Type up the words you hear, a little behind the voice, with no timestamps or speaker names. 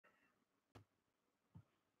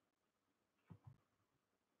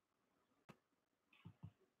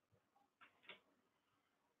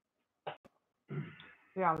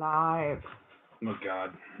We are live. Oh,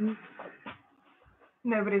 God.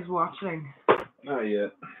 Nobody's watching. Not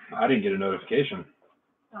yet. I didn't get a notification.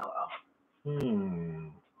 Oh,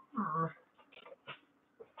 well.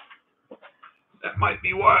 That might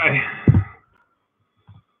be why.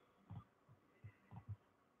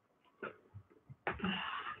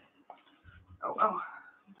 Oh, well.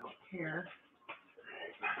 I don't care.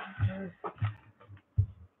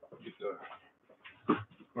 Get the,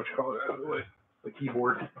 what you call it, out of the way. The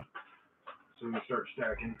keyboard. So we can start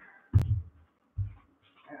stacking.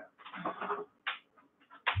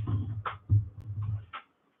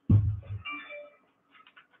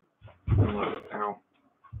 Ow.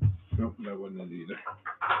 Nope, that wasn't it either.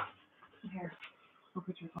 Here. Go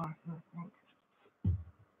put your box in the sink.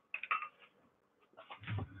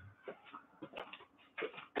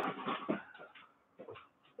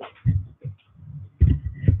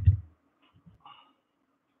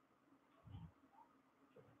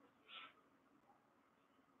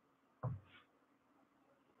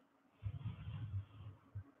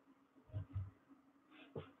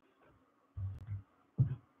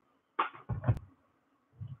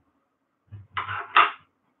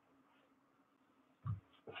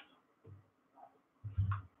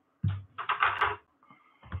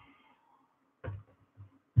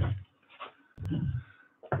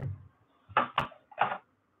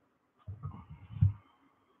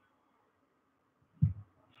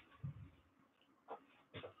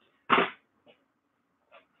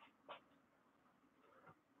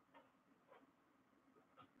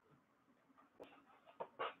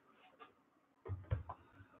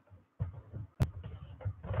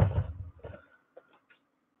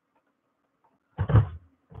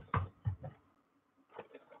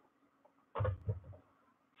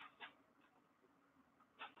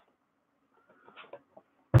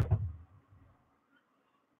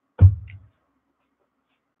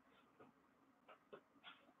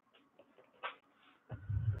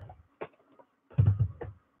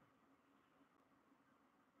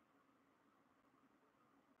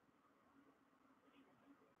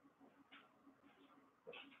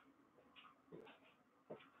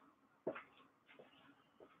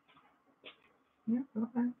 Yeah,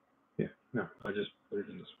 okay. Yeah, no, I just put it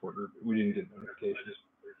in the support group. We didn't get notification. I just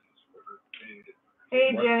put it in the support group.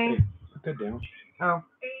 Hey, Jenny. Hey, put that down. Oh.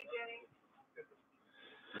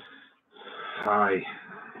 Hi.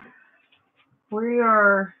 We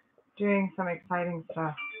are doing some exciting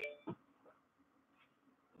stuff,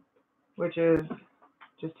 which is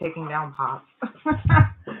just taking down pops.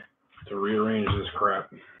 To rearrange this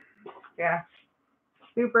crap. Yeah.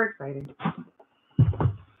 Super exciting.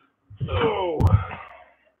 Oh.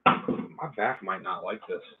 My back might not like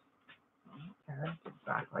this. Okay,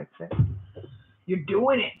 back like this. You're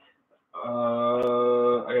doing it.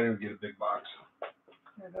 I gotta get a big box.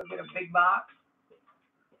 Gotta go get a big box.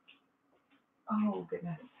 Oh,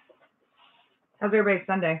 goodness. How's everybody's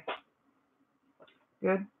Sunday?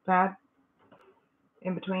 Good? Bad?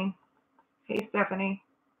 In between? Hey, Stephanie.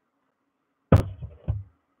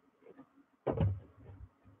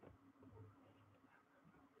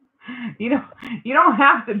 You don't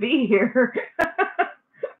have to be here.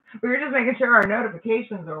 We were just making sure our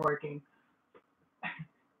notifications are working.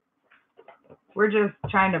 We're just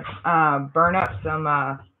trying to burn up some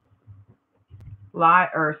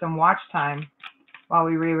some watch time while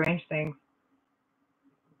we rearrange things.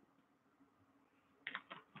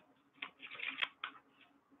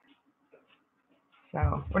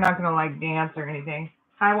 So we're not gonna like dance or anything.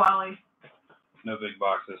 Hi, Wally. No big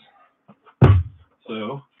boxes.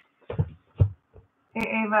 So.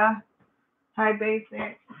 Hey, Ava. Hi,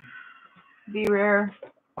 Basic. Be Rare.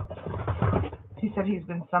 He said he's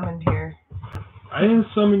been summoned here. I didn't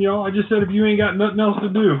summon y'all. I just said if you ain't got nothing else to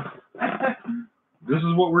do, this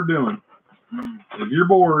is what we're doing. If you're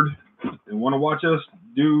bored and want to watch us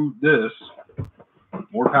do this,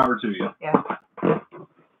 more power to you. Yes.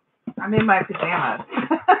 I'm in my pajamas.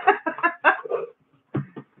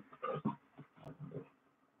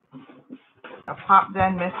 A Pop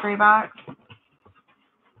Den mystery box.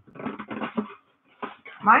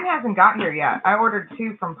 Mine hasn't gotten here yet. I ordered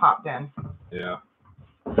 2 from Pop Den. Yeah.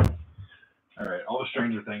 All right. All the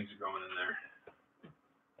Stranger Things are going in there.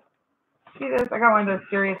 See this? I got one of those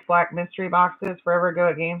Serious Black mystery boxes forever ago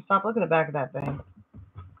at GameStop. Look at the back of that thing.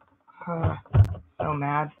 So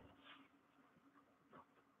mad.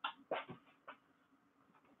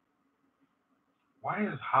 Why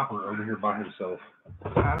is Hopper over here by himself?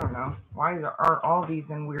 I don't know. Why are all these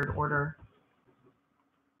in weird order?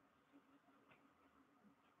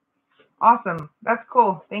 Awesome. That's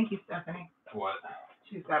cool. Thank you, Stephanie. What?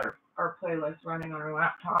 She's got our playlist running on her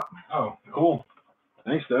laptop. Oh, cool.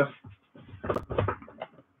 Thanks, Steph.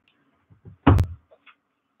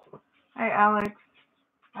 Hi, Alex.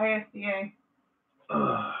 Hi, SDA.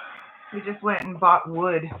 We just went and bought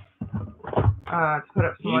wood to put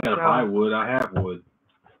up some more You gotta buy wood. I have wood.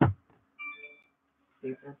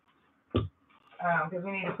 Because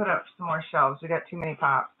we need to put up some more shelves. We got too many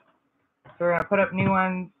pops. So we're going to put up new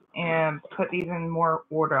ones and put these in more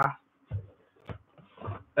order.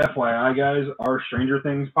 FYI, guys, our Stranger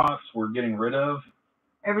Things pops we're getting rid of.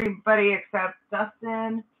 Everybody except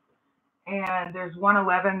Dustin. And there's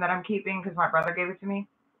 111 that I'm keeping because my brother gave it to me.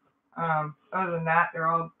 Other than that, they're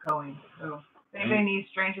all going. So if anybody needs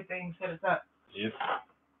Stranger Things, hit us up. Yep.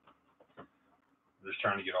 Just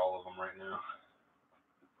trying to get all of them right now.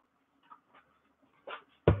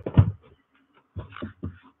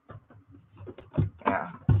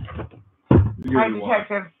 Yeah. Hi,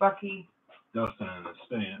 Detective Bucky. Dustin and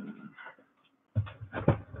Stan.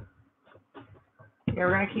 Yeah,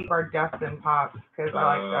 we're going to keep our Dustin pops because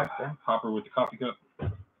I like Dustin. Hopper with the coffee cup.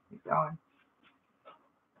 Keep going.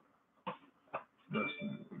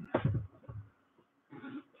 Dustin.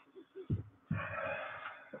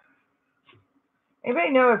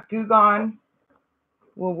 Anybody know if Gugon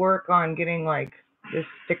will work on getting like this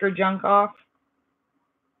sticker junk off?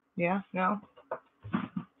 Yeah? No?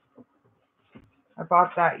 I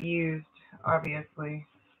bought that used, obviously.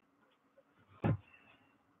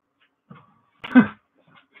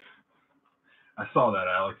 I saw that,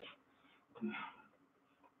 Alex.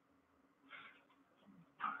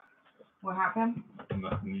 What happened?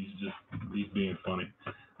 Nothing. He's being funny.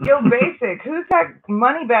 Yo, Basic, who's got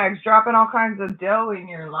money bags dropping all kinds of dough in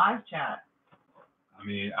your live chat? I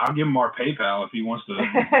mean, I'll give him our PayPal if he wants to.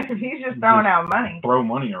 He's just throwing out money. Throw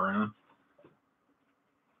money around.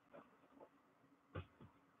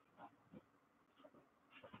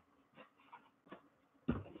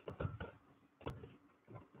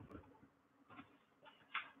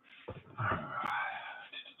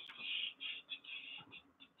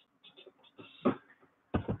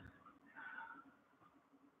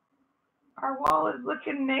 Our wall is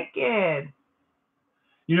looking naked.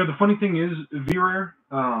 You know, the funny thing is, V-Rare,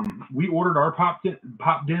 we ordered our Pop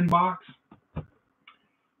Den box,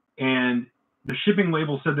 and the shipping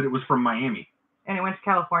label said that it was from Miami. And it went to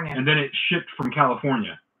California. And then it shipped from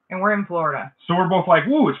California. And we're in Florida. So we're both like,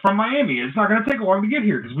 whoa, it's from Miami. It's not going to take long to get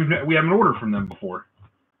here because we haven't ordered from them before.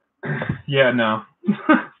 Yeah, no.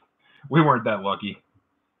 We weren't that lucky.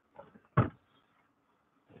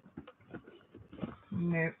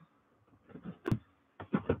 Nope.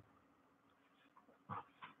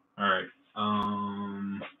 All right.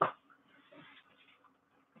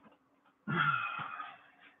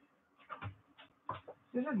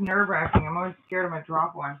 This is nerve-wracking. I'm always scared I'm going to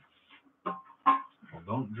drop one. Well,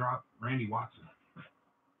 don't drop Randy Watson.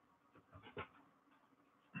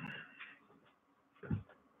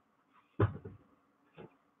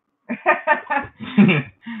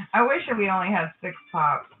 I wish we only had 6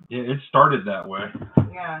 pops. Yeah, it started that way.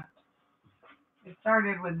 Yeah. It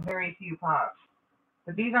started with very few pops.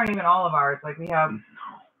 But these aren't even all of ours. Like, we have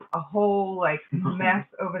a whole, like, mess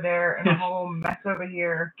over there and a whole mess over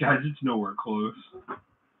here. Guys, it's nowhere close.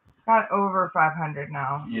 Got over 500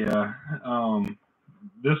 now. Yeah.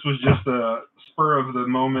 This was just a spur of the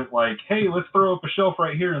moment, like, hey, let's throw up a shelf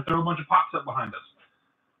right here and throw a bunch of pops up behind us.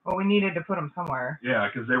 Well, we needed to put them somewhere. Yeah,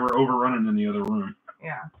 because they were overrunning in the other room.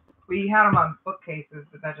 Yeah. We had them on bookcases,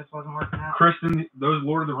 but that just wasn't working out. Kristen, those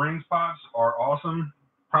Lord of the Rings pops are awesome.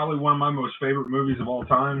 Probably one of my most favorite movies of all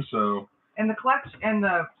time. So. And the collection and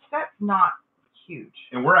the set's not huge.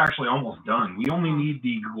 And we're actually almost done. We only need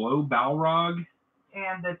the Glow Balrog.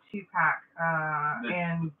 And the 2-pack.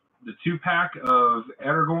 And the 2-pack of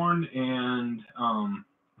Aragorn and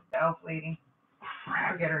the elf lady.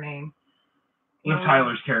 I forget her name. Liv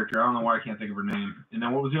Tyler's character. I don't know why I can't think of her name. And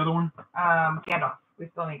then what was the other one? Gandalf. We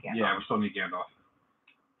still need Gandalf. Yeah, we still need Gandalf.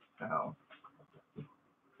 So.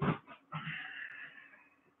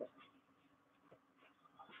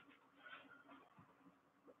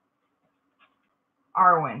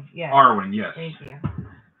 Arwen, yes. Arwen, yes. Thank you.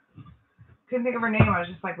 Couldn't think of her name. I was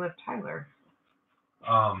just like Liv Tyler.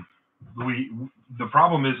 The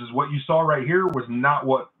problem is what you saw right here was not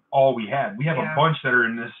what all we had. We have a bunch that are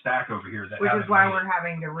in this stack over here that. Which is why we're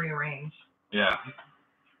having to rearrange. Yeah.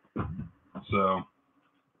 So.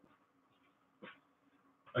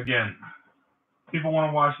 Again, people want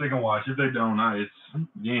to watch, they can watch. If they don't,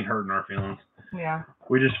 you ain't hurting our feelings. Yeah.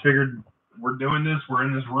 We just figured we're doing this. We're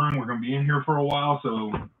in this room. We're going to be in here for a while, so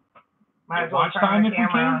might as well watch time if we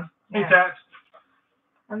can. Hey, Tats.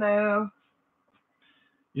 Hello.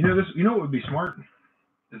 You know what would be smart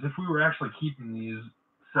is if we were actually keeping these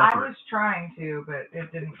separate. I was trying to, but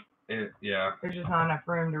it didn't. Yeah. There's just not enough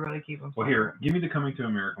room to really keep them. Well, here, give me the Coming to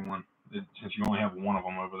America one, since you only have one of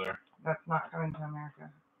them over there. That's not Coming to America.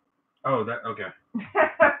 Oh, that okay.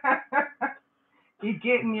 You're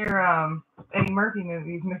getting your Eddie Murphy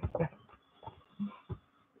movies mixed up.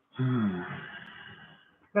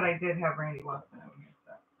 But I did have Randy Watson mixed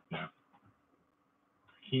up. Yeah.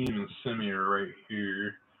 Hakeem and Simi are right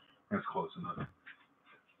here. That's close enough.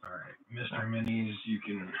 All right, Mr. Minis, you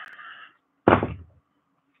can. God,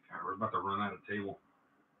 we're about to run out of table.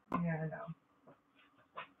 Yeah, I know.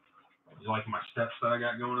 You like my steps that I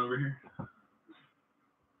got going over here?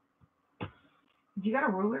 You got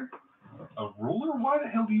a ruler? A ruler? Why the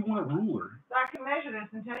hell do you want a ruler? So I can measure this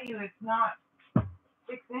and tell you it's not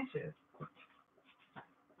 6 inches.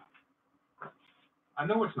 I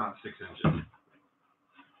know it's not 6 inches.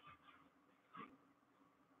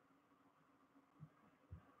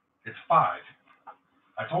 It's 5.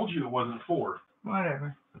 I told you it wasn't 4.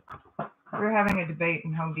 Whatever. We're having a debate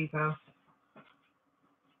in Home Depot.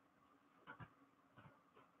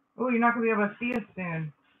 Oh, you're not going to be able to see us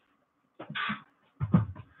soon.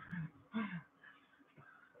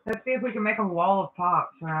 Let's see if we can make a wall of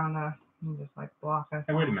pops around us and just like block us.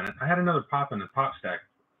 Hey, wait a minute. I had another pop in the pop stack.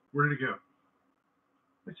 Where did it go?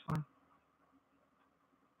 Which one?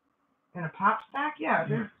 In a pop stack? Yeah,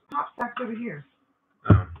 there's pop stacks over here.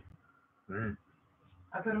 Oh. All right.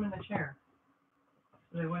 I put them in the chair.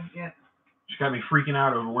 So they wouldn't get... Just got me freaking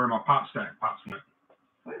out over where my pop stack pops went.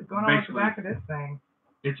 What is going on with the back of this thing?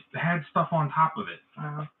 It's had stuff on top of it.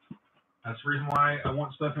 Oh. That's the reason why I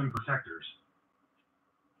want stuff in protectors.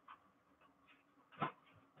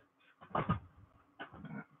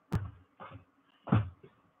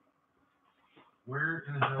 Where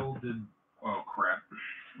in the hell did... Oh, crap.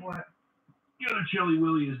 What? The other Chili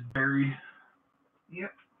Willy is buried.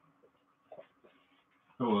 Yep.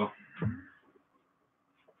 Oh, well.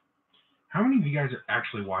 How many of you guys are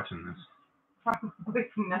actually watching this? Probably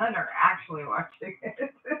none are actually watching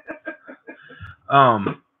it.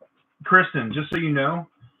 Kristen, just so you know,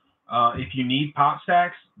 if you need pop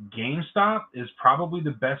stacks, GameStop is probably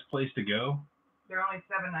the best place to go. They're only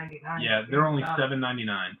 $7.99. Yeah, they're only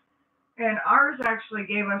 $7.99. And ours actually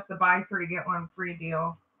gave us the buy 3 get 1 free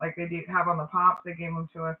deal, like they did have on the pops. They gave them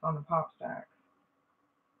to us on the pop stacks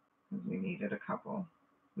because we needed a couple.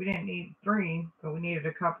 We didn't need 3, but we needed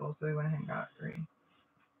a couple, so we went ahead and got 3.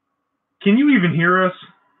 Can you even hear us?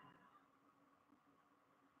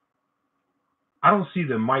 I don't see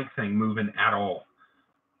the mic thing moving at all.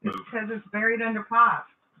 It's because it's buried under pop.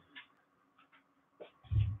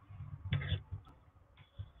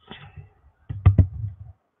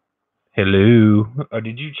 Hello. Oh,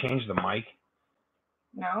 did you change the mic?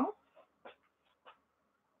 No?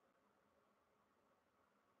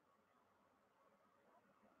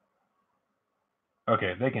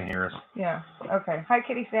 Okay, they can hear us. Yeah. Okay. Hi,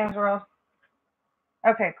 Kitty Sam's World.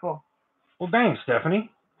 Okay, cool. Well, dang, Stephanie.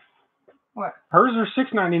 What? Hers are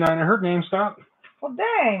 $6.99 at her GameStop. Well,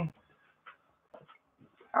 dang.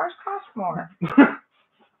 Ours cost more.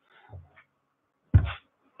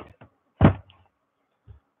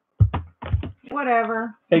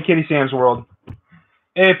 Whatever. Hey, Kitty Sam's World.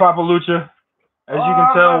 Hey, Papa Lucha. As you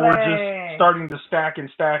can tell, we're just starting to stack and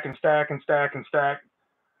stack and stack and stack and stack.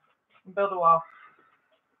 Build a wall.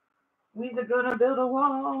 We're gonna build a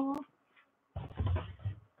wall.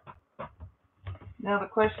 Now the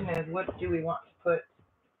question is, what do we want to put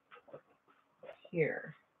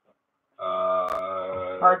here?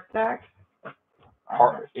 Hard stacks?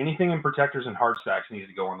 Anything in protectors and hard stacks needs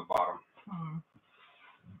to go on the bottom.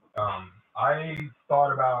 I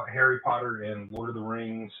thought about Harry Potter and Lord of the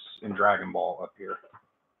Rings and Dragon Ball up here.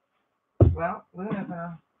 Well, Luna's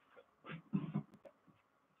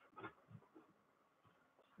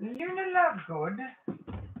Luna love good.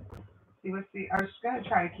 See, I was going to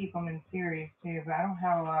try to keep them in series too, but I don't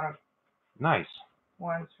have a lot of nice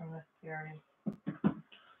ones from this series.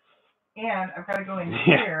 And I've got to go in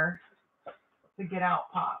here to get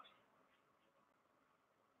out pops.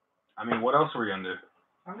 I mean, what else are we going to do?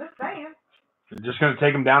 I'm just saying. You're just going to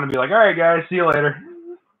take them down and be like, all right, guys, see you later.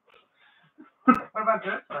 What about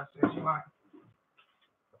Ghostbusters you want?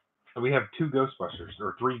 So we have 2 Ghostbusters,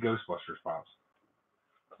 or 3 Ghostbusters pops.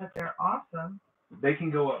 But they're awesome. They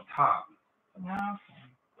can go up top. No.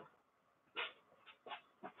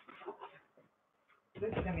 This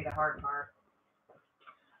is going to be the hard part.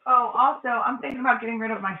 Oh, also, I'm thinking about getting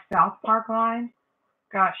rid of my South Park line.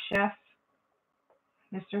 Got Chef,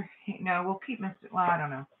 no, we'll keep Mr. Well, I don't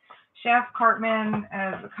know. Chef Cartman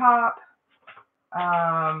as the cop.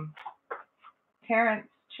 Terrence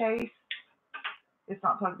Chase. It's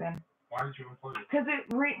not plugged in. Why did you unplug it? Because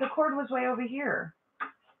the cord was way over here.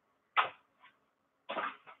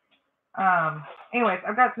 Anyways,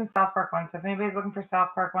 I've got some South Park ones. So if anybody's looking for South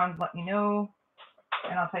Park ones, let me know,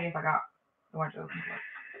 and I'll tell you if I got the ones you're looking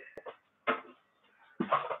for.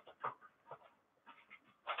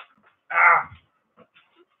 Ah!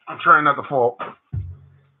 I'm trying not to fall.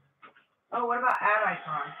 Oh, what about Ad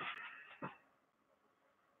Icon?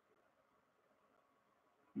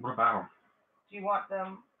 What about them? Do you want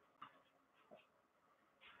them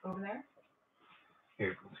over there?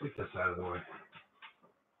 Here, let's get this out of the way.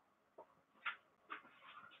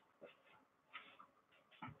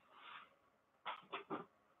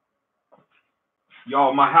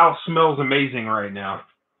 Y'all, my house smells amazing right now.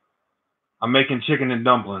 I'm making chicken and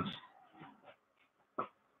dumplings.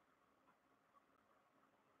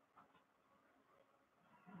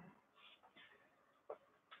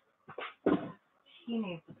 He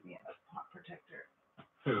needs to be a pop protector.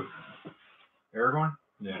 Who? Aragorn?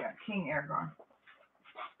 Yeah, King Aragorn.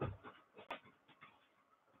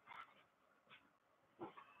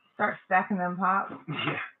 Start stacking them pops.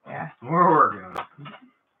 Yeah. We're working on it.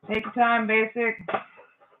 Take your time, basic.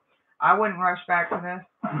 I wouldn't rush back to this.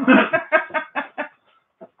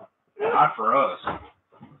 Not for us.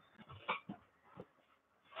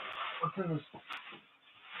 What's in this?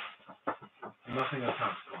 Nothing of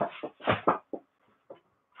consequence.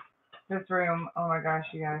 This room, oh my gosh,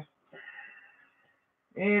 you guys.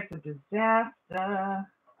 It's a disaster.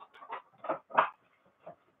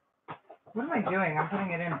 What am I doing? I'm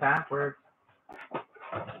putting it in backwards. Oh,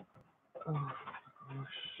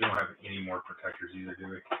 gosh. We don't have any more protectors either, do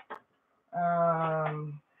we? I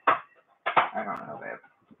don't know, babe.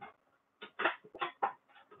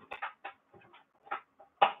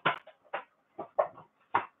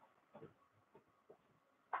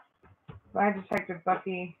 By Detective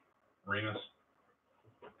Bucky. Remus?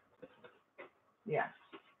 Yeah.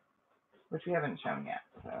 Which we haven't shown yet,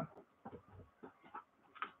 so.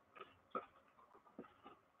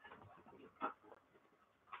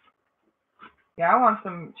 Yeah, I want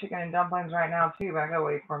some chicken and dumplings right now too, but I gotta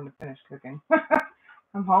wait for them to finish cooking.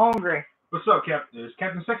 I'm hungry. What's up, Captain? Is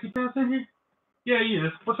Captain Sexy Pants in here? Yeah, he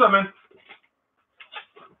is. What's up, man?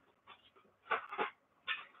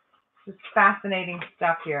 Just fascinating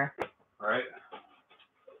stuff here. All right.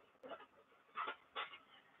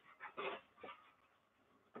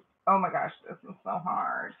 Oh my gosh, this is so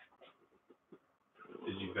hard.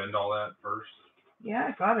 Did you bend all that first? Yeah,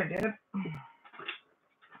 I thought I did.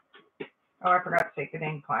 Oh, I forgot to take the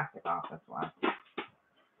dang plastic off, that's why.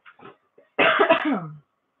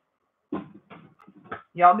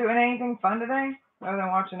 Y'all doing anything fun today other than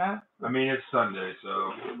watching us? I mean, it's Sunday,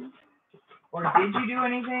 so. Or did you do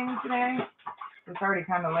anything today? It's already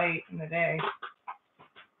kind of late in the day.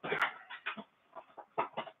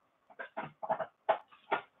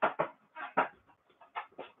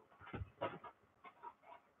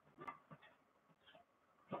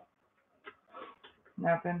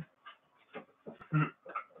 Nothing.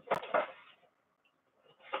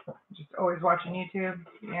 Just always watching YouTube.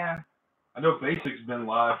 Yeah. I know Basic's been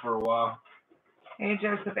live for a while. Hey,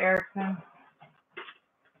 Joseph Erickson.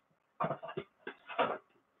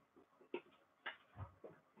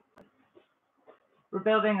 We're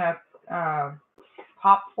building a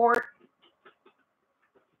pop fort,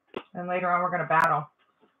 and later on we're gonna battle.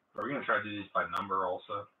 Are we gonna try to do these by number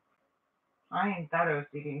also? I ain't that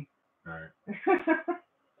OCD. All right.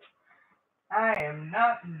 I am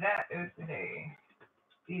not that OCD.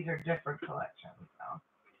 These are different collections now.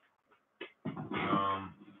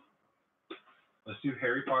 Let's do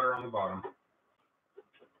Harry Potter on the bottom.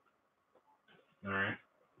 All right.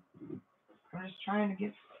 I'm just trying to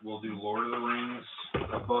get. We'll do Lord of the Rings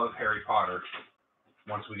above Harry Potter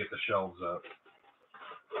once we get the shelves up.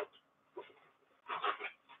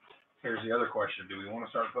 Here's the other question. Do we want to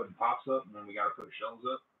start putting pops up and then we got to put shelves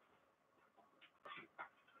up?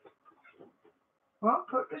 Well,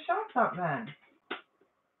 put the shelves up then.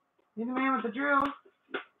 You're the man with the drill.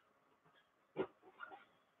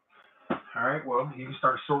 All right, well, you can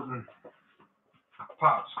start sorting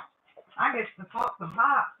pops. I get to sort some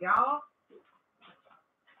pops, y'all.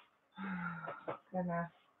 Goodness.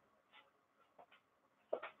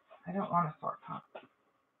 I don't want to sort pops.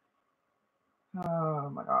 Oh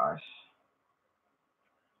my gosh.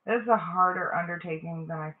 This is a harder undertaking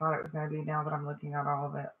than I thought it was going to be now that I'm looking at all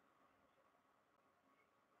of it.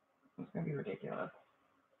 It's going to be ridiculous.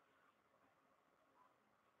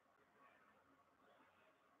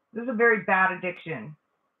 This is a very bad addiction.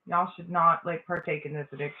 Y'all should not partake in this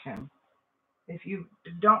addiction. If you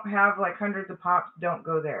don't have hundreds of pops, don't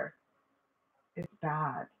go there. It's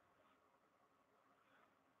bad.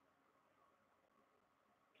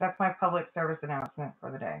 That's my public service announcement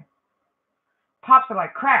for the day. Pops are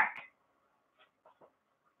like crack.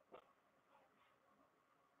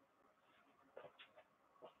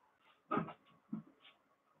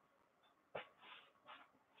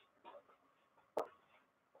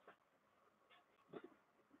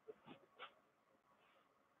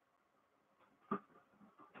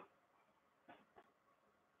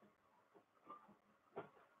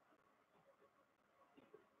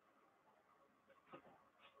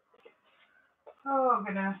 Oh,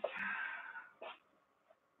 goodness.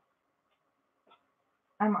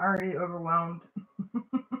 I'm already overwhelmed.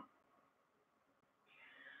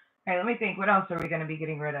 Okay, let me think. What else are we going to be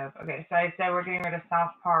getting rid of? Okay, so I said we're getting rid of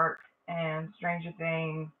South Park and Stranger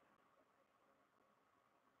Things.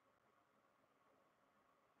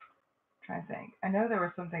 I'm trying to think. I know there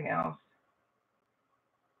was something else.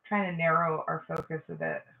 I'm trying to narrow our focus a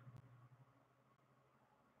bit.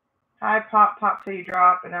 Hi, Pop, Pop Till You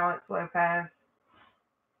Drop, and Alex Lopez.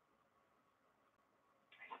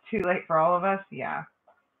 It's too late for all of us? Yeah.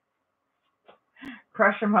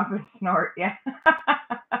 Crush them up and snort. Yeah.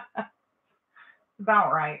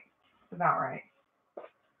 About right. It's about right.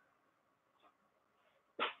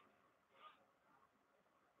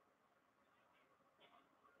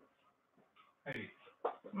 Hey,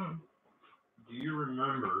 do you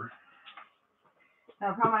remember? Now,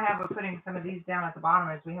 the problem I have with putting some of these down at the bottom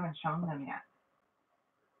is we haven't shown them yet.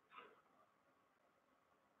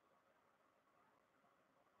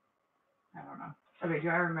 I don't know. Okay, do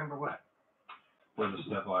I remember what? Where the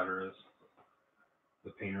step ladder is?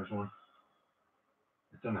 The painter's one?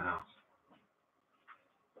 It's in the house.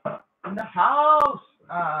 In the house.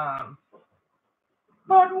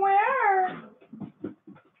 But where?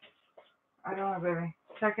 I don't know, baby.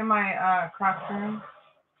 Check in my craft room.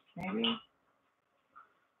 Maybe.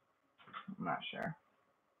 I'm not sure.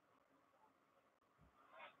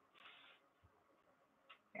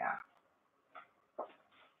 Yeah.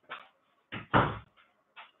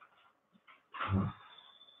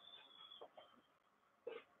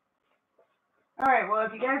 All right. Well,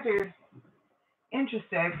 if you guys are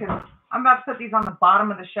interested, because I'm about to put these on the bottom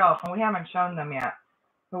of the shelf, and we haven't shown them yet.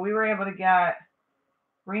 But we were able to get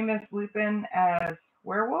Remus Lupin as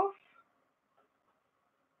werewolf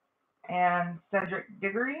and Cedric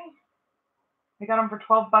Diggory. We got them for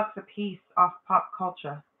 $12 a piece off Pop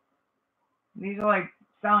Culture. These are like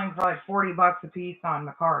selling for like $40 a piece on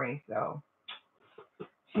Macari, so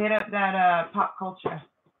hit up that Pop Culture.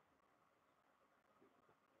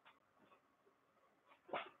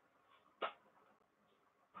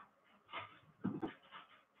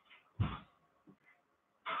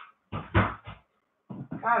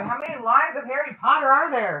 God, how many lines of Harry Potter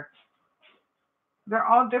are there? They're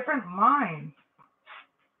all different lines.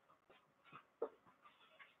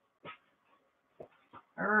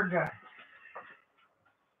 Urga.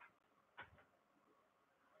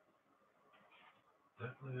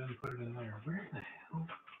 Definitely didn't put it in there. Where the hell?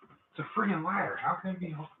 It's a friggin' ladder. How can it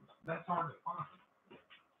be that's hard to find?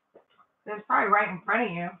 It's probably right in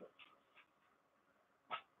front of you.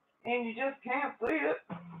 And you just can't see it.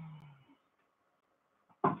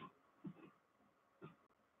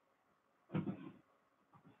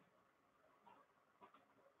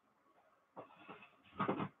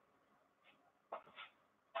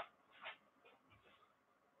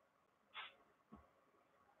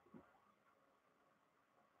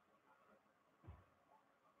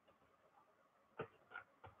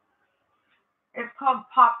 It's called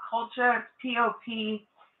Pop Culture. It's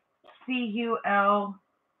POPCUL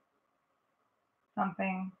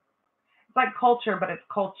something. It's like culture, but it's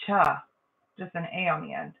culture. Just an A on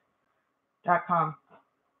the end. .com.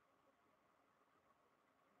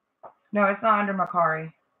 No, it's not under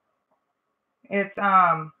Macari. It's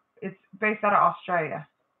based out of Australia.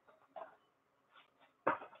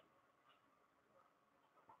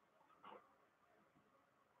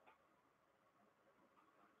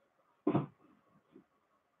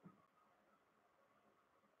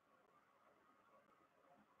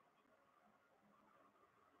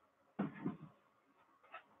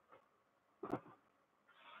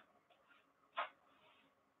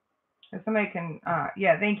 If somebody can,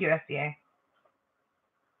 yeah, thank you, SDA.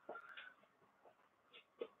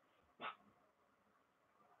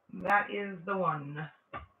 That is the one.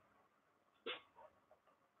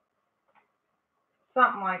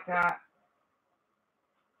 Something like that.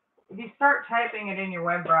 If you start typing it in your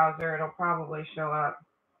web browser, it'll probably show up.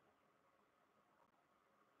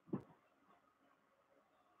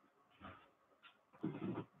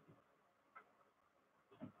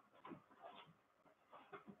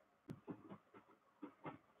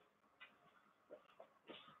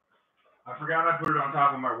 I forgot I put it on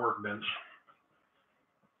top of my workbench.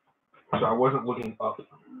 So I wasn't looking up.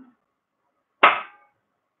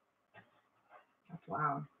 That's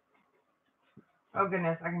loud. Oh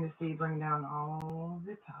goodness, I can just see you bring down all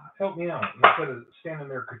the top. Help me out instead of standing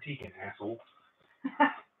there critiquing, asshole.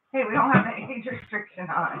 Hey, we don't have an age restriction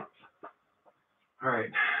on.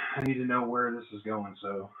 Alright, I need to know where this is going,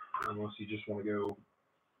 so unless you just want to go,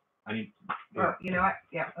 I need... Well, you know what?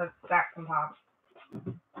 Yeah, let's stack some pops.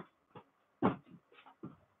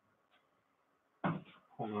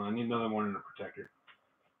 Hold on, I need another one in a protector.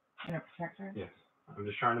 In a protector? Yes, I'm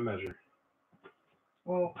just trying to measure.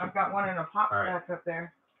 Well, I've got one in a pop stack up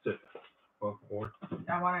there. Sit. Well, or...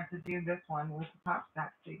 I wanted to do this one with the pop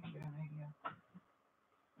stack so you can get an idea.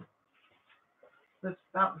 It's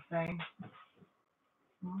about the same.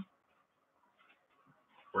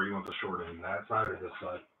 Where you want the short end, that side or this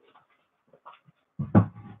side?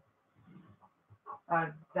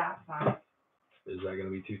 That side. Is that going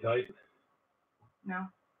to be too tight? No.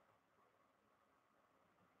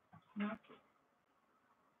 No.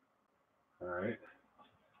 Alright.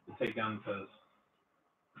 Take down the Pez.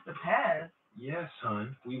 The Pez? Yes,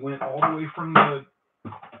 son. We went all the way from the...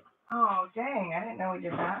 Oh, dang. I didn't know we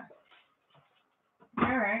did that.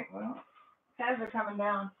 Alright, well, Pez are coming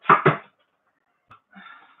down.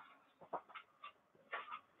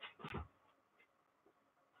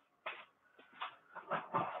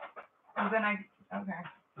 And then okay.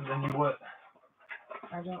 And then you what?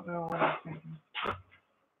 I don't know what I'm thinking.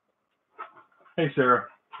 Hey, Sarah.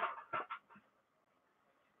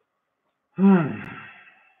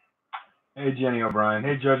 Hey, Jenny O'Brien.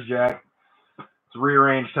 Hey, Judge Jack. It's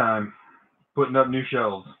rearrange time. Putting up new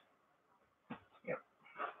shelves. Yep.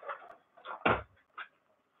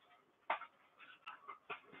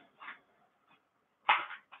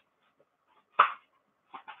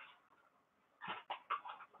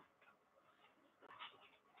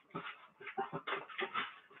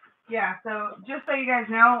 Yeah, so just so you guys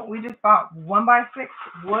know, we just bought 1x6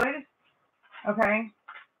 wood. Okay.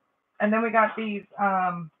 And then we got these,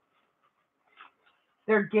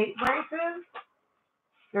 they're gate braces.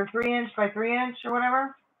 They're 3" by 3" or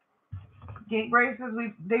whatever. Gate braces.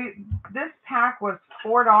 This pack was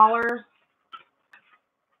 $4.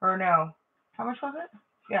 Or no, how much was it?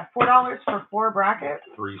 Yeah, $4 for 4 brackets.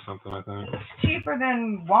 3 something, I think. It's cheaper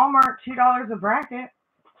than Walmart, $2 a bracket.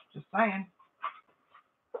 Just saying.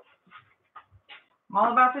 I'm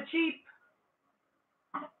all about the cheap.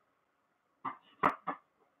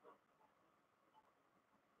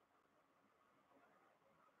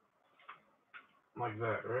 Like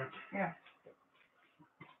that, right? Yeah.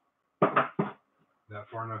 That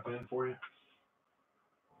far enough in for you?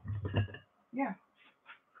 Yeah.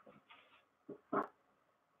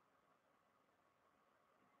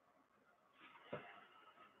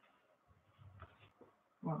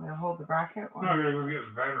 Want me to hold the bracket? No, I gotta go get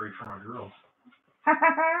the battery for my grill.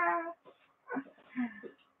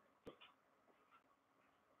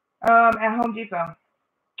 At Home Depot.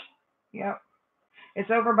 Yep. It's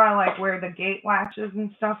over by like where the gate latches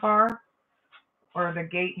and stuff are, or the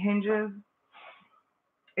gate hinges.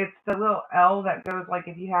 It's the little L that goes like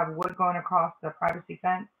if you have wood going across the privacy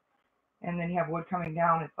fence, and then you have wood coming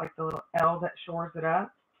down. It's like the little L that shores it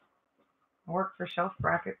up. It works for shelf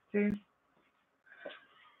brackets too.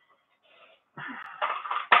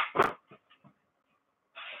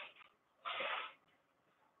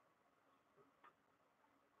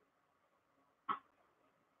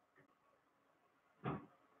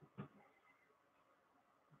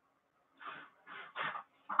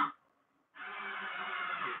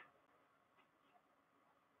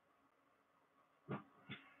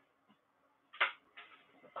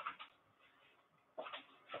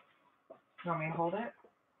 You want me to hold it?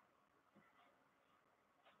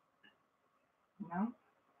 No?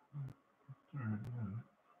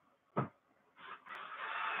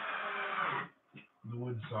 The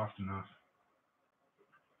wood's soft enough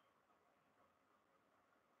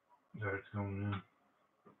that it's going in.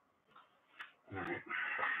 Alright.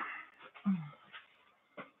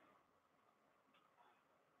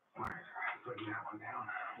 Alright, putting that one down.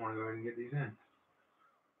 I want to go ahead and get these in.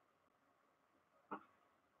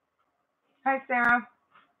 Hi, Sarah.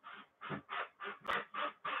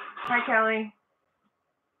 Hi, Kelly.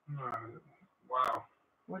 Wow.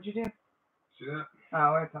 What'd you do? See that?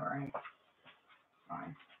 Oh, it's all right.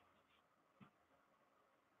 Fine.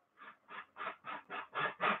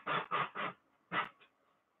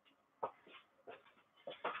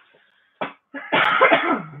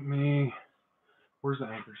 Where's the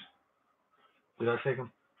anchors? Did I take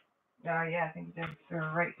them? Yeah, I think you did.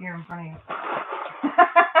 They're right here in front of you.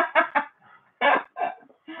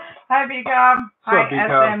 Hi, B-Cobb. Hi,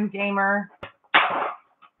 B-Cobb? SM Gamer.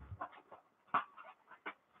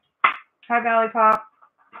 Hi, Valley Pop.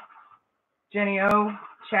 Jenny O.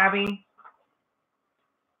 Shabby.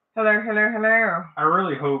 Hello, hello, hello. I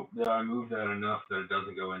really hope that I move that enough that it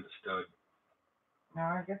doesn't go into stud. No,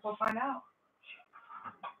 I guess we'll find out.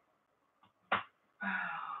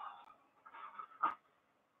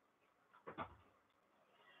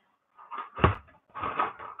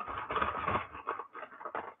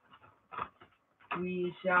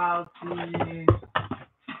 We shall see.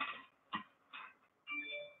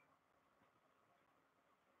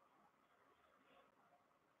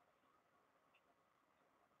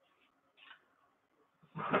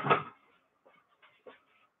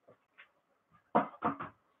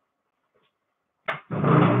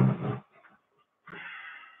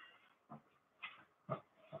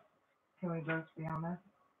 Can we both be on this?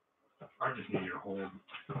 I just need your hold.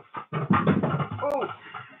 Oh,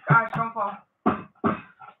 gosh, don't fall.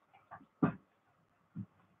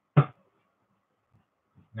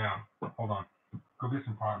 Now, hold on. Go get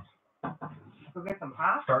some pops. Go get some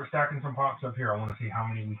pops? Start stacking some pops up here. I want to see how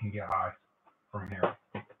many we can get high from here.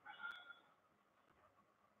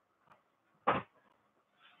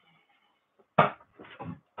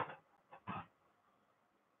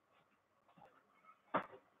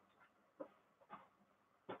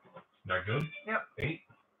 That good? Yep. 8?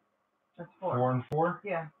 That's 4. 4 and 4?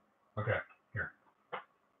 Yeah. Okay, here.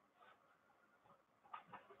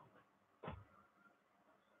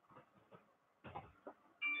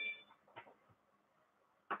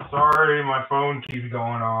 Sorry, my phone keeps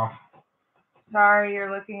going off. Sorry,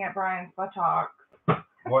 you're looking at Brian's buttocks.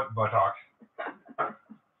 What buttocks?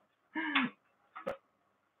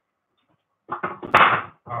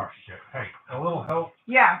 Oh, shit. Hey, a little help.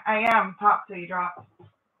 Yeah, I am. Pop till you drop.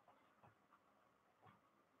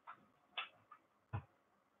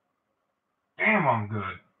 Damn, I'm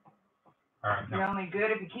good. All right, You're now. only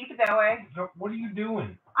good if you keep it that way. So, what are you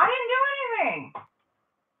doing? I didn't do anything.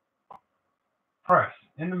 Press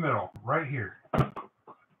in the middle, right here.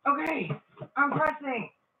 Okay, I'm pressing.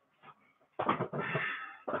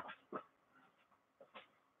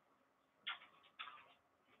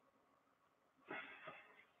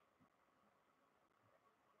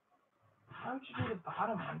 Why would you do the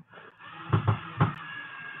bottom one?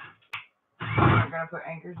 You're going to put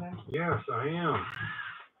anchors in? Yes, I am.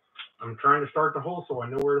 I'm trying to start the hole so I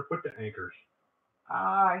know where to put the anchors.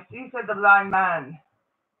 Ah, I see, said the blind man.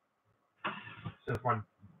 Since my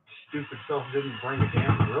stupid self didn't bring a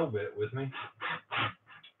damn drill bit with me.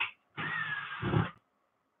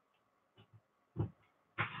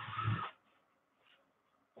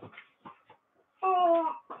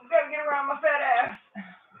 Oh, gotta get around my fat ass.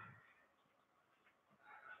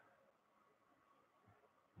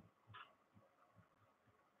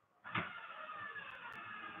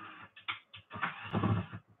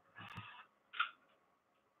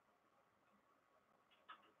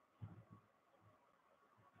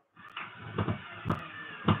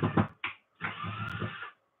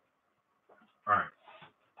 Alright.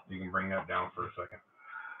 You can bring that down for a second.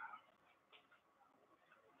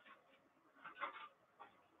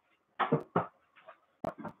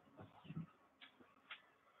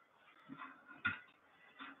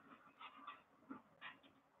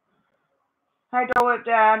 Hi, Dole Whip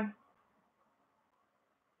Dad.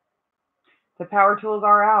 The power tools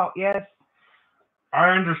are out, yes.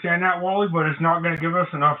 I understand that, Wally, but it's not going to give us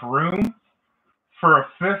enough room for a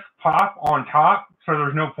 5th pop on top, so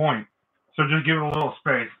there's no point. So just give it a little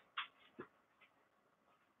space.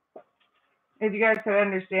 If you guys could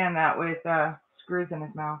understand that with screws in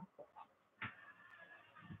his mouth.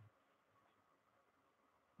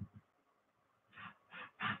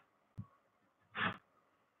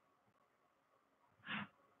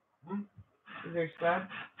 Is there stud?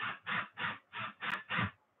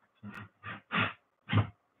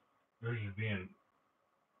 They're just being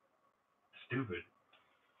stupid.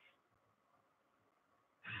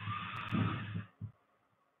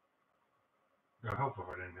 It would help if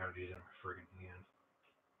I didn't have these in my friggin' hand.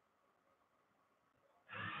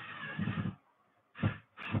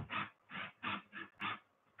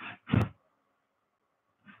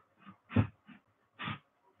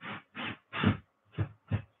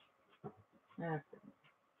 That's it.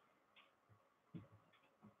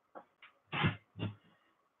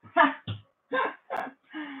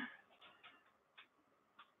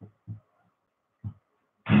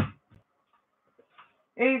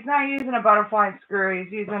 He's not using a butterfly screw.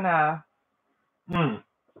 He's using a...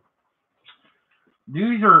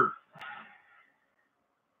 These are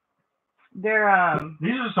They're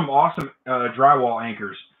these are some awesome drywall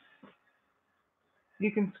anchors.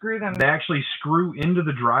 You can screw them. They actually screw into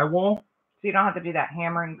the drywall. So you don't have to do that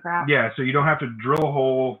hammering crap. Yeah, so you don't have to drill a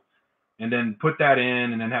hole and then put that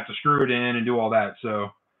in and then have to screw it in and do all that. So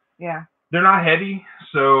yeah, they're not heavy,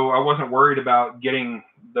 so I wasn't worried about getting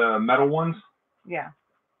the metal ones. Yeah.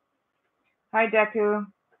 Hi, Deku.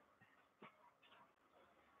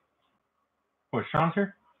 What, Sean's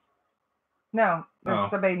here? No, there's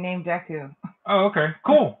somebody named Deku. Oh, okay.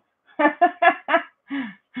 Cool.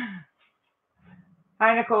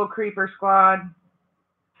 Hi, Nicole Creeper Squad.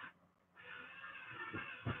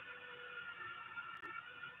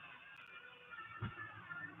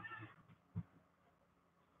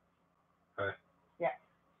 Okay. Yeah.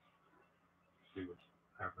 See what's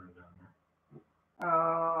happening down there.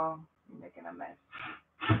 Oh, you're making a mess.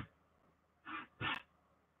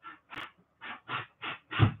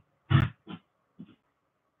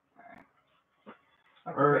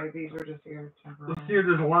 All right. Okay, these are just here temporarily. Let's see if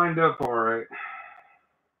this is lined up all right.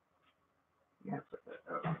 Yeah, put that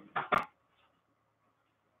over.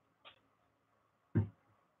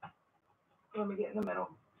 Let me get in the middle.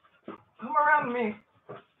 Come around me.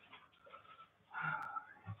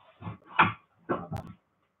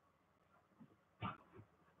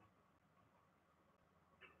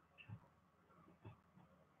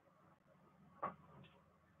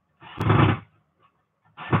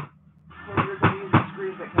 So you're going to use the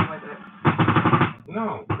screws that come with it?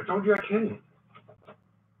 No, I told you I couldn't.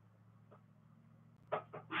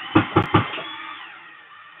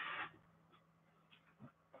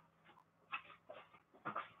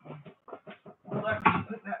 Let me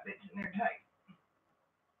put that bitch in there tight.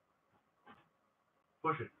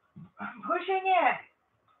 Push it. I'm pushing it.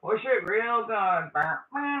 Push it real good.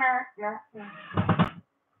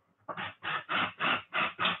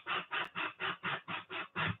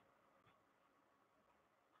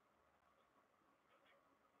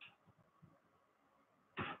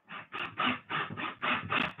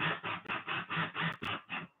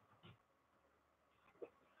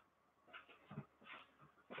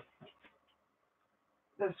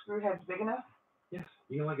 The screw head's big enough? Yes,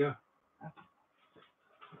 you can let go.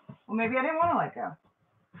 Well, maybe I didn't want to let go.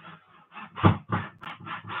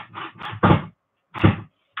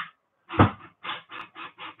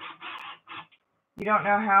 You don't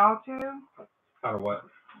know how to? How to what?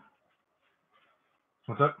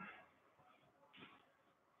 What's up?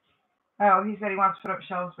 Oh, he said he wants to put up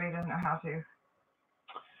shelves, but he doesn't know how to.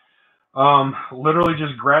 Literally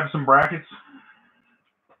just grab some brackets.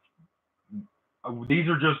 These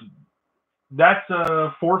are just, that's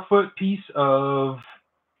a 4-foot piece of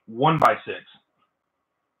 1x6.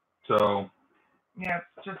 So. Yeah,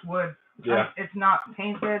 it's just wood. Yeah. It's not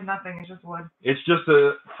painted, nothing, it's just wood. It's just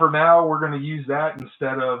for now, we're going to use that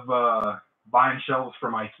instead of buying shelves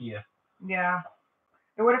from IKEA. Yeah.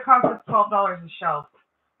 It would have cost us $12 a shelf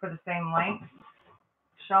for the same length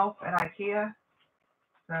shelf at IKEA.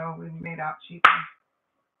 So we made out cheaper.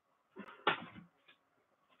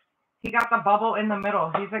 He got the bubble in the middle.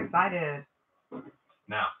 He's excited.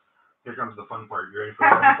 Now, here comes the fun part. You ready for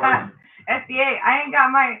the fun part? SDA, I ain't got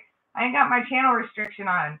my channel restriction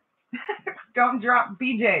on. Don't drop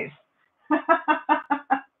BJs.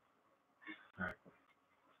 Alright.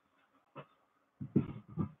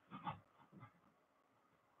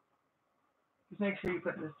 Just make sure you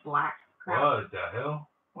put this black crap. What the hell?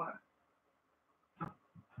 What?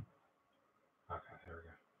 Okay, there we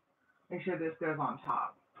go. Make sure this goes on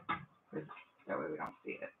top. That way we don't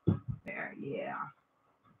see it. There, yeah.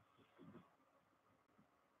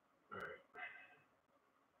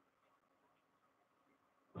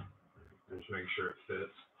 Just make sure it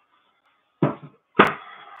fits.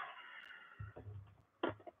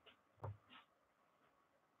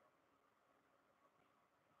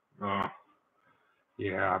 Oh,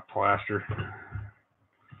 yeah, plaster.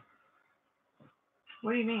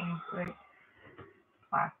 What do you mean? Like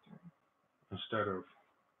plaster? Instead of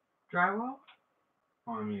Drywall?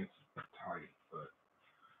 Well, I mean, it's tight, but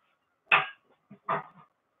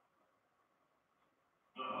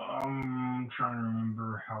I'm trying to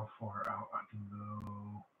remember how far out I can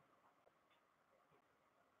go.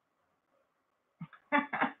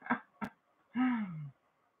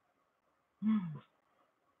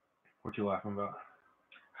 What you laughing about?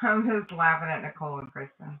 I'm just laughing at Nicole and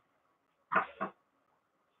Kristen.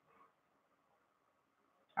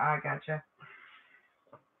 I gotcha.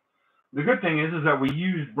 The good thing is that we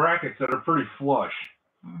use brackets that are pretty flush.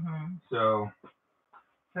 Mm-hmm. So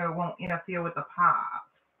it won't interfere with the pop.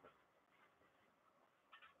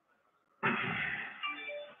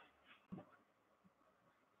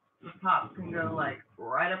 The pop can go like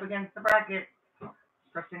right up against the bracket. It's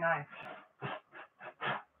pretty nice.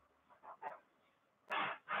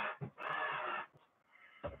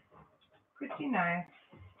 Be nice.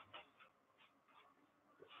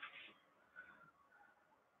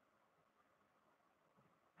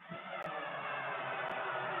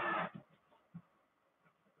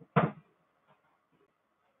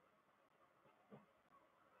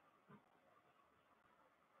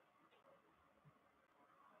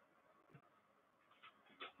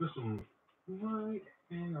 This one might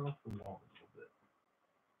hang off the wall a little bit.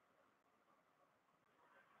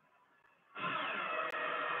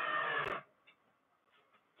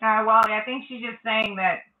 Wally, I think she's just saying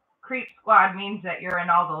that Creep Squad means that you're in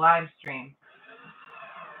all the live streams.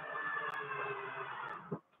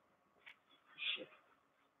 Shit.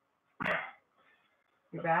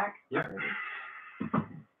 You back? Yep.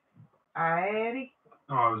 Alrighty.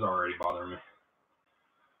 Oh, it was already bothering me.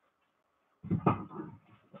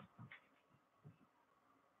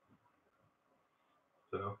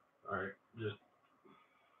 So, alright, just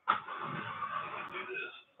do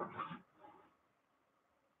this.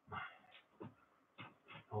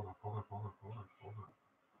 Hold on.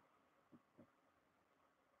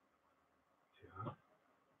 Yeah.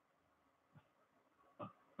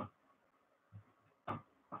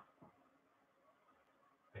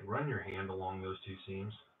 Hey, run your hand along those two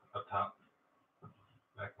seams, up top,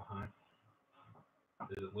 back behind.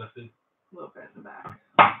 Is it lifted? A little bit in the back.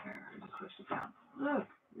 There, just push it down. Look.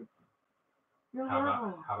 You're How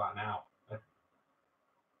level. about now?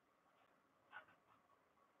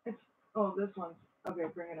 Oh, this one. Okay,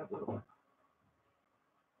 bring it up a little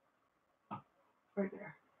bit. Right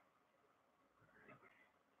there.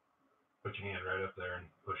 Put your hand right up there and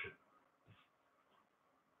push it.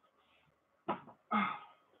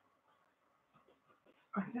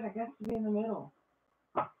 I said I got to be in the middle.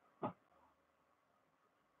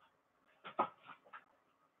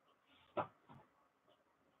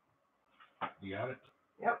 You got it?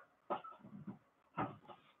 Yep.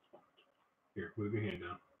 Here, move your hand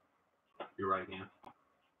down. Your right hand.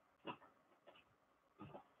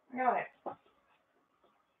 I got it.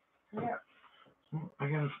 Yep. I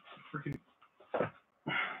got a freaking...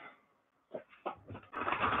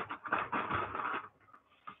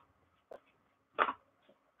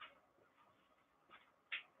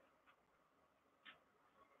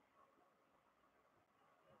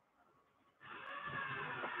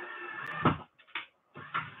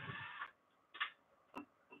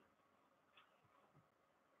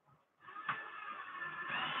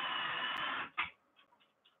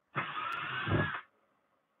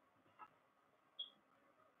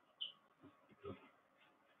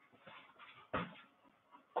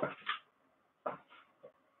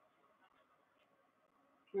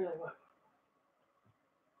 Really what?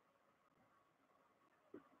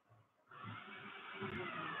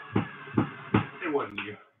 It wasn't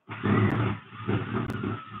you.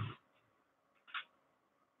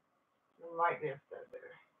 There might be a stud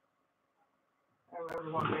there. I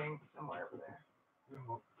remember one being somewhere over there.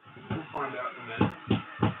 We'll find out in a minute.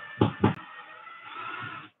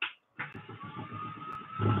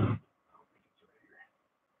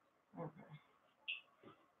 Okay.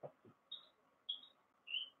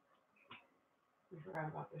 We forgot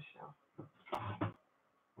about this shelf.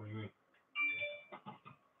 What do you mean?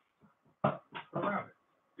 Around it.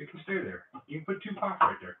 It can stay there. You can put two pots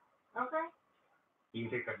right there. Okay. You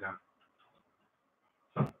can take that down.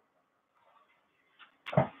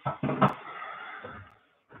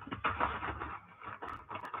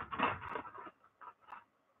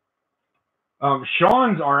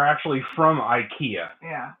 Sean's are actually from IKEA.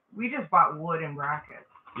 Yeah. We just bought wood and brackets.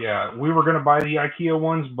 Yeah, we were going to buy the IKEA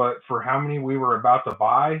ones, but for how many we were about to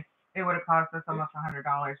buy, it would have cost us almost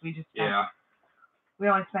 $100. We just spent, we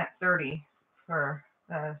only spent $30 for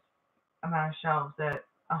the amount of shelves that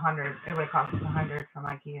 $100. It would have cost us $100 from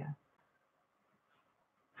IKEA.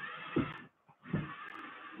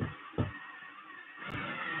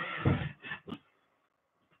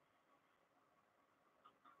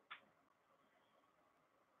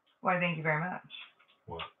 Why, thank you very much.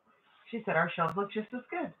 What? She said our shelves look just as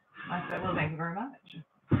good. I said, well, thank you very much.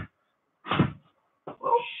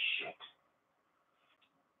 Oh, shit.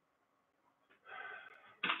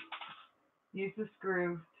 Use the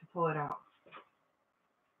screw to pull it out.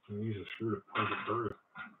 Use a screw to punch it through.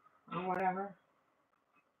 Or whatever.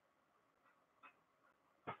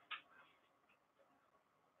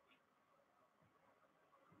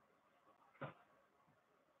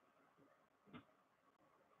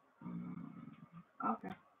 Okay.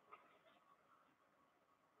 Is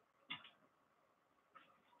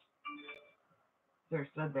there a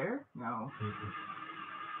stud there? No.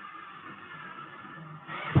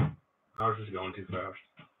 I was just going too fast.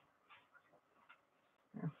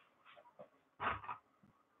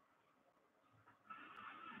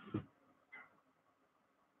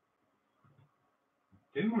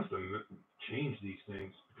 They must have changed these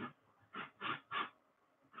things.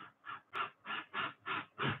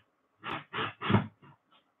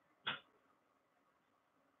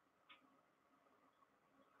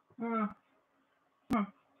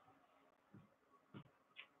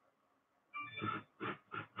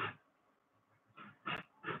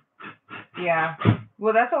 Yeah.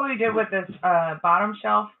 Well, that's what we did with this bottom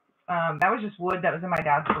shelf. That was just wood that was in my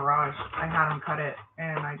dad's garage. I had him cut it,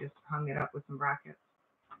 and I just hung it up with some brackets.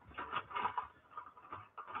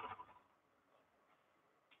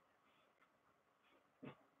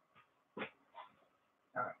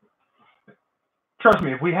 All right. Trust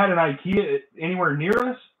me, if we had an IKEA anywhere near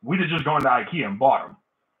us, we'd have just gone to IKEA and bought them.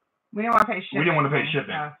 We didn't want to pay shipping. We didn't want to pay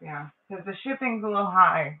shipping. Yeah, because the shipping's a little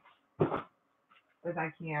high with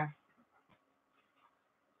IKEA.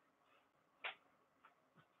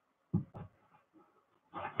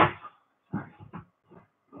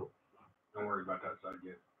 Don't worry about that side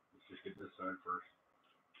yet. Let's just get this side first.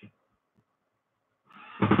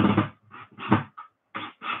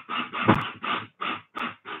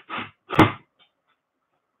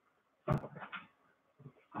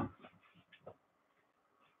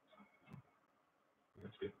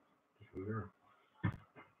 That's good. Just move it around.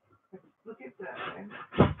 Look at that.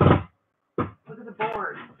 Look at the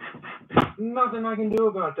board. Nothing I can do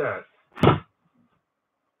about that.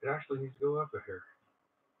 It actually needs to go up a hair.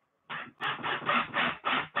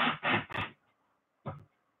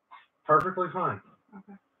 Perfectly fine.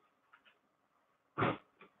 Okay.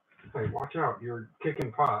 Hey, watch out. You're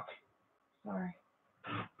kicking pops. Sorry.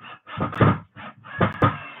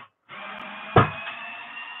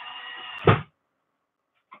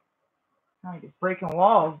 I'm just breaking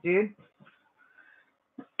walls, dude.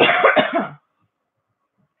 We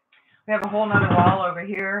have a whole nother wall over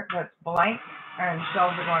here that's blank, and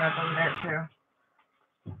shelves are going up over there,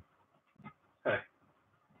 too. Hey.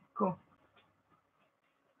 Cool.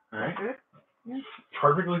 All right. Good? Yeah.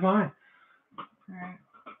 Perfectly fine. All right.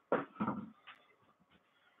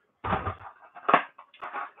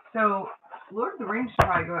 So, Lord of the Rings should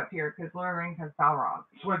probably go up here, because Lord of the Rings has Balrog.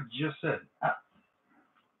 That's what I just said. Do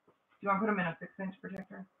you want to put them in a 6-inch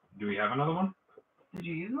protector? Do we have another one? Did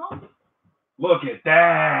you use them all? Look at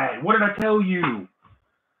that. What did I tell you?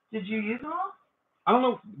 Did you use them all? I don't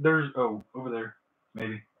know. There's, over there.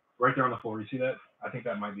 Maybe. Right there on the floor. You see that? I think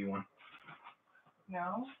that might be one.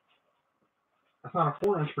 No. That's not a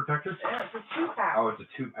 4-inch protector. Yeah, it's a 2-pack. Oh, it's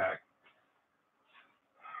a 2-pack.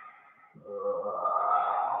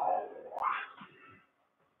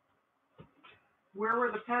 Where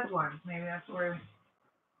were the Pez ones? Maybe that's where.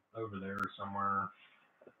 Over there somewhere.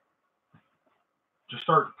 Just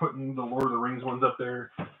start putting the Lord of the Rings ones up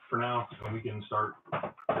there for now, and we can start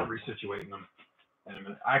resituating them in a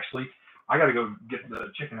minute. Actually, I gotta go get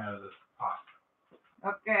the chicken out of the pot.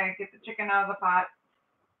 Okay, get the chicken out of the pot.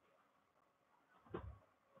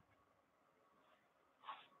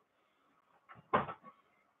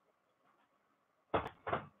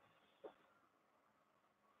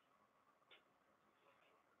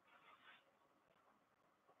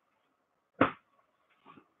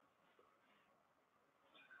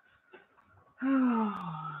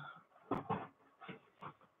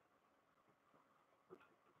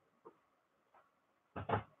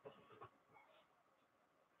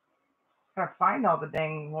 Gotta find all the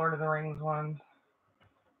dang Lord of the Rings ones.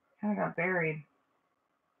 Kinda got buried.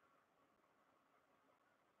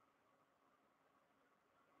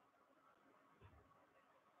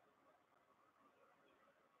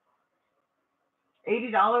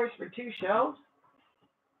 $80 for 2 shelves?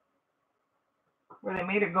 Were they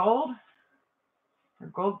made of gold? Or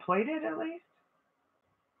gold plated at least?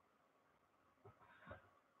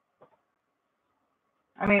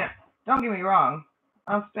 I mean, don't get me wrong.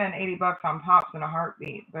 I'll spend $80 on Pops in a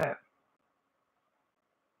heartbeat, but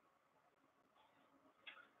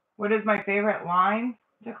what is my favorite line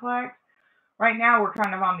to collect? Right now we're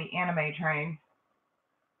kind of on the anime train.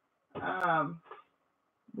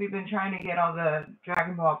 We've been trying to get all the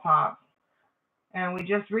Dragon Ball Pops, and we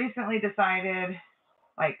just recently decided,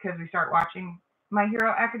 like, because we start watching My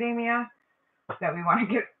Hero Academia, that we want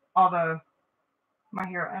to get all the My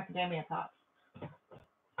Hero Academia Pops.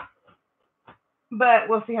 But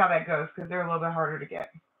we'll see how that goes, because they're a little bit harder to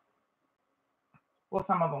get. Well,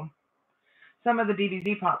 some of them. Some of the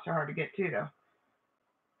DBZ Pops are hard to get, too, though.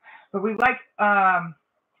 But we like,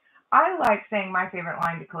 I like saying my favorite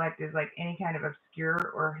line to collect is, like, any kind of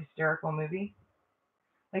obscure or hysterical movie.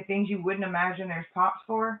 Like, things you wouldn't imagine there's Pops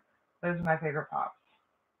for. Those are my favorite Pops.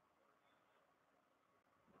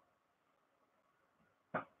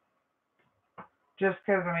 Just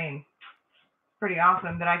because, I mean, it's pretty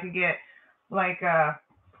awesome that I could get, like,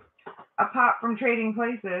 a pop from Trading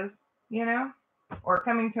Places, you know, or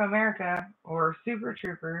Coming to America, or Super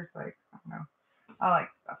Troopers. Like, I don't know. I like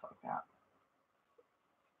stuff like that.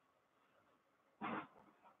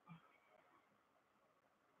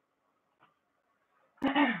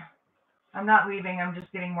 I'm not leaving. I'm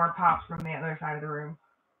just getting more pops from the other side of the room.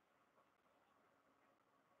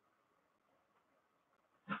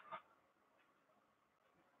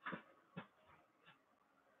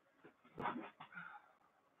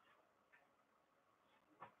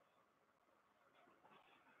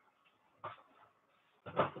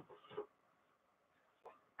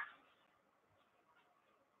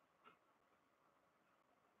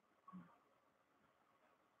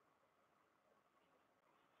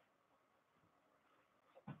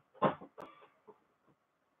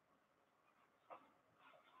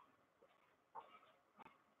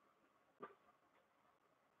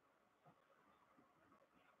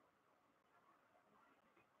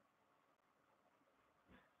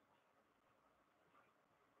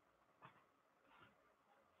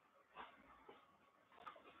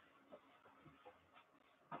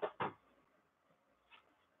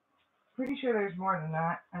 Pretty sure there's more than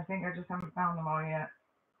that. I think I just haven't found them all yet.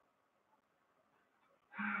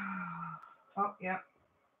 Oh, yep.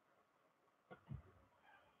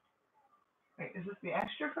 Wait, is this the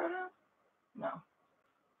extra photo? No.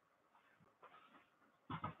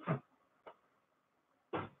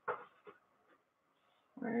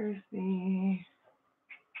 Where's the...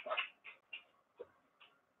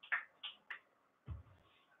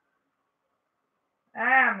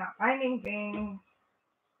 I'm not finding things.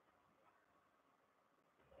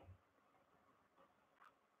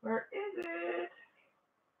 Where is it?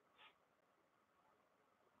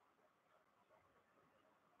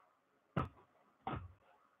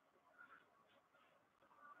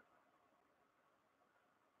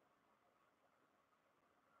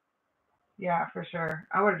 Yeah, for sure.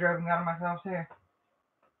 I would have driven that on myself too.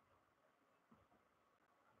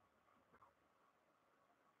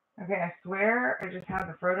 Okay, I swear I just had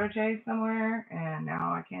the photo chase somewhere and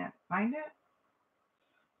now I can't find it.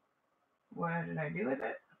 What did I do with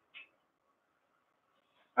it?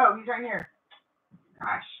 Oh, he's right here.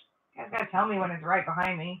 Gosh, you guys gotta tell me when it's right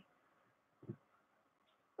behind me.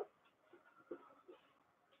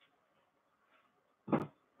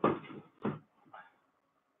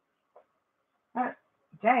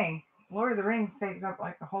 Dang, Lord of the Rings takes up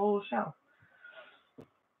like the whole shelf.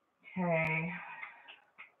 Okay.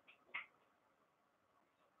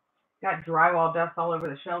 Got drywall dust all over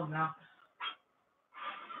the shelves now.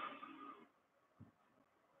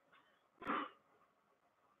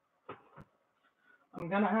 I'm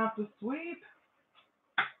gonna have to sweep.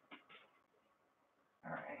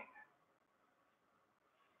 All right.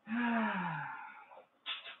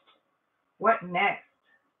 What next?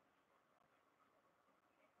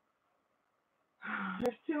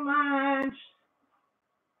 There's too much.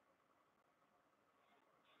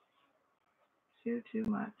 Too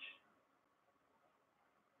much.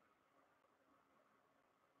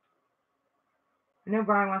 I know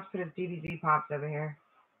Brian wants to put his DDZ pops over here.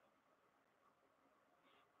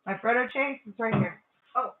 My Frodo chase is right here.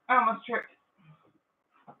 Oh, I almost tripped.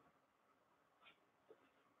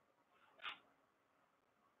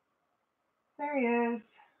 There he is.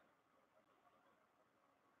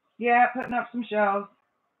 Yeah, putting up some shelves.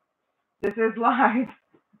 This is live.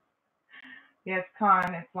 Yes,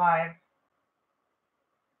 Con, it's live.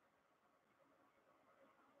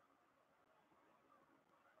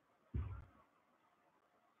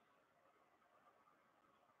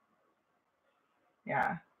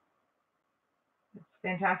 Yeah. It's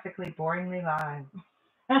fantastically, boringly live.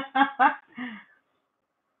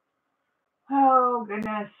 Oh,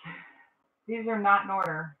 goodness. These are not in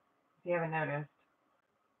order, if you haven't noticed.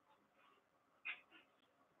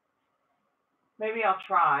 Maybe I'll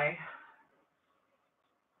try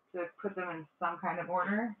to put them in some kind of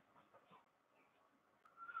order.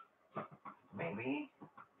 Maybe.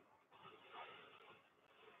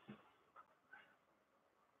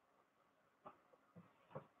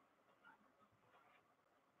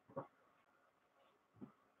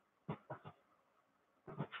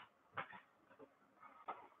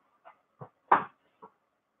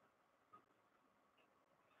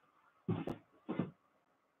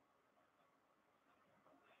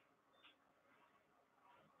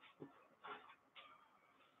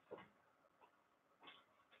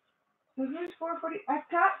 So who's 440? I've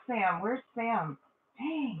got Sam. Where's Sam?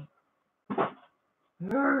 Dang.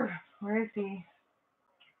 Where is he?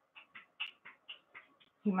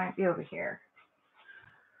 He might be over here.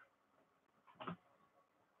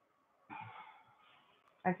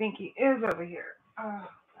 I think he is over here. Oh,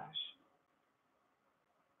 gosh.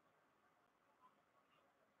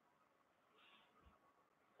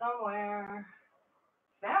 somewhere.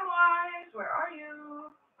 Samwise, where are you?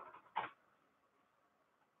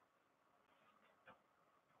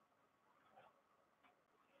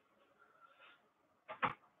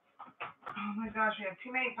 Oh my gosh, we have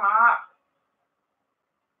too many pops.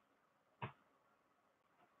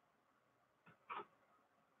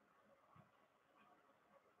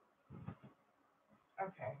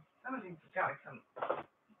 Okay, somebody's got to come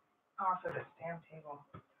off of this damn table.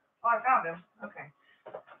 Oh, I found him. Okay.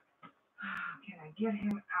 Can I get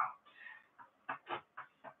him out?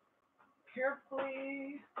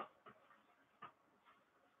 Carefully.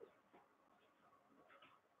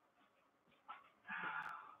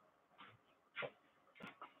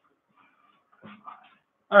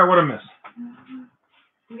 All right, what I miss?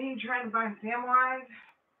 Me trying to find Samwise,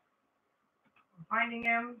 finding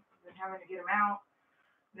him, then having to get him out,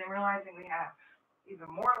 then realizing we have even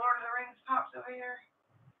more Lord of the Rings pops over here.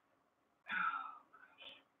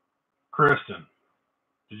 Kristen,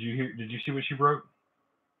 did you see what she wrote?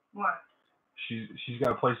 What? She's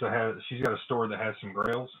got a store that has some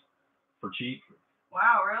Grails for cheap.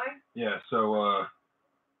 Wow, really? Yeah, so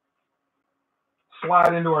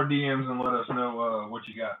slide into our DMs and let us know what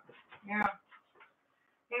you got. Yeah.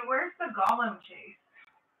 Hey, where's the Gollum chase?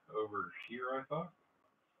 Over here, I thought.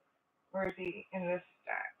 Or is he in this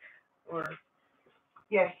stack? Or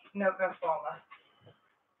yes, no, that's Bulma.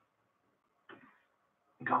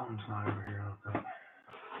 Gollum's not over here, I don't think.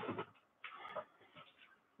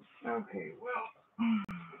 Okay, well,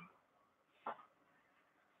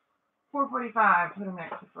 445. Put him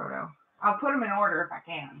next to Frodo. I'll put them in order if I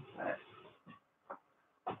can, but.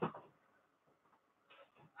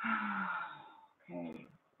 Okay.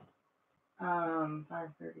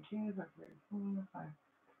 532, 534,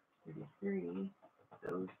 533.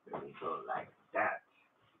 Those three go like that.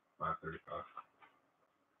 535.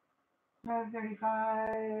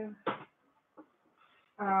 535.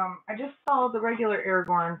 I just saw the regular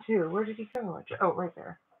Aragorn too. Where did he go? Oh, right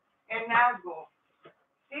there. And Nazgul.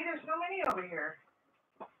 See, there's so many over here.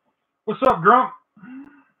 What's up, Grump?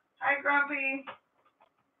 Hi, Grumpy.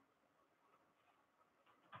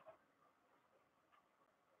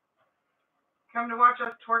 Come to watch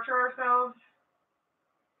us torture ourselves?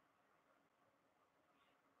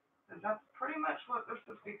 And that's pretty much what this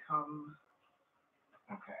has become.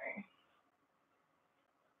 Okay.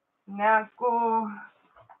 Nazgul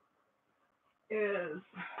is...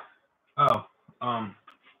 Oh,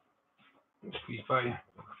 squeeze by you.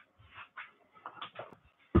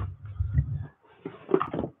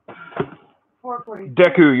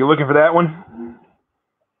 Deku, you looking for that one?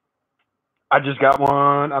 I just got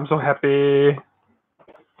one. I'm so happy.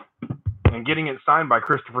 And getting it signed by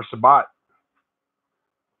Christopher Sabat.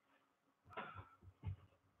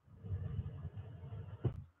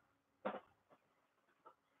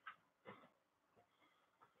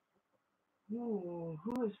 Ooh,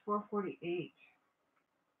 who is 448?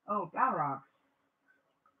 Oh, Balrog.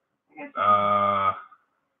 I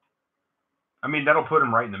mean, that'll put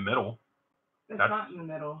him right in the middle. It's not in the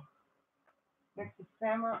middle. Next to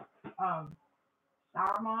Saruman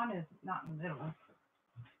is not in the middle. I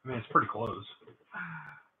mean, it's pretty close.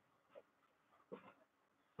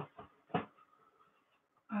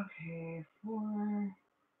 Okay,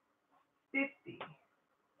 450.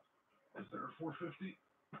 Is there a 450?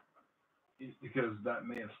 Because that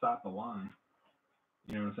may have stopped the line.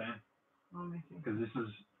 You know what I'm saying? Let me see. Because this is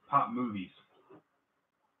pop movies.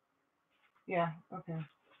 Yeah, okay.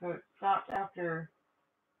 So it stopped after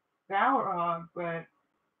Balrog, but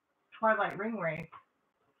Twilight Ringwraith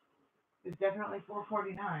is definitely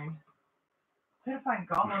 449. Could have find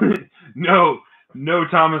Gollum. No,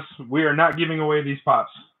 Thomas. We are not giving away these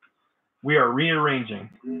pops. We are rearranging.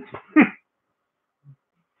 I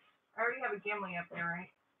already have a Gimli up there, right?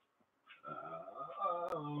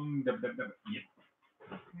 Yeah.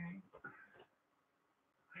 Okay.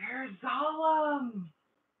 Where's Gollum?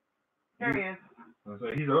 There he is.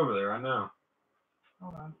 So he's over there, I know.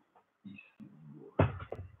 Hold on.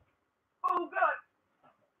 Oh, God.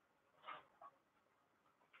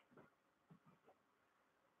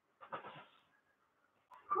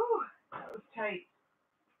 Whew, that was tight.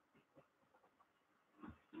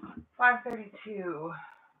 532.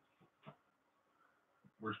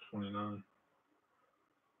 Where's 29?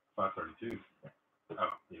 532.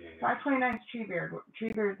 Oh, yeah. 529 is Treebeard.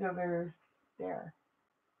 Treebeard's over there.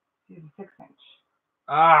 He's a 6-inch.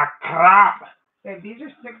 Ah, crap! Okay, these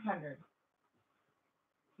are 600.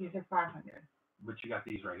 These are 500. But you got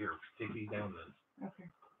these right here. Take these down then. Okay.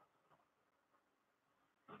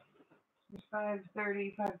 There's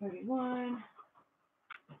 530, 531.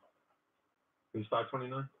 Who's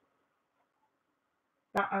 529?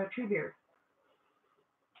 Treebeard.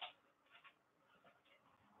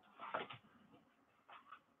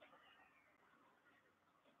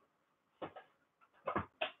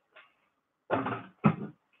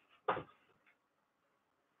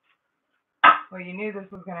 Well, you knew this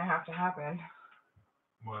was going to have to happen.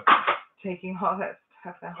 What? Taking all that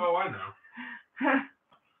stuff out. Oh, I know.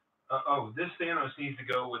 Oh, this Thanos needs to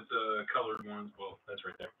go with the colored ones. Well, that's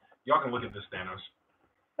right there. Y'all can look at this Thanos.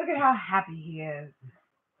 Look at how happy he is.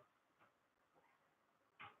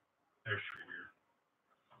 There's Treebeard.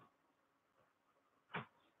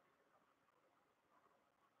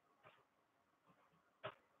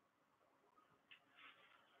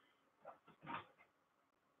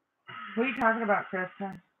 What are you talking about,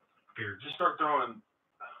 Krista? Here, just start throwing.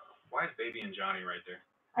 Why is Baby and Johnny right there?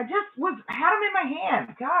 I just had him in my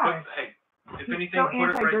hand. God. Hey, if He's anything, so put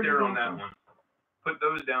it right there on anti-dirty that one. Put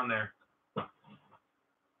those down there.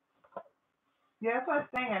 Yeah, that's what I was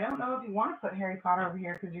saying. I don't know if you want to put Harry Potter over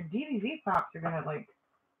here because your DVD pops are gonna like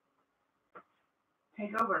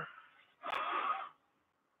take over.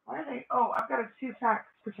 Why are they? Oh, I've got a 2-pack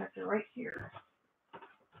protector right here.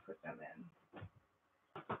 Put them in.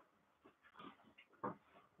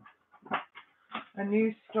 A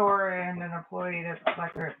new store and an employee that's a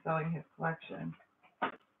collector at selling his collection.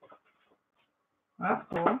 That's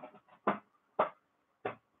cool.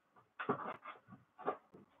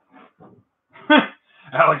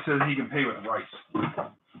 Alex says he can pay with rice.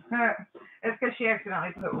 It's because she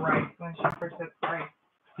accidentally put rice when she first said rice.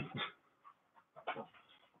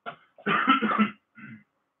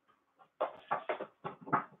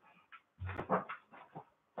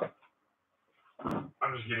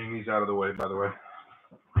 I'm just getting these out of the way, by the way.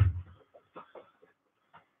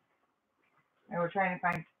 And we're trying to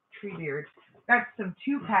find Treebeard. Got some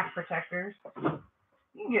 2-pack protectors. You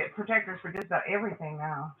can get protectors for just about everything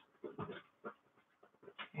now.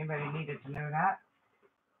 Anybody needed to know that?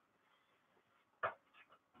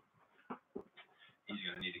 He's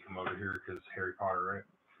going to need to come over here because Harry Potter, right?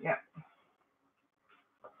 Yep.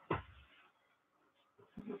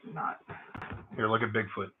 Not. Here, look at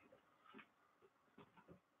Bigfoot.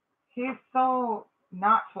 He's so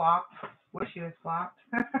not flopped. Wish he was flopped.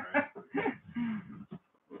 Right.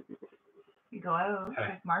 He glows.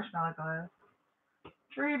 Hey. His marshmallow glows.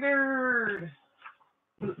 Treebeard,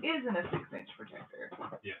 who isn't a 6-inch protector.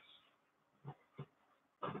 Yes.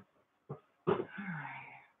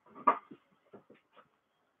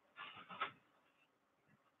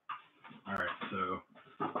 All right, so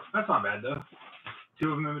that's not bad though.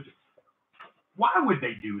 2 of them. Why would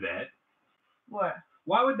they do that? What?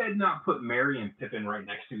 Why would they not put Mary and Pippin right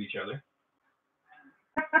next to each other?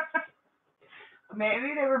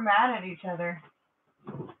 Maybe they were mad at each other.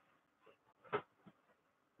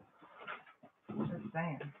 Just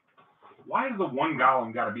saying. Why is the one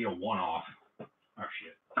Gollum got to be a one-off? Oh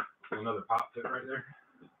shit! There's another pop fit right there.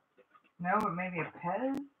 No, but maybe a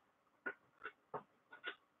Pez?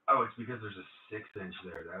 Oh, it's because there's a 6-inch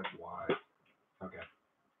there. That's why. Okay.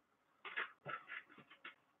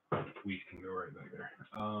 We can go right back there.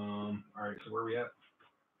 All right. So where are we at?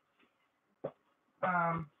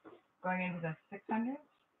 Going into the 600s?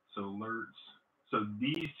 So alerts. So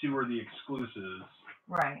these 2 are the exclusives.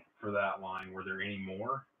 Right. For that line. Were there any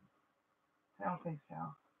more? I don't think so.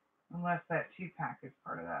 Unless that 2-pack is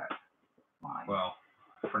part of that line. Well,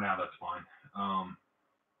 for now that's fine.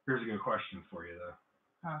 Here's a good question for you though.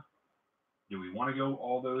 Huh. Do we want to go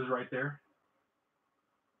all those right there?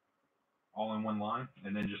 All in one line?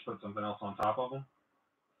 And then just put something else on top of them?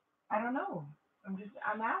 I don't know.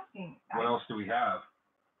 I'm asking. What else do we have?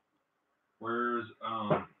 Where's,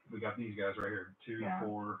 we got these guys right here. 2,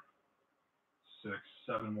 4, 6,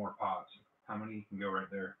 7 more pots. How many can go right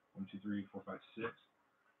there? 1, 2, 3, 4, 5, 6.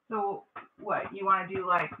 So what? You want to do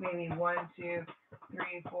like maybe 1, 2,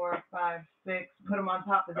 3, 4, 5, 6. Put them on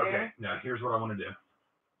top of there. Okay. Now here's what I want to do.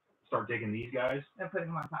 Start taking these guys. And put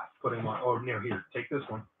them on top. Put him on. Oh no! Here, take this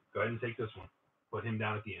one. Go ahead and take this one. Put him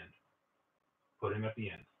down at the end. Put him at the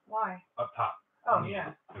end. Why? Up top. Oh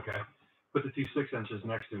yeah. Okay. Put the 2 6-inches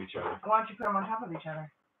next to each other. Why don't you put them on top of each other?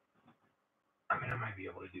 I mean, I might be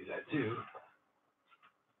able to do that too.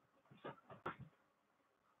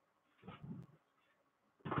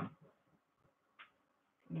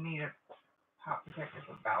 You need a pop protector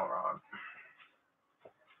for Balrog.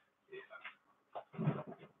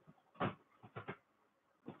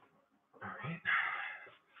 All right.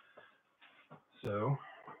 So,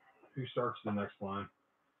 who starts the next line?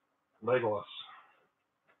 Legolas.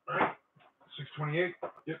 All right. 628.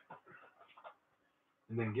 Yep.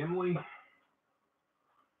 And then Gimli.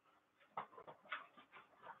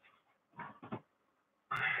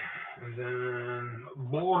 And And then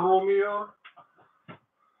Boromir.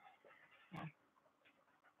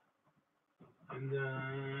 And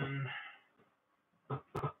then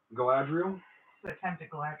Galadriel. The attempted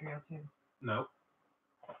Galadriel too. No.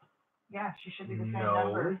 Yeah, she should be the same No,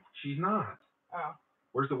 number. she's not. Oh.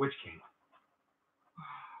 Where's the Witch King?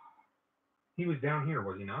 He was down here,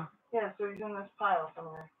 was he not? Yeah, so he's in this pile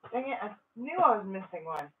somewhere. Dang it, I knew I was missing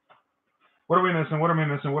one. What are we missing? What are we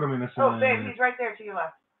missing? What are we missing? Oh, babe, he's right there to your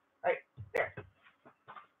left. Right there.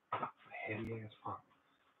 Heavy ass pop.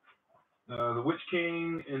 The Witch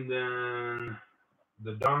King, and then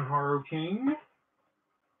the Dunharrow King.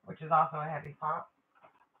 Which is also a heavy pop.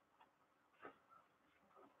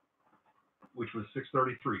 Which was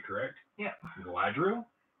 633, correct? Yep. Galadriel.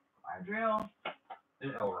 Galadriel.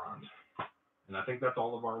 And Elrond. And I think that's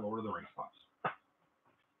all of our Lord of the Rings pops.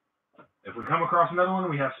 If we come across another one,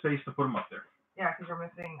 we have space to put them up there. Yeah, because we're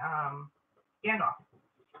missing Gandalf.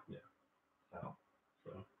 Yeah. So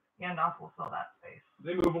So Gandalf will fill that space.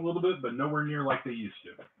 they move a little bit, but nowhere near like they used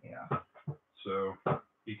to. Yeah. So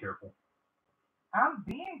be careful. I'm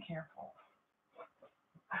being careful.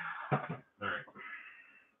 All right.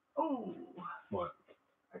 Oh. What?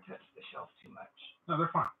 I touched the shelf too much. No, they're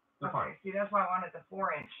fine. They're Okay, fine. see, that's why I wanted the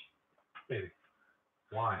 4-inch Baby.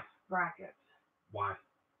 Why? bracket. Why?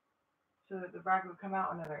 So that the bracket would come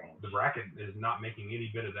out another inch. The bracket is not making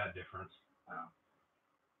any bit of that difference. Oh.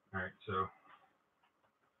 All right, so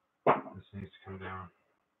this needs to come down.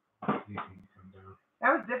 These need to come down.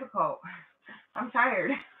 That was difficult. I'm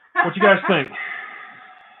tired. What you guys think?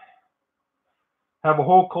 Have a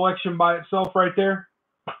whole collection by itself right there?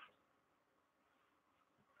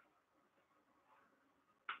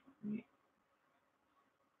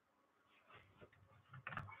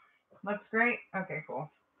 Looks great. Okay,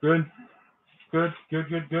 cool. Good. Good.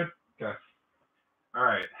 Okay. All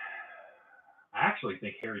right. I actually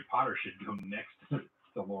think Harry Potter should go next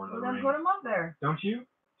to Lord of the Then Rings. put them up there. Don't you?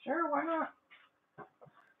 Sure, why not?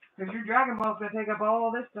 Because your Dragon Ball's going to take up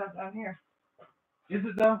all this stuff down here. Is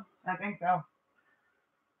it though? I think so.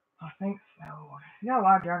 You got a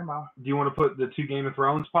lot of Dragon Ball. Do you want to put the 2 Game of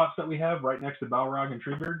Thrones pops that we have right next to Balrog and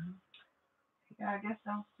Treebeard? Yeah, I guess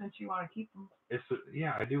so, since you want to keep them.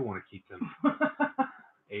 Yeah, I do want to keep them.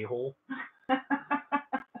 A-hole.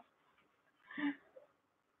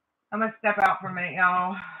 I'm going to step out for a minute,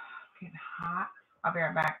 y'all. It's getting hot. I'll be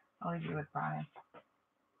right back. I'll leave you with Brian.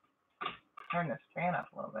 Turn this fan up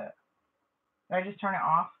a little bit. Did I just turn it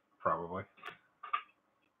off? Probably.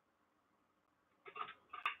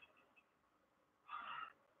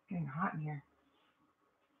 It's getting hot in here.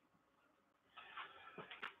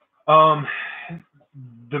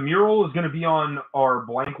 The mural is going to be on our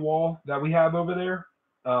blank wall that we have over there.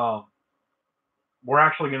 We're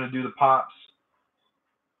actually going to do the pops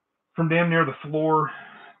from damn near the floor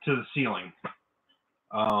to the ceiling.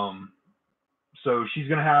 So she's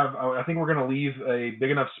going to have, I think we're going to leave a big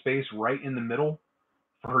enough space right in the middle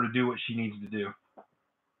for her to do what she needs to do.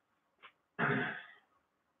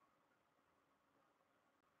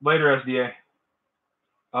 Later, SDA.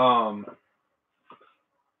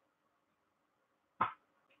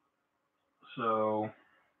 So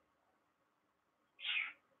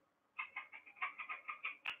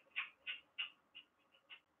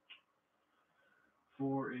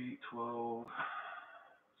 4, 8, 12,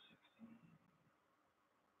 16.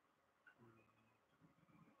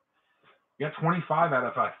 We got 25 out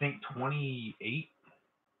of, I think, 28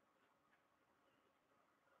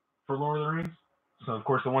 for Lord of the Rings. So, of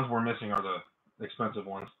course, the ones we're missing are the expensive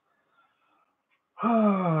ones.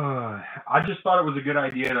 I just thought it was a good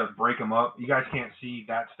idea to break them up. You guys can't see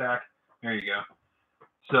that stack. There you go.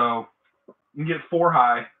 So you can get 4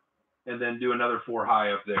 high and then do another 4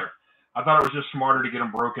 high up there. I thought it was just smarter to get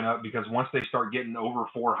them broken up because once they start getting over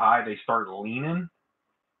 4 high, they start leaning,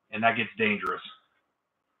 and that gets dangerous.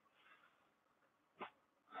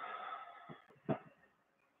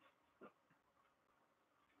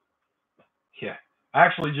 Yeah. I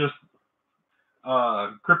actually just,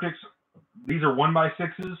 cryptics, these are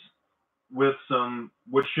 1x6s with some,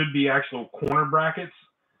 which should be actual corner brackets,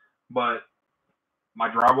 but my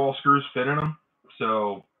drywall screws fit in them.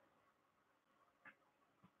 So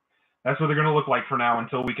that's what they're going to look like for now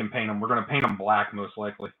until we can paint them. We're going to paint them black most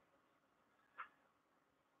likely.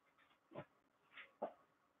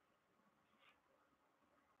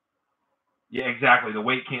 Yeah, exactly. The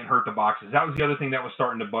weight can't hurt the boxes. That was the other thing that was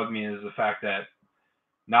starting to bug me is the fact that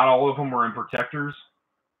not all of them were in protectors.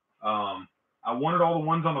 I wanted all the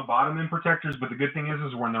ones on the bottom in protectors, but the good thing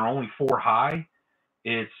is when they're only 4 high,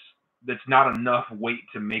 it's not enough weight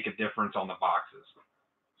to make a difference on the boxes.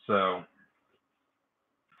 So,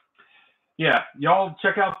 Yeah, y'all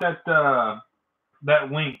check out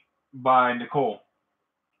that link by Nicole.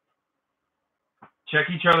 Check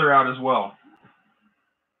each other out as well.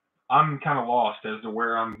 I'm kind of lost as to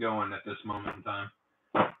where I'm going at this moment in time.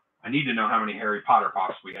 I need to know how many Harry Potter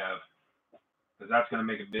pops we have, because that's going to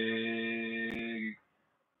make a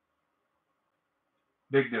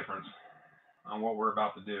big difference on what we're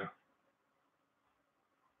about to do.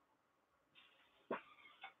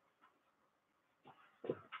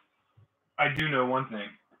 I do know one thing.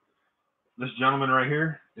 This gentleman right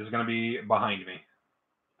here is going to be behind me.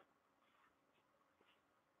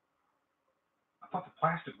 I thought the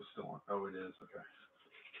plastic was still on. Oh, it is. Okay.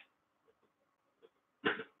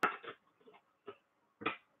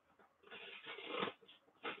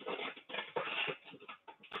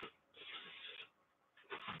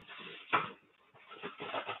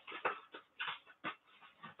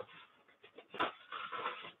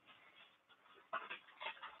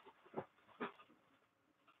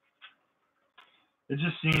 It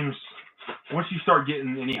just seems, once you start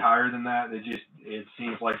getting any higher than that, it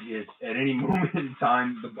seems like it's at any moment in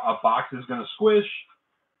time a box is going to squish,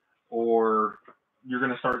 or you're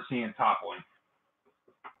going to start seeing toppling.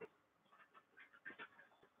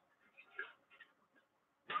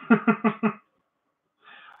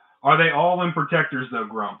 Are they all in protectors though,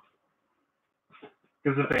 Grump?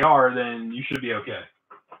 Because if they are, then you should be okay.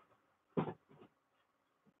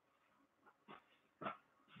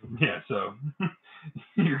 Yeah, so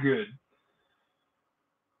you're good.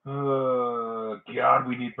 God,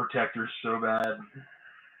 we need protectors so bad.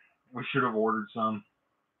 We should have ordered some.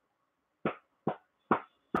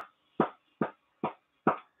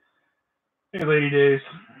 Hey, Lady Days.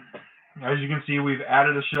 As you can see, we've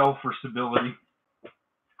added a shelf for stability.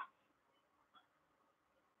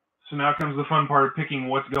 So now comes the fun part of picking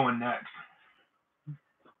what's going next.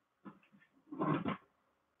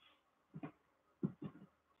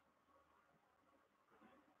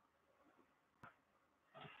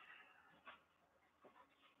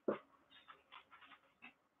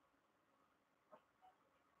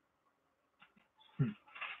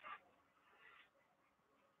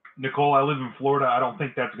 Nicole, I live in Florida. I don't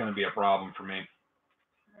think that's going to be a problem for me.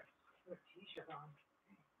 Put a t-shirt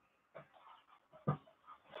on.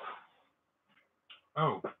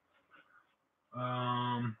 Oh.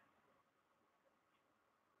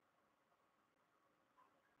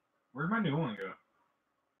 Where'd my new one go?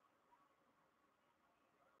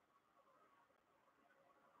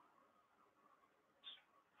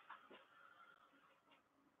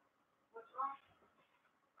 What's wrong?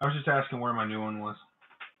 I was just asking where my new one was.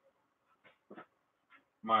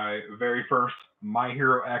 My very first My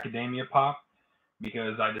Hero Academia pop,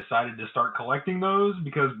 because I decided to start collecting those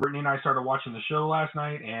because Brittany and I started watching the show last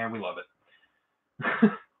night and we love it.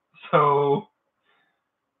 So,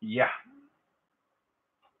 yeah.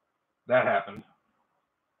 That happened.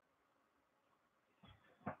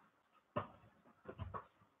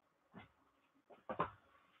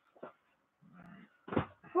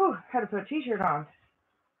 Whew, had to put a t-shirt on.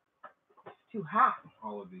 It's too hot.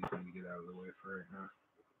 All of these need to get out of the way for right now.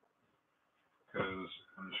 Because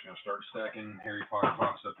I'm just going to start stacking Harry Potter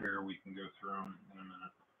pops up here. We can go through them in a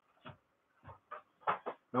minute.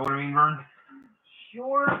 Know what I mean, Vern?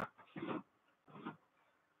 Sure.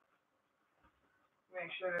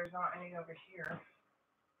 Make sure there's not any over here.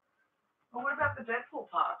 Well, what about the Deadpool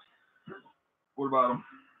pops? What about them?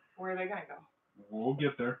 Where are they going to go? We'll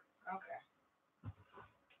get there. Okay.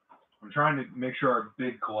 I'm trying to make sure our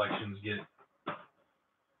big collections get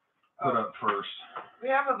put up first. We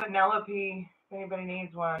have a Vanellope. If anybody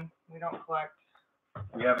needs one, we don't collect.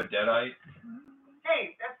 We have a Deadite.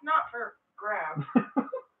 Hey, that's not for grab.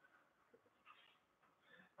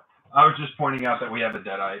 I was just pointing out that we have a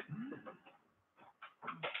Deadite.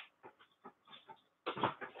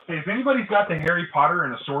 Hey, if anybody's got the Harry Potter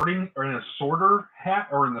in a sorting or in a sorter hat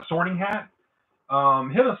or in the sorting hat,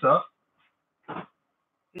 hit us up.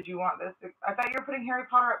 Did you want this? I thought you were putting Harry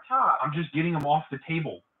Potter up top. I'm just getting them off the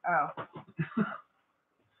table. Oh.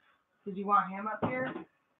 Did you want him up here?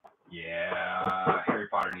 Yeah, Harry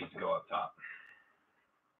Potter needs to go up top.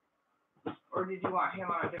 Or did you want him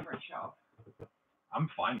on a different shelf? I'm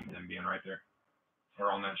fine with him being right there.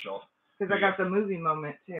 Or on that shelf. Because I got the movie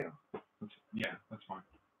moment too. Yeah, that's fine.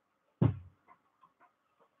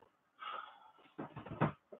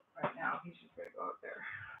 Right now, he's just going to go up there.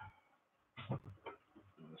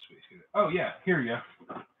 Oh, yeah, here you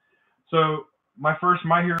go. So, my first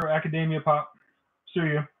My Hero Academia pop,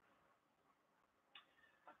 Studio.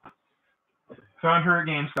 Found her at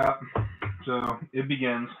GameStop. So, it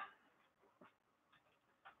begins.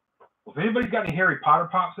 Well, if anybody's got any Harry Potter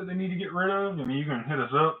pops that they need to get rid of, I mean, you can hit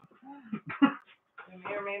us up. We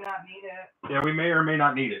may or may not need it. Yeah, we may or may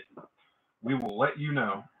not need it. We will let you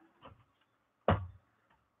know.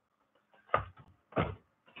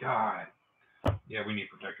 God. Yeah, we need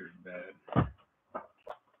protectors bad.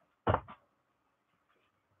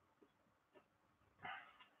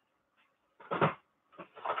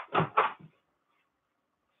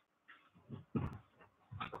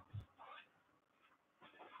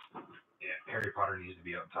 Yeah, Harry Potter needs to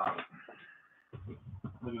be up top.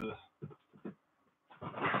 Look at this.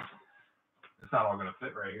 It's not all going to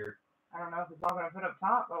fit right here. I don't know if it's all going to fit up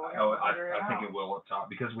top, but we'll Oh, figure it I out. think it will up top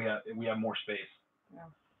because we have more space. Yeah.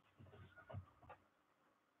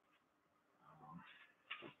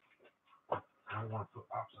 I don't want to put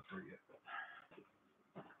pops up there yet.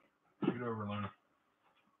 Get over, Luna.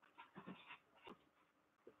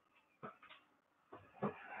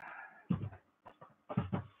 I'm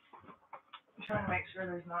trying to make sure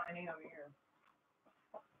there's not any over here.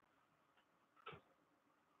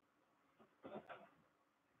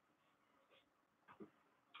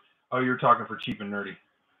 Oh, you're talking for Cheap and Nerdy.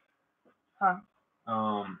 Huh?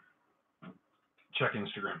 Check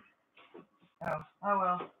Instagram. Oh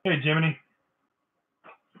well. Hey, Jiminy.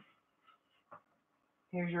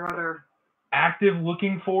 Here's your other. Active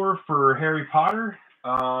looking for Harry Potter.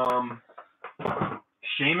 Seamus.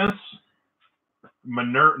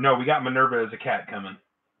 Minerva. No, we got Minerva as a cat coming.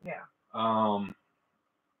 Yeah.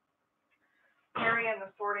 Harry and the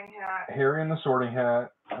Sorting Hat. Harry and the Sorting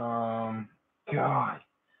Hat. God.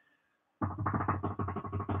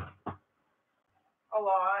 A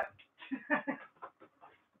lot.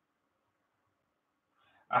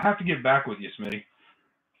 I have to get back with you, Smitty.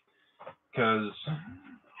 Because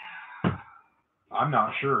I'm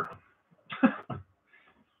not sure.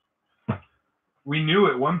 We knew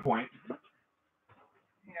at one point.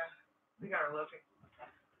 Yeah, we gotta look at.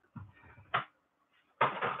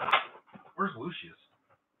 Where's Lucius?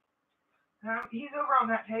 He's over on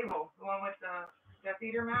that table, the one with the Death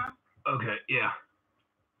Eater mask. Okay, yeah.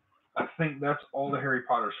 I think that's all the Harry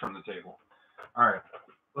Potters from the table. All right,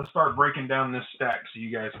 let's start breaking down this stack so you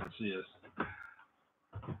guys can see us.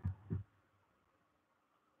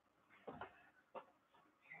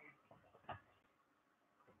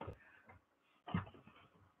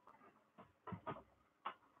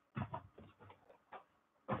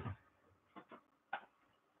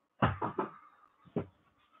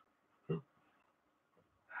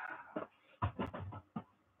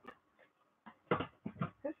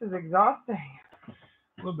 This is exhausting. A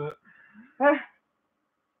little bit.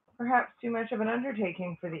 Perhaps too much of an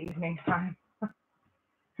undertaking for the evening time.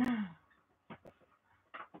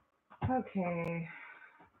 Okay.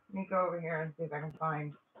 Let me go over here and see if I can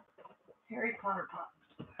find Harry Potter Pops.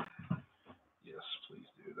 Yes, please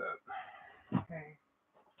do that. Okay.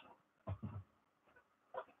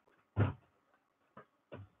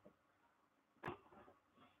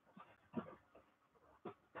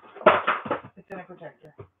 It's in a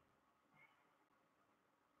protector.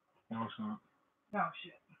 No, it's not. No,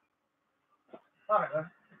 shit. Thought it was.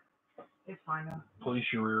 It's fine though. Police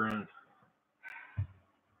your rear end.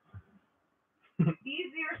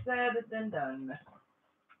 Easier said than done.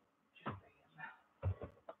 Just saying.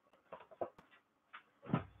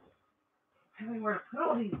 Tell me where to put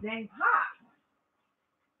all these dang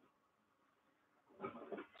pops.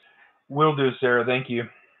 Will do, Sarah. Thank you.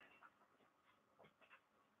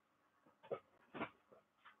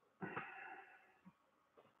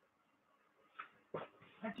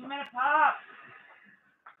 A 2-minute pop.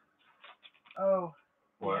 Oh.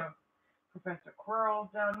 What? Yeah. Professor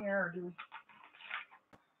Quirrell's down here, or do we?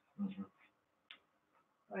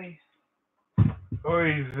 Wait.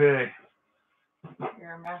 Oy vey.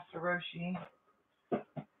 Here, Master Roshi.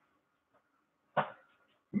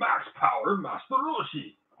 Max power, Master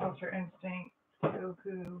Roshi. Ultra Instinct.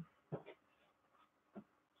 Goku.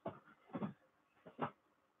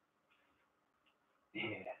 Yeah.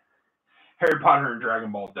 Harry Potter and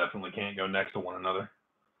Dragon Ball definitely can't go next to one another.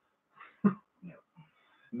 Nope.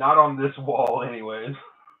 Not on this wall, anyways.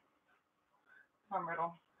 Tom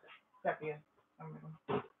Riddle. Sepia. Tom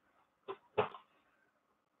Riddle.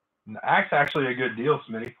 That's actually a good deal,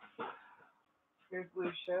 Smitty. Here's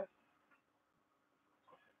Lucius.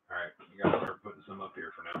 Alright, you gotta start putting some up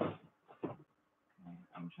here for now. Okay,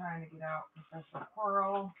 I'm trying to get out Professor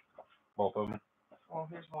Quirrell. Both of them. Well,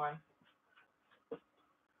 here's one.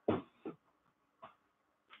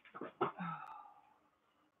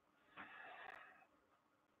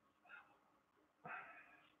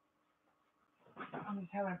 I'm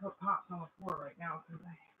just having to put pops on the floor right now because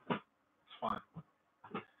It's fine.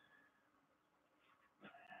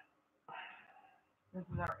 this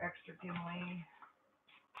is our extra Gimli.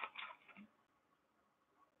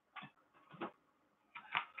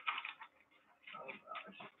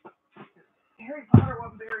 Harry Potter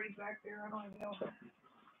one buried back there. I don't even know.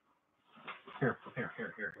 Here.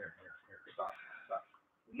 Stop.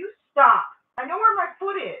 You stop. I know where my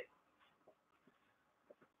foot is.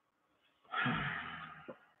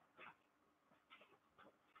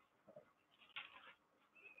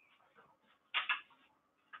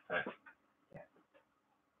 Hey. Yeah.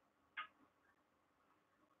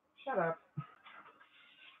 Shut up.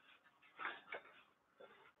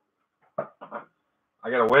 I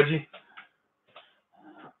got a wedgie.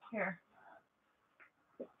 Here.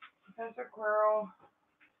 That's a squirrel.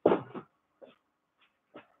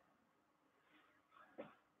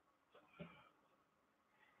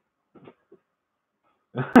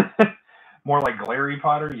 More like glary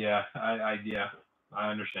Potter? Yeah, I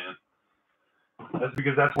understand. That's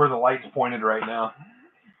because that's where the light's pointed right now.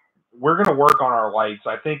 We're gonna work on our lights.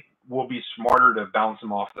 I think we'll be smarter to bounce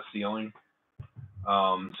them off the ceiling,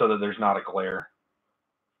 so that there's not a glare.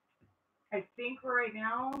 I think right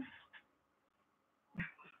now.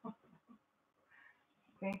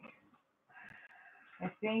 I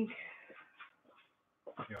think.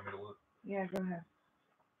 You want me to look? Yeah, go ahead.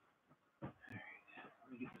 Let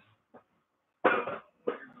me get this.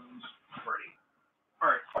 Ready. All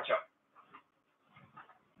right, watch out.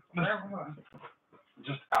 Where am I going?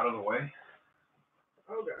 Just out of the way.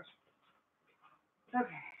 Oh gosh.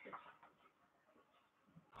 Okay.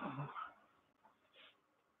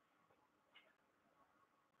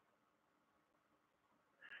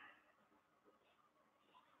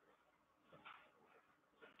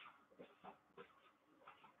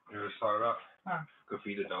 You ready to start it up? Huh. Go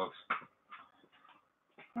feed the dogs.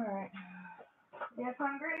 All right. You guys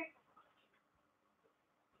hungry?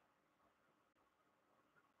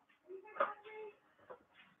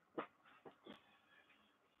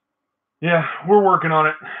 Yeah, we're working on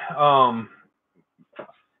it.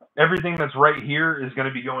 Everything that's right here is going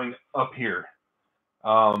to be going up here.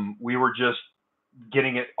 We were just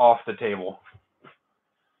getting it off the table.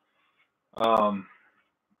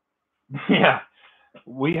 Yeah,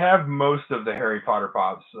 we have most of the Harry Potter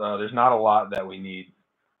Pops. There's not a lot that we need.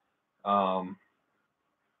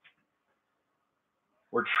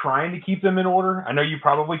 We're trying to keep them in order. I know you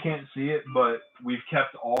probably can't see it, but we've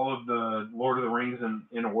kept all of the Lord of the Rings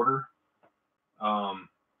in order,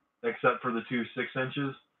 except for the 2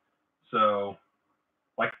 6-inches. So,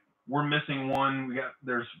 like, we're missing one.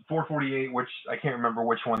 There's 448, which I can't remember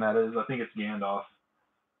which one that is. I think it's Gandalf.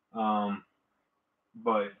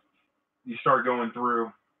 But you start going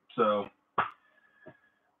through, so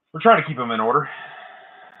we're trying to keep them in order.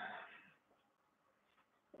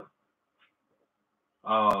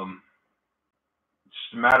 Just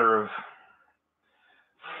a matter of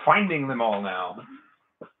finding them all now.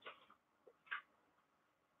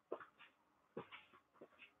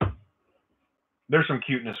 There's some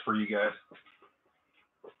cuteness for you guys.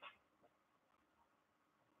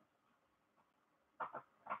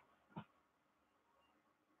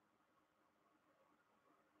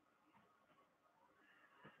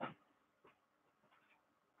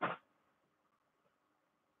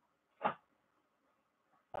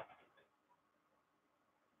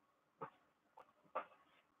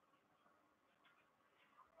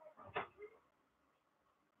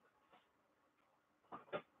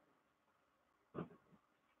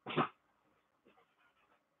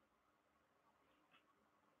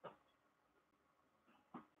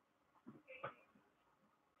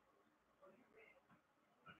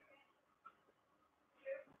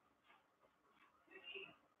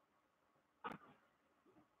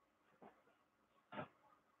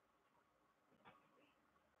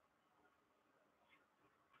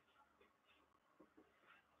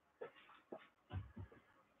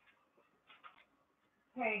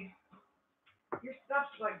 Hey, your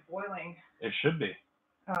stuff's like boiling. It should be.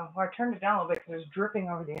 Oh, well, I turned it down a little bit because it's dripping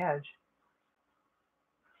over the edge.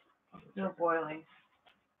 Still boiling.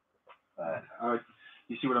 But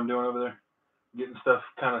you see what I'm doing over there? Getting stuff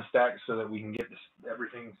kind of stacked so that we can get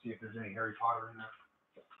everything and see if there's any Harry Potter in there.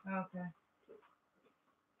 okay.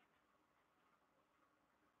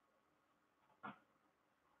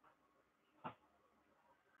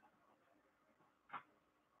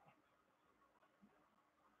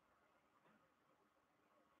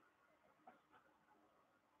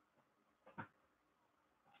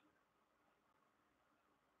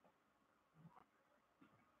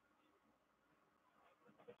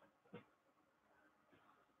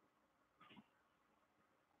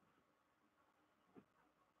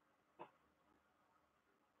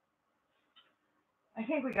 I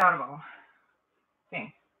think we got them all.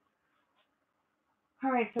 Thanks.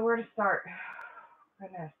 All right, so where to start?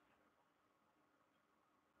 Goodness.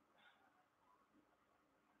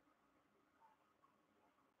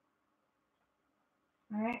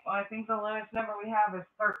 All right, well, I think the lowest number we have is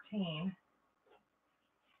 13.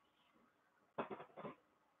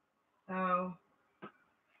 So,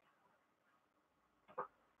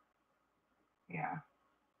 yeah.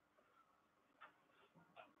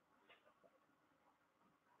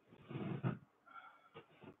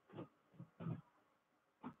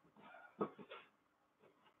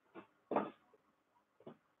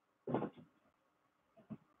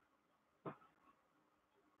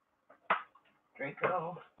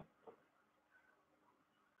 Draco.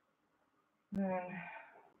 Then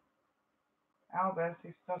Albus,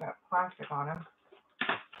 he's still got plastic on him.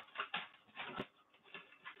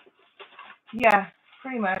 Yeah,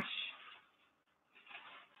 pretty much.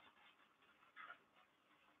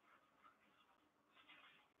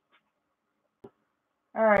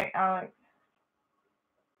 All right, Alex.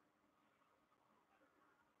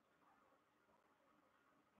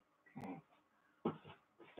 Okay.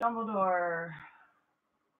 Dumbledore.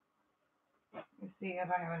 Let's see if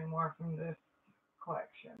I have any more from this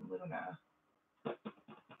collection. Luna.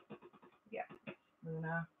 Yeah,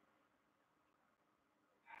 Luna.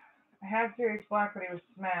 I had Sirius Black, but he was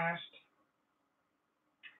smashed.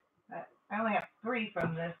 I only have 3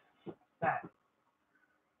 from this set.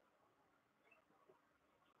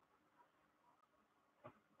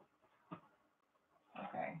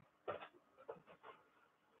 Okay.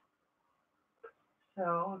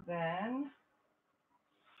 So then,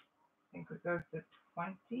 I think it goes to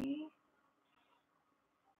 20.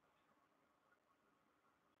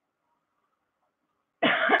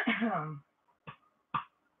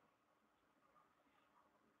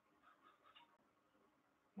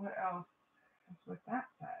 What else is with that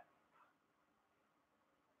set?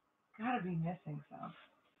 Gotta be missing some.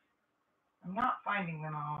 I'm not finding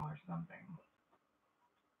them all or something.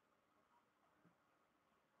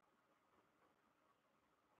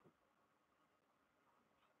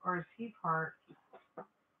 Or is he part?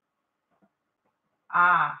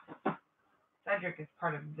 Ah, Cedric is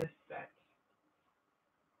part of this set.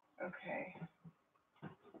 Okay.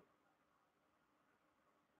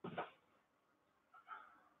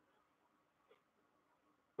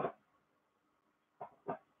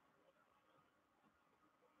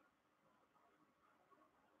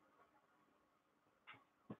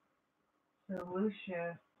 So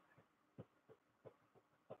Lucius.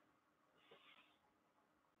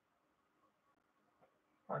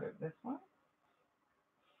 Part of this one?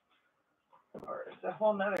 Or is it a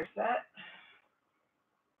whole nother set?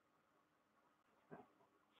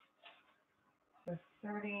 So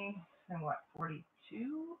 30 and what,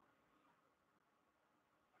 42?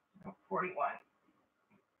 No, 41.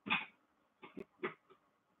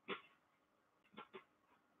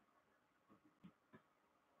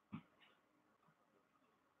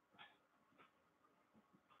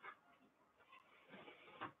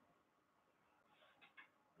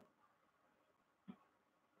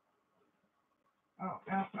 Oh,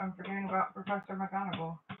 no, I'm forgetting about Professor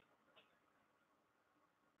McGonagall.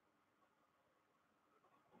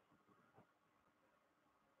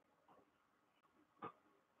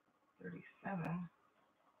 $37.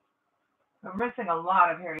 I'm missing a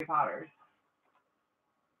lot of Harry Potters.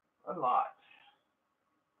 A lot.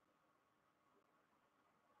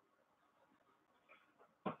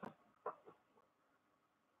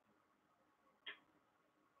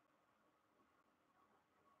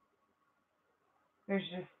 There's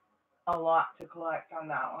just a lot to collect on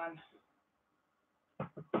that one.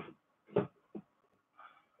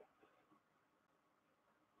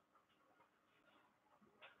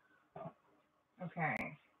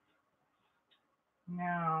 Okay.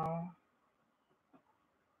 Now,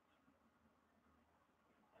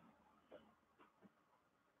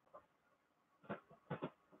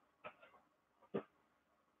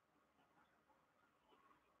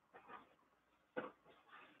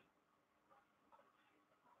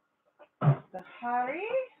 the Harry.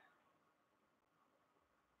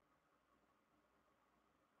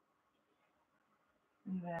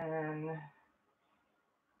 And then,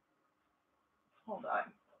 hold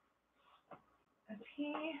on. Is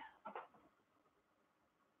he?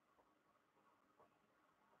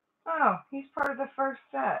 Oh, he's part of the first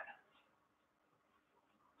set.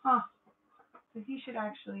 Huh. So he should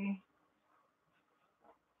actually,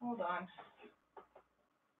 hold on.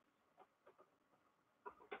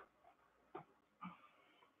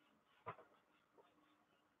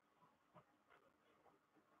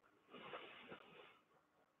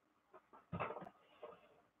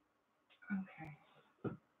 Okay.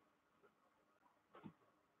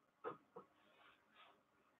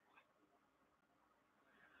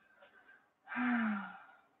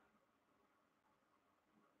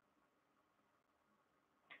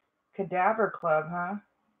 Cadaver Club, huh?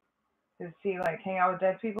 Does he like hang out with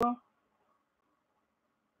dead people?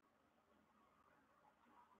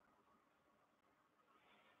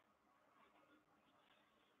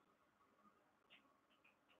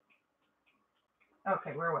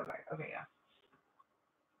 Okay, where was I? Okay, yeah.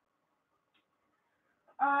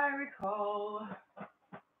 I recall.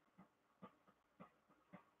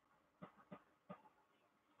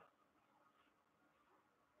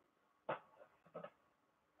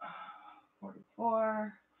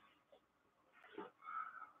 $44.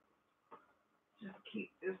 Just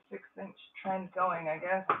keep this 6-inch trend going, I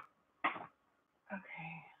guess.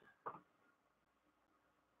 Okay.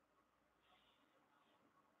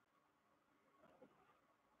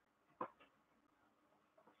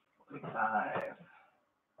 45.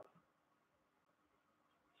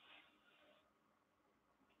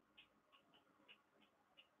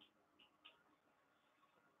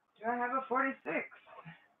 Do I have a 46?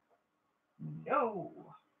 No.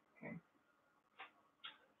 Okay.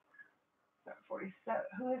 47.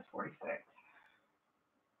 Who is 46?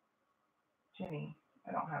 Jenny.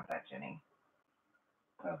 I don't have that, Jenny.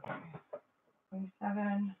 Okay.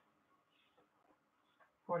 27.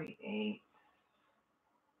 48.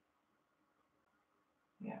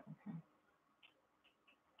 Yeah, okay.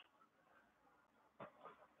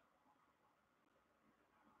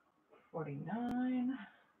 49.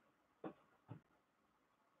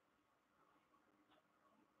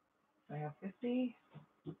 Do I have 50?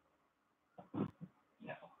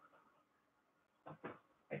 No.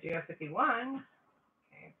 I do have 51.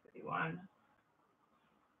 Okay, 51.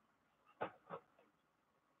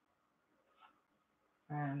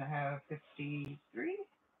 And I have 53.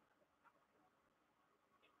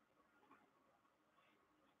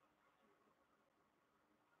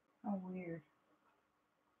 How weird.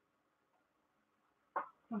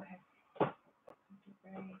 Okay.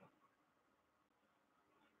 53.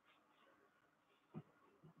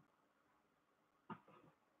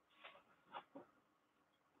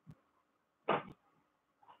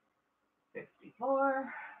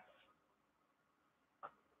 54.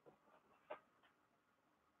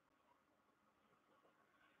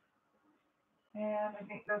 And I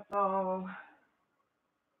think that's all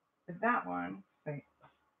with that one. Wait.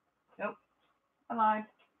 Nope. I lied.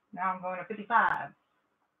 Now I'm going to 55.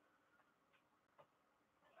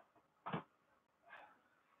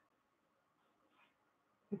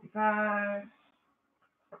 55.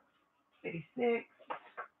 86.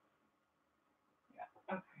 Yeah,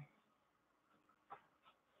 okay.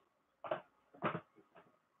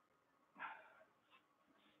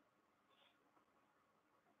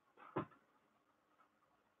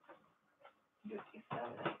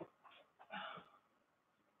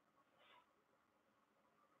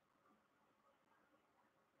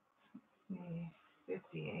 See,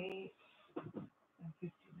 58 and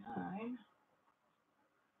 59.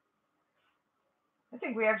 I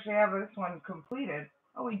think we actually have this one completed.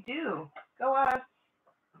 Oh, we do. Go us.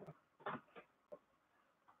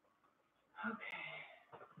 Okay.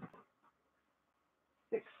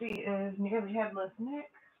 60 is Nearly Headless Nick.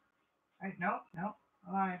 Right, nope,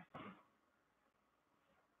 alive.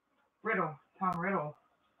 Riddle, Tom Riddle.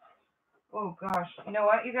 Oh gosh. You know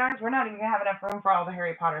what, you guys? We're not even gonna have enough room for all the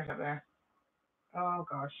Harry Potters up there. Oh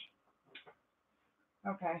gosh.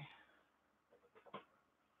 Okay.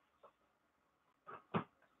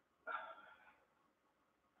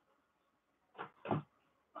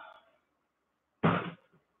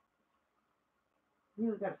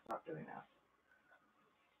 Really gotta stop doing that.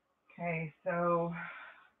 Okay, so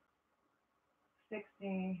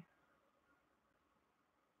 60.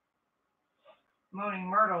 Moaning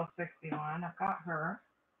Myrtle 61. I've got her.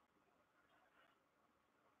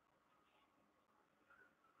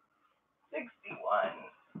 61.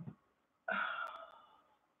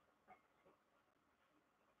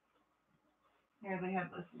 Nearly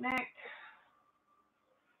Headless Nick.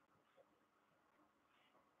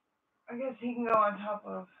 I guess he can go on top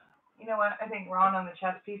of. You know what? I think Ron on the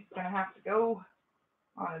chess piece is gonna have to go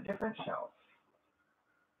on a different shelf.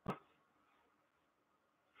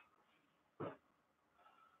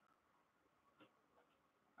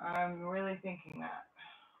 I'm really thinking that.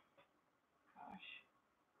 Gosh.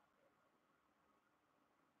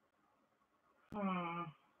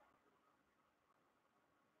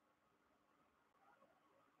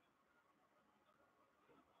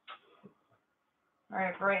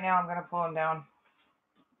 Alright, for right now I'm gonna pull him down.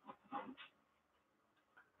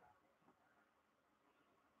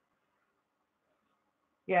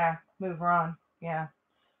 Yeah, move Ron. Yeah. I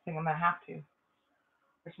think I'm gonna have to.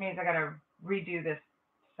 Which means I gotta redo this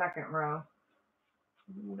second row.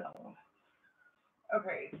 No.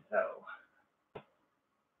 Okay, so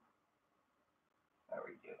there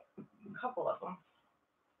we go. A couple of them.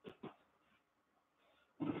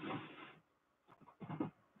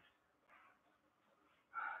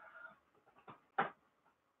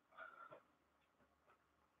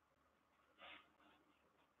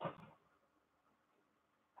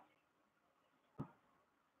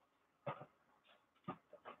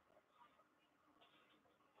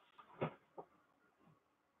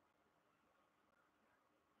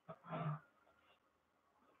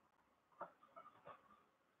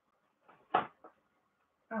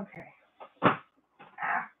 Okay.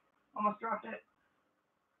 Almost dropped it.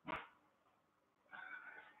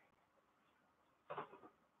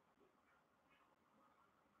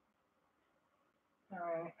 All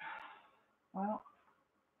right. Well,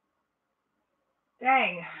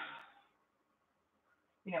 dang.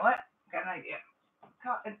 You know what? Got an idea.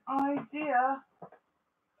 Got an idea.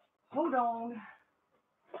 Hold on.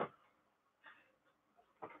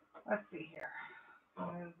 Let's see here.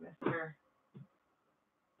 Move Mr.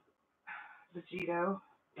 Vegito.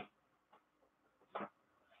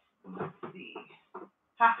 Let's see.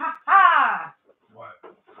 Ha ha ha! What?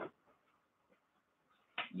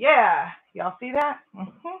 Yeah. Y'all see that?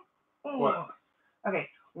 Mm-hmm. What? Okay.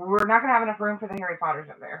 We're not going to have enough room for the Harry Potters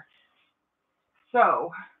up there.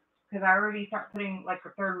 So, because I already start putting like a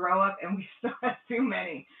third row up and we still have too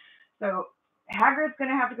many. So, Hagrid's going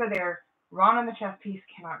to have to go there. Ron and the chess piece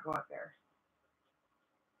cannot go up there.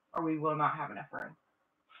 Or we will not have enough room.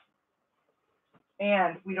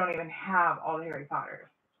 And we don't even have all the Harry Potters.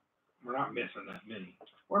 We're not missing that many.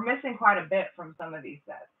 We're missing quite a bit from some of these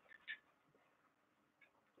sets.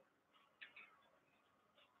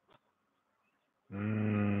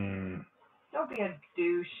 Don't be a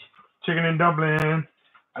douche. Chicken and dumpling.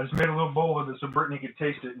 I just made a little bowl of it so Brittany could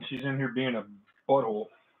taste it, and she's in here being a butthole.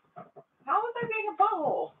 How was I being a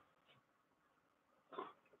butthole?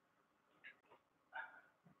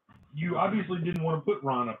 You obviously didn't want to put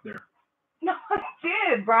Ron up there. No, I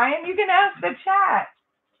did, Brian. You can ask the chat.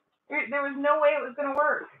 There was no way it was going to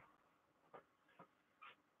work.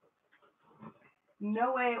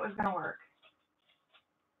 No way it was going to work.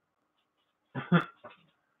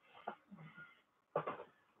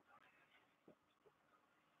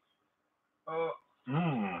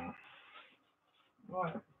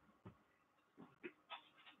 What?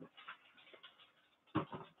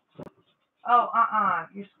 Oh,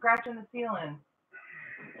 you're scratching the ceiling.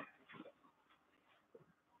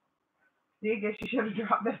 See, I guess you should have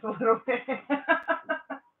dropped this a little bit.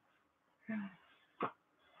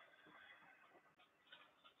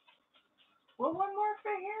 Will one more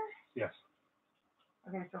fit here? Yes.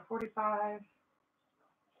 Okay, so 45.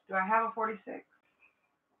 Do I have a 46?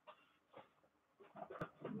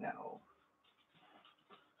 No.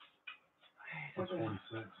 What's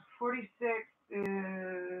 46? 46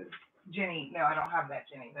 is Jenny. No, I don't have that,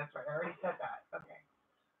 Jenny. That's right. I already said that. Okay.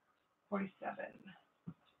 47.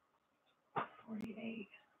 48.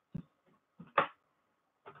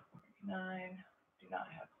 49. Do not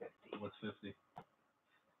have 50. What's 50?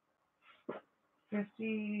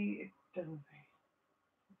 50, it doesn't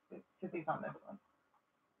say. 50's on this one.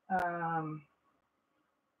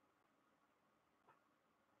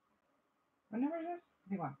 What number is this?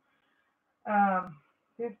 51.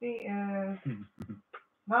 50 is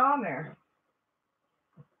not on there.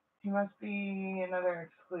 He must be another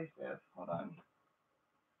exclusive. Hold on.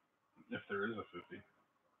 If there is a 50.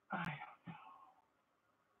 I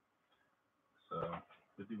don't know. So,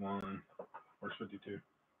 51. Where's 52?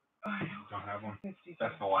 I Don't have one? 52.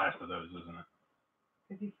 That's the last of those, isn't it?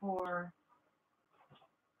 54.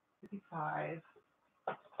 55.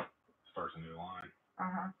 Starts a new line.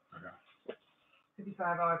 Uh-huh. Okay.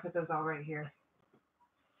 55. Oh, I put those all right here.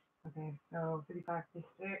 Okay, so 55,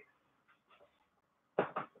 56.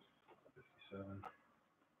 57.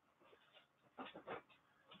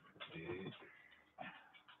 58.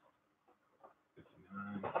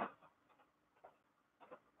 59.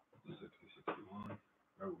 60, 61.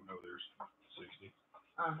 Oh, no, there's 60.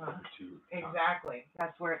 Uh-huh. There's two. Exactly.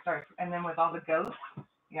 That's where it starts. And then with all the ghosts,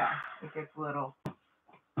 yeah, it gets little.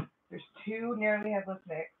 There's two nearly headless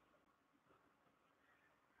Nicks.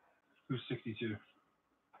 Who's 62?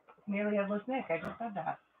 Nearly headless Nick. I just said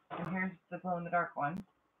that. And here's the glow-in-the-dark one.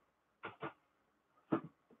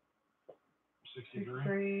 63.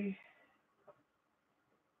 63.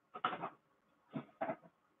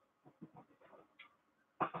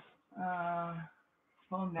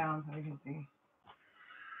 Pull them down so we can see.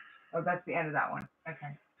 Oh, that's the end of that one.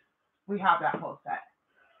 Okay. We have that whole set.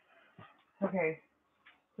 Okay.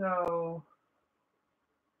 So,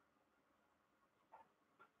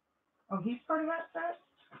 Oh, he's part of that set?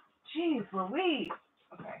 Jeez Louise.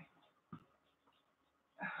 Okay.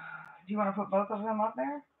 Do you want to put both of them up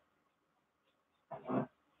there? Do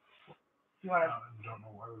you want to? I don't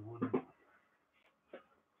know why we wouldn't.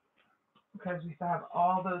 Because we still have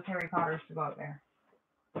all those Harry Potters to go up there.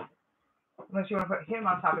 Unless you want to put him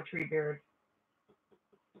on top of Treebeard.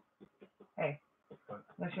 Hey.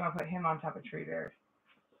 Unless you want to put him on top of Treebeard.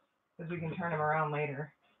 Because we can turn him around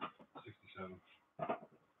later. 67.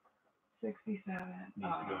 67. Needs to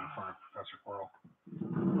go in front of Professor Quirrell.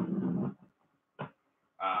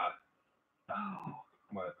 Oh.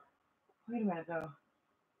 What? Wait a minute, though.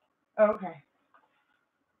 Oh, okay.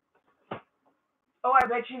 Oh, I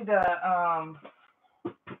bet you the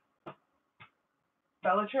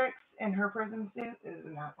Bellatrix in her prison suit is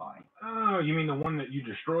not flying. Oh, you mean the one that you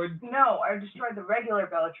destroyed? No, I destroyed the regular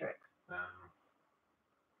Bellatrix.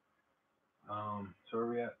 So where are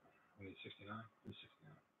we at? We need 69? Who's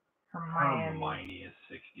 69? Hermione is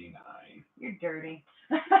 69. You're dirty.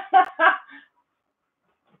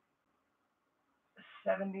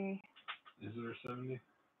 70. Is there a 70?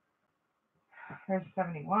 There's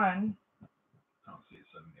 71. I don't see a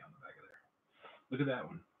 70 on the back of there. Look at that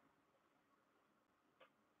one.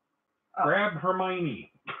 Oh. Grab Hermione.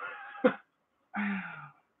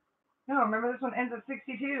 No, remember this one ends at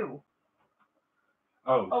 62.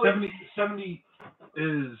 Oh, 70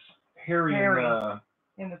 is Harry.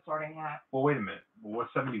 In the Sorting Hat. Well, wait a minute. Well,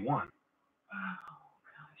 what's 71? Oh,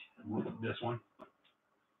 gosh. This one.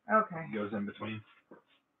 Okay. Goes in between.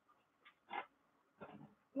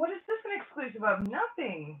 What is this an exclusive of?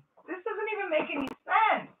 Nothing. This doesn't even make any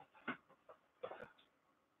sense.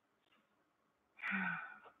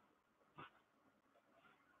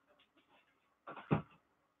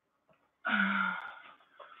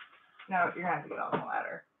 No, you're gonna have to get off the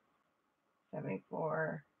ladder.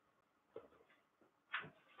 74.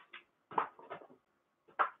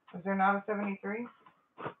 Is there not a 73?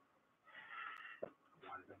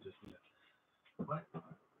 What?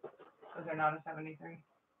 Is there not a 73?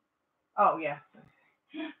 Oh, yeah.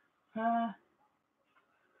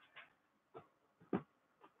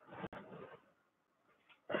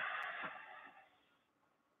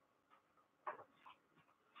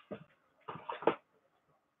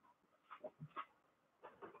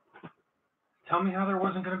 Tell me how there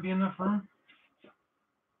wasn't going to be enough room.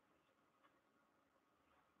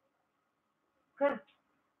 Because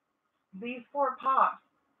these 4 pops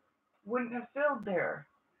wouldn't have filled there.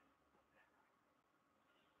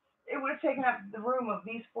 It would have taken up the room of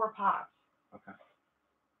these 4 pops. Okay.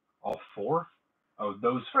 All 4? Oh,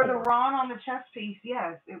 those For 4. the Ron on the chest piece,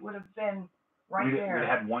 yes, it would have been right there. We'd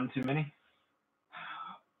had one too many?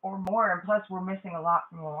 Or more, and plus we're missing a lot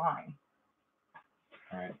from the line.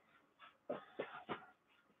 All right.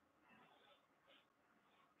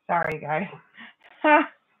 Sorry, guys.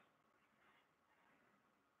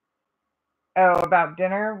 Oh, about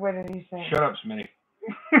dinner? What did he say? Shut up, Smitty.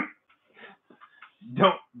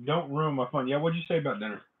 Don't ruin my fun. Yeah, what'd you say about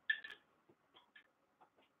dinner?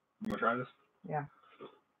 You want to try this? Yeah.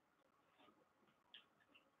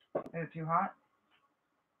 Is it too hot?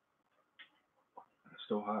 It's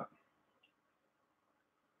still hot.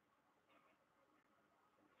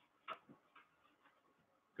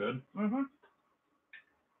 Good? Mm-hmm.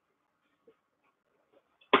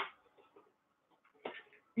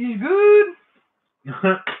 He's good.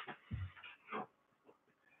 It's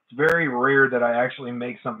very rare that I actually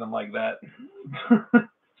make something like that.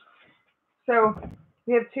 So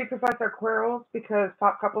we have 2 Professor Quirrells because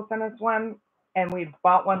Pop Couple sent us one, and we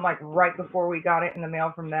bought one like right before we got it in the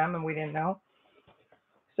mail from them, and we didn't know.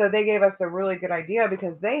 So they gave us a really good idea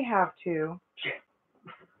because they have to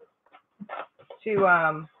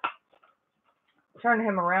turn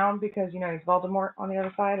him around because, you know, he's Voldemort on the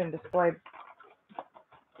other side and display.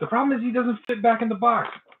 The problem is he doesn't fit back in the box.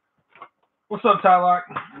 What's up, Tylock?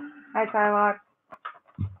 Hi, Tylock.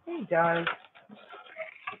 He does.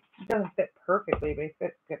 He doesn't fit perfectly, but he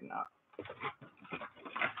fits good enough.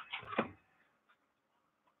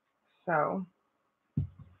 So,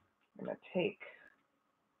 I'm going to take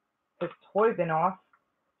his toy bin off.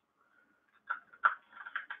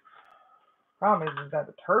 Problem is that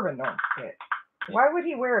the turban don't fit. Why would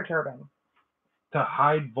he wear a turban? To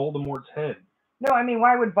hide Voldemort's head. No, I mean,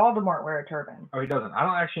 why would Voldemort wear a turban? Oh, he doesn't. I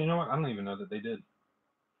don't actually, you know what? I don't even know that they did.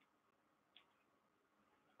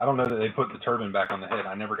 I don't know that they put the turban back on the head.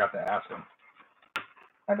 I never got to ask them.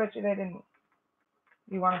 I bet you they didn't.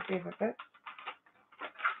 You want to see if it fits?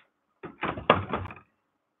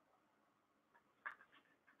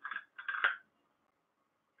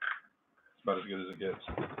 It's about as good as it gets.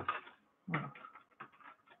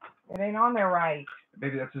 It ain't on there right.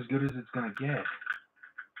 Baby, that's as good as it's gonna get.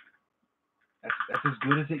 That's as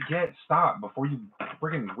good as it gets. Stop before you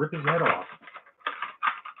freaking rip his head off.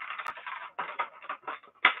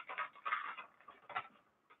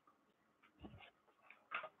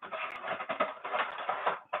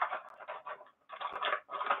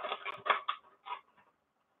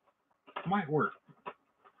 Might work.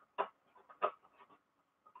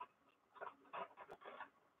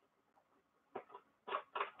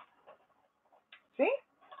 See?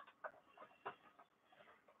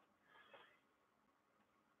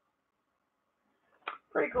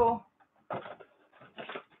 Pretty cool.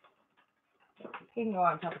 He can go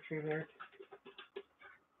on top of Treebeard.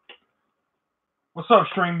 What's up,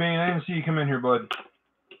 String Bean? I didn't see you come in here, bud.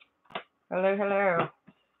 Hello, hello.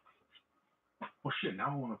 Well, shit, now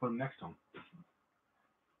I want to put him next to him.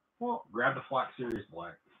 Well, Grab the Flock Series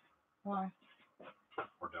Black. why?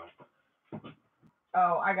 Or don't.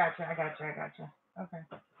 Oh, I gotcha. Okay.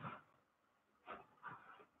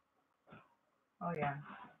 Oh, yeah.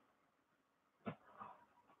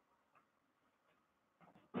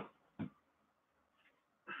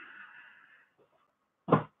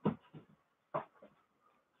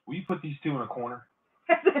 Will you put these two in a corner?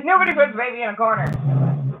 Nobody puts baby in a corner.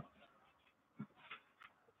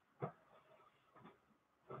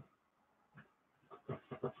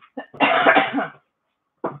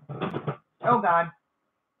 Oh, God.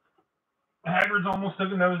 Hagrid's almost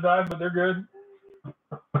took a nosedive, but they're good.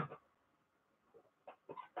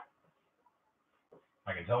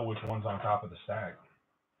 I can tell which one's on top of the stack.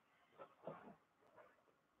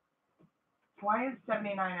 Why is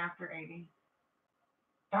 79 after 80?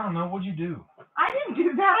 I don't know. What'd you do? I didn't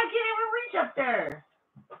do that. I can't even reach up there.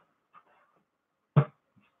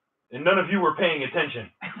 And none of you were paying attention.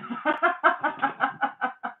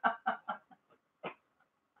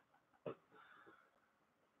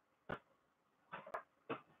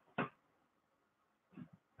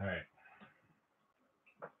 All right.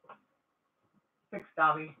 Fix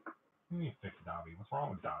Dobby. You need to fix Dobby. What's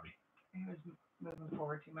wrong with Dobby? He was moving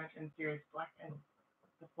forward too much in Series Black and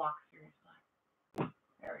the Flock Series Black.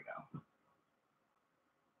 There we go.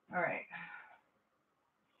 All right.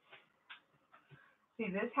 See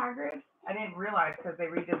this Hagrid? I didn't realize because they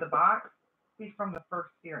redid the box. He's from the first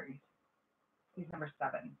series. He's number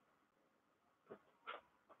 7.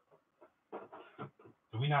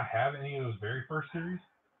 Do we not have any of those very first series?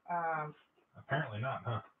 Apparently not,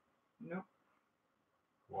 huh? Nope.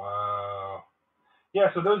 Wow.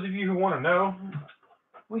 Yeah, so those of you who want to know,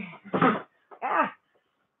 We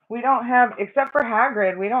don't have, except for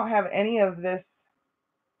Hagrid, we don't have any of this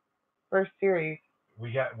first series.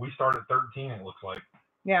 we start at 13, it looks like.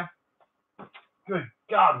 Yeah. Good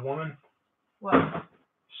God, woman. What?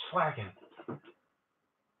 Slacking.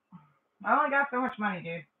 I only got so much money,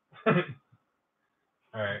 dude.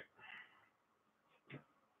 All right.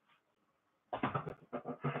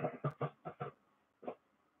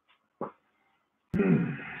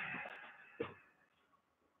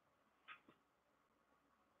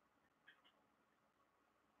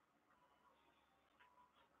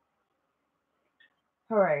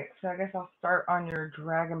 All right, so I guess I'll start on your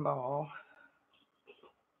Dragon Ball.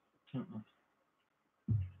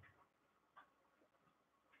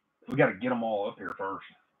 We got to get them all up here first.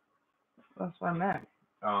 That's what I meant.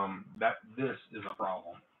 This is a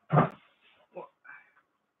problem.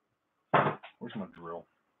 Where's my drill?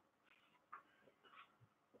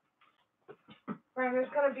 Brian, there's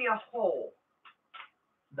going to be a hole.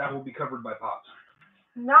 That will be covered by Pops.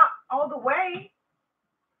 Not all the way.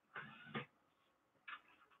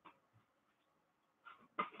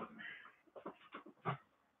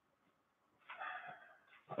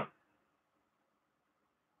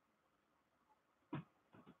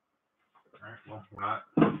 Alright, well, we're not.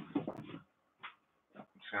 I'm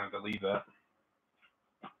just going to have to leave that.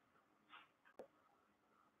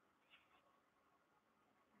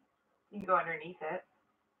 You can go underneath it.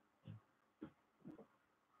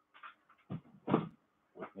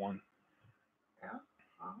 With one. Yeah.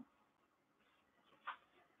 Well,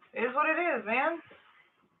 it is what it is, man.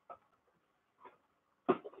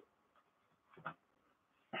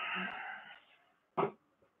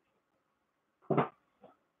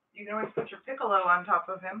 You can always put your Piccolo on top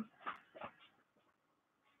of him.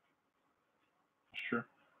 Sure.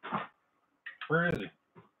 Where is he?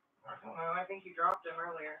 I don't know. I think you dropped him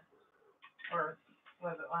earlier. Or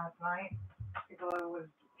was it last night? Piccolo was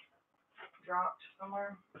dropped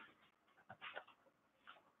somewhere.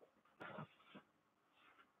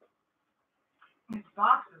 His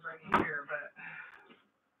box is right here, but...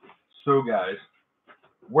 So, guys,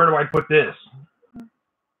 where do I put this?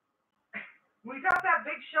 We got that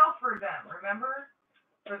big shelf for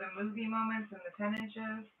 10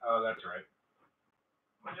 inches. Oh, that's right.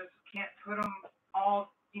 We just can't put them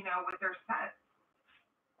all, you know, with their sets.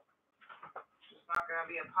 It's just not going to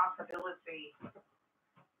be a possibility.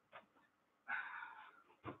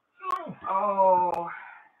 Oh.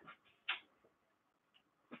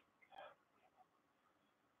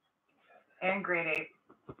 And grade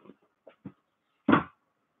 8.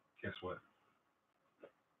 Guess what?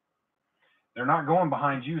 They're not going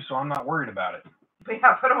behind you, so I'm not worried about it. But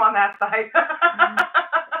yeah, put them on that side.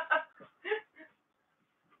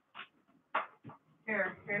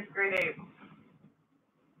 Here's grade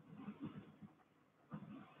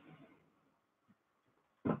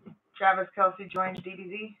 8. Travis Kelce joins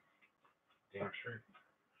DBZ. Damn straight.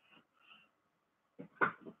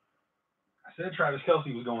 I said Travis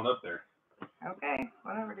Kelce was going up there. Okay,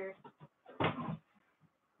 whatever, dude.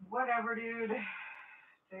 Whatever, dude.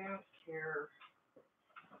 Don't care.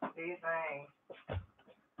 Do your thing.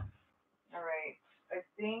 Alright, I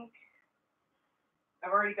think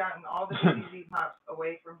I've already gotten all the DBZ pops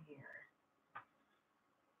away from here.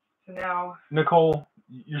 So now... Nicole,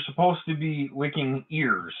 you're supposed to be licking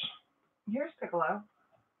ears. Here's Piccolo.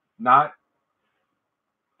 Not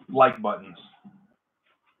like buttons.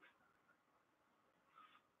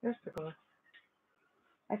 Here's Piccolo.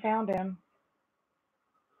 I found him.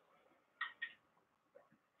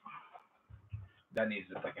 That needs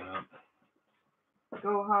to thicken up.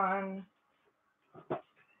 Gohan.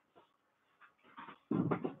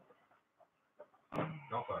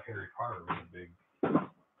 I thought Harry Potter was a big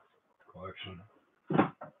collection.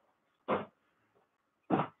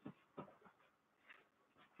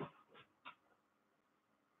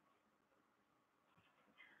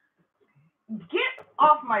 Get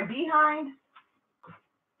off my behind.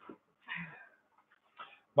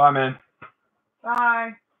 Bye, man.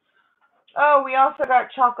 Bye. Oh, we also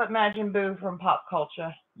got Chocolate Majin Buu from Pop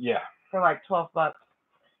Culture Yeah. for like $12.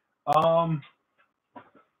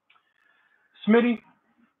 Smitty,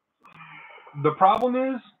 the problem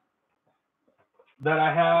is that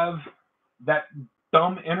I have that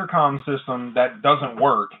dumb intercom system that doesn't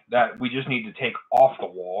work, that we just need to take off the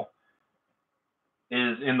wall,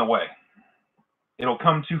 is in the way. It'll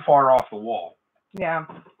come too far off the wall. Yeah.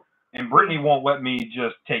 And Brittany won't let me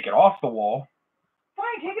just take it off the wall.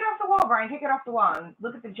 Fine, take it off the wall, Brian. Take it off the wall. And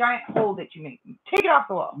look at the giant hole that you made. Take it off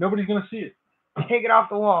the wall. Nobody's going to see it. Take it off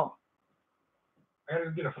the wall. I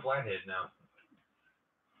gotta get a flathead now.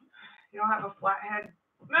 You don't have a flathead?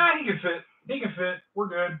 Nah, he can fit. He can fit. We're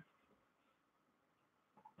good.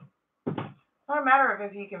 It's not a matter of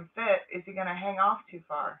if he can fit. Is he going to hang off too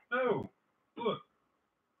far? No. Look.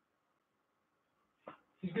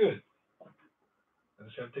 He's good. I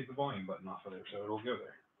just have to take the volume button off of there so it'll go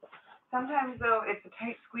there. Sometimes, though, it's a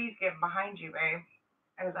tight squeeze getting behind you, babe.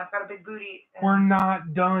 Because I've got a big booty. We're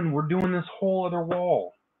not done. We're doing this whole other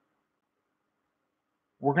wall.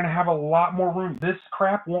 We're going to have a lot more room. This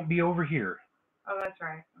crap won't be over here. Oh, that's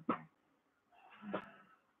right. Okay.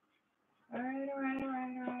 All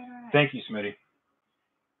right. Thank you, Smitty.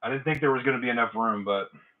 I didn't think there was going to be enough room,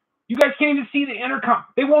 but you guys can't even see the intercom.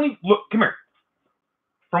 They won't even... Look, come here.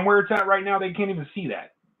 From where it's at right now, they can't even see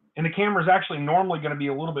that. And the camera's actually normally going to be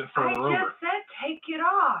a little bit further over. I just said take it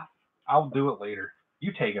off. I'll do it later.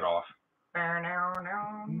 You take it off. All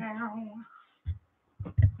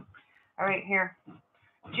right, here.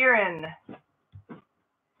 Jiren.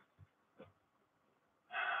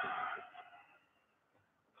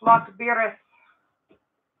 Flockbeerus.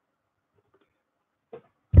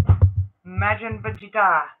 Majin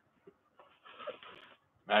Vegeta.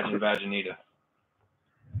 Imagine Vaginita.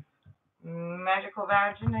 Magical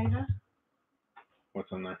Vaginator?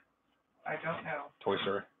 What's in there? I don't know. Toy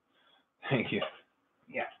Story. Thank you.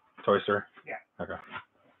 Yeah. Toy Story? Yeah. Okay.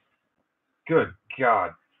 Good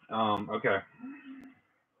God. Okay.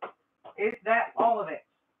 Is that all of it?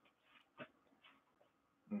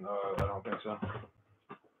 No, I don't think so.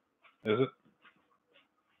 Is it?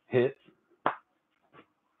 Hit.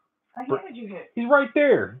 How did you hit? He's right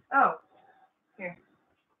there. Oh. Here.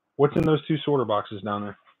 What's in those two sorter boxes down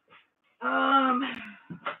there?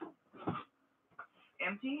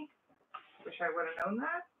 Empty. Wish I would have known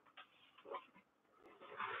that.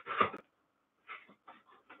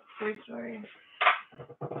 Toy Story.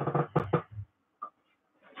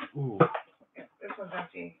 Ooh. Yeah, this one's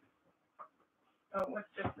empty. Oh,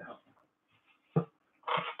 what's this now?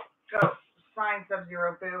 Go. Sign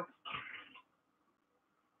Sub-Zero Boo.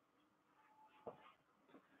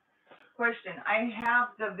 Question. I have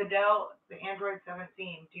the Videl, the Android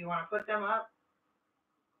 17. Do you want to put them up?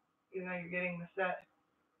 Even though you're getting the set.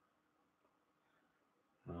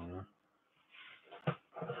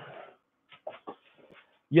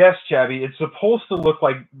 Yes, Chabby, it's supposed to look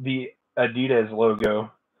like the Adidas logo,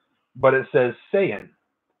 but it says Saiyan,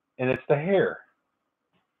 and it's the hair.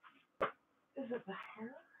 Is it the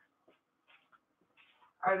hair?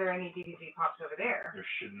 Are there any DBZ Pops over there? There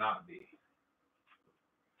should not be.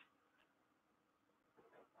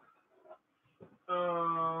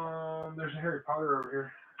 There's a Harry Potter over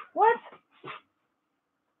here. What?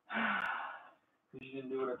 You didn't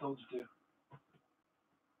do what I told you to.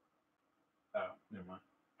 Oh, never mind.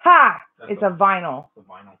 Ha! That's It's a vinyl. The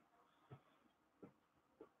vinyl.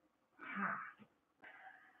 Ha.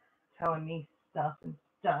 Telling me stuff and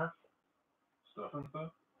stuff. Stuff and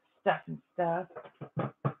stuff? Stuff and stuff.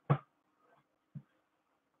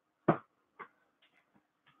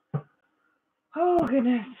 Oh,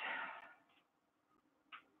 goodness.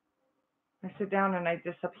 I sit down and I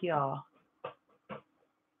disappear.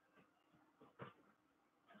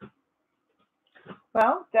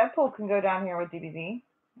 Well, Deadpool can go down here with DBZ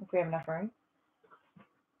if we have enough room.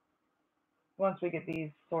 Once we get these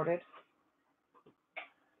sorted.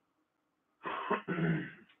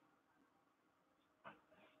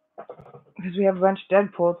 Because we have a bunch of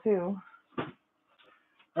Deadpool too.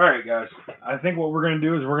 Alright, guys. I think what we're going to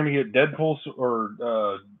do is we're going to get Deadpool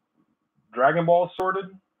or Dragon Ball sorted.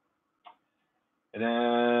 And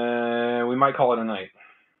then we might call it a night.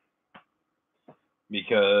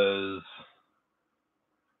 Because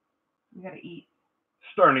We gotta eat.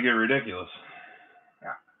 it's starting to get ridiculous. Yeah.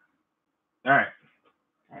 Alright.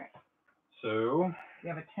 Alright. So. We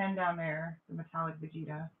have a 10 down there, the metallic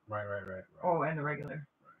Vegeta. Right. Oh, and the regular.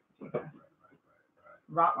 Right.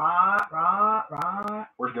 Rah.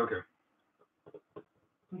 Where's Goku?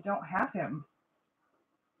 We don't have him.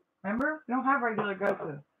 Remember? We don't have regular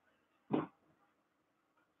Goku.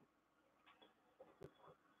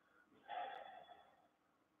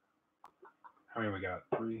 How many we got?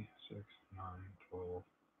 3, 6, 9, 12,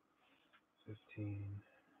 15,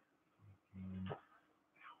 18,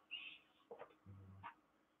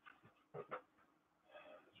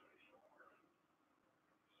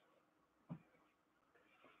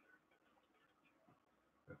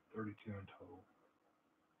 32 in total.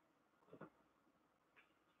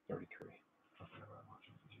 33.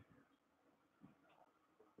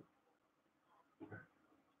 Okay.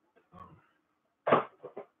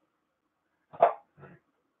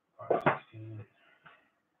 516,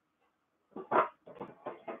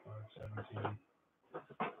 517,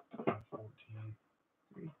 514,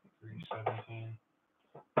 317.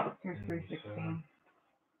 Here's 316.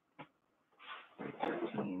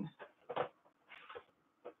 313.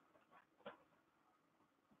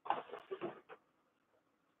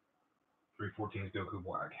 314 is Goku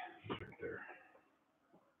Black. He's right there.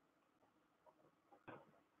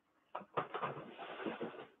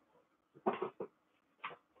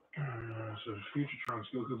 So Future Trunks,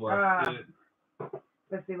 Goku Black.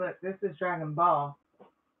 Let's see, look, this is Dragon Ball.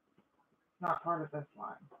 Not part of this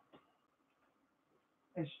line.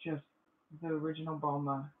 It's just the original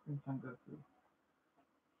Bulma and Son Goku.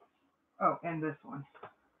 Oh, and this one.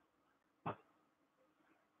 Yeah,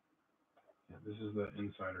 this is the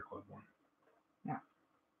Insider Club one. Yeah.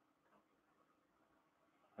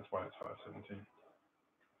 That's why it's 517.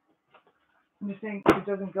 I'm just saying it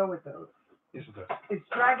doesn't go with those. Yes, it does. It's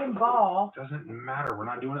Dragon Ball. Doesn't matter. We're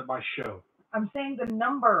not doing it by show. I'm saying the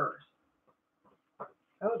numbers.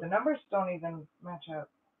 Oh, the numbers don't even match up.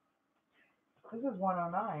 This is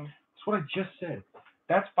 109. That's what I just said.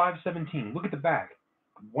 That's 517. Look at the back.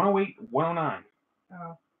 108, 109.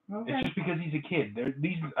 Oh, okay. It's just because he's a kid.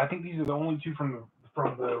 I think these are the only two from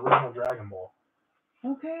the original Dragon Ball.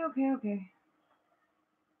 Okay. You got me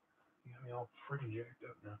all freaking jacked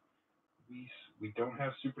up now. We don't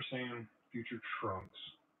have Super Saiyan Future Trunks,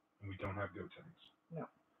 and we don't have Gotenks. No.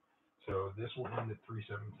 So this will end at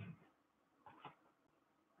 317.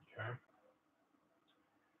 Okay.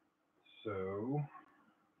 So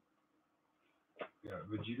we got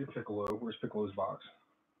Vegeta Piccolo. Where's Piccolo's box?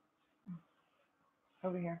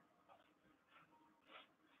 Over here.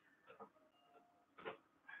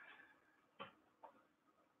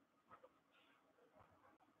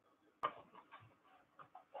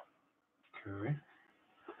 Okay.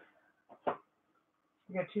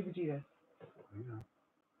 We got 2 Vegetas. Yeah.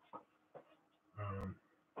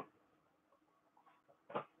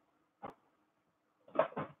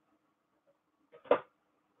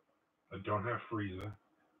 I don't have Frieza.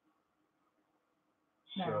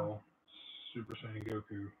 No. So Super Saiyan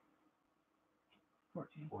Goku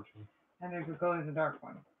 14. 14. And there's a glow in the dark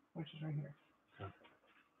one, which is right here. Okay.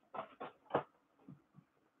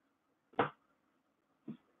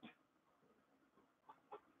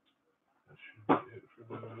 That should be it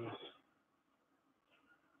for those.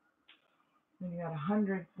 then you got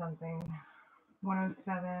 100 something.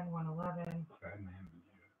 107, 111.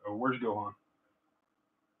 Oh, where's Gohan?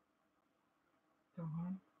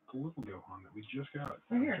 Gohan? The little Gohan that we just got.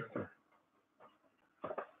 Right here. Right there.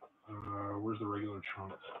 Where's the regular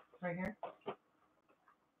Trunks? Right here.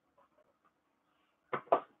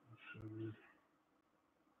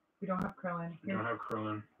 We don't have Krillin. We don't have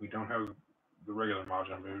Krillin. We don't have the regular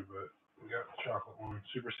Majin Buu, but we got the chocolate one.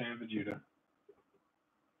 Super Saiyan Vegeta.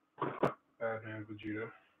 Batman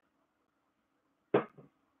Vegeta.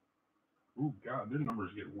 Ooh, God, their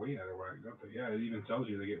numbers get way out of whack, don't they? Yeah, it even tells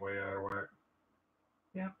you they get way out of whack.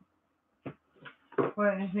 Yep.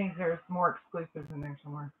 Well, it just means there's more exclusives in there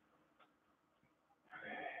somewhere.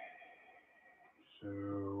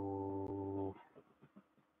 So...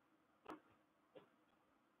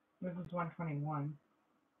 This is 121.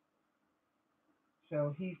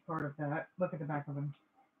 So he's part of that. Look at the back of him.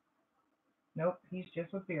 Nope, he's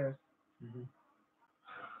just with Beerus. Mm-hmm.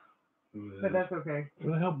 But that's okay.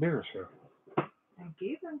 Where the hell Beerus go? I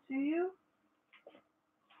gave them to you.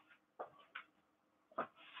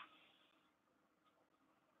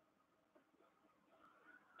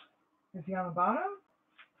 Is he on the bottom?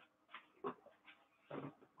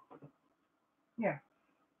 Yeah.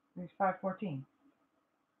 He's 514.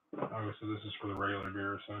 Oh, so this is for the regular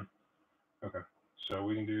Beerus then? Okay. So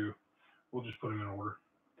we can do, we'll just put him in order.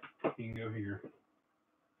 He can go here.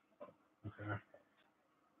 Okay.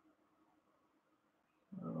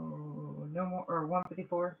 Oh, no more, or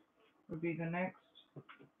 154 would be the next.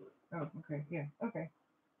 Oh, okay, yeah, okay.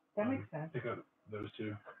 That makes sense. Pick up those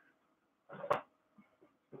two.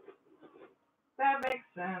 That makes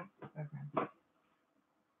sense. Okay.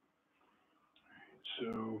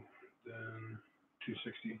 So then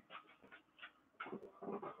 260.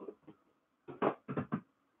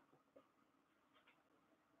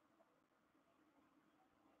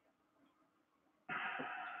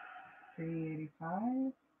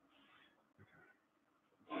 $385.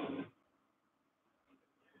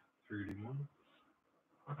 381.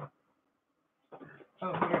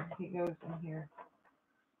 Oh, here, he goes in here.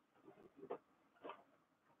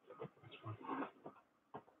 That's fine.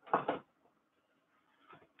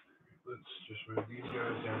 Let's just move these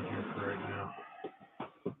guys down here for right now,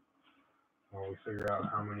 while we figure out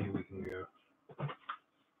how many we can go.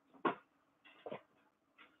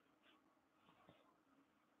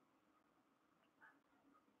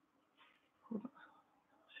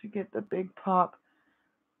 Should get the big pop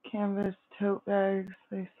canvas tote bags.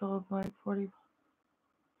 They sold like 40.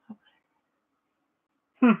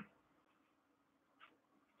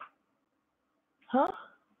 Huh?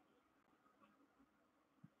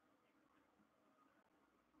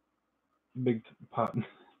 Big pot.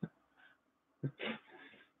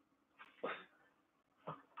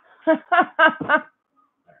 Alright,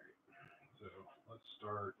 so let's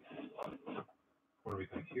start. What do we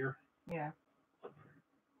think here? Yeah.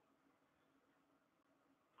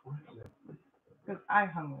 What is it? Because I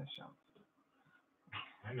hung the shelf.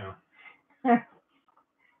 I know.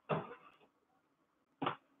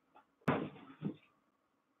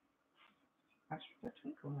 That's the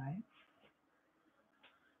twinkle light.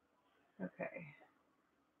 Okay.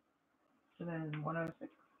 So then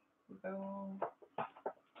 106 will go.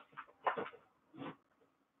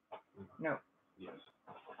 No. Yes.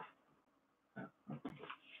 I'm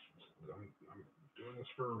doing this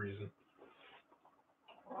for a reason.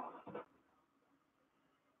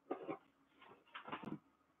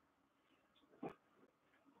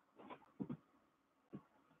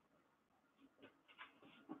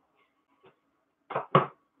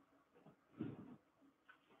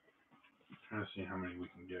 Trying to see how many we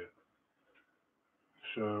can get.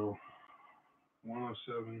 So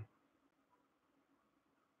 107.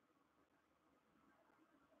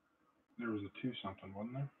 There was a 2 something,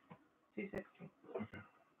 wasn't there? 260. Okay.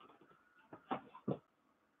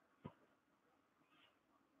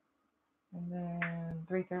 And then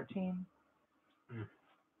 313.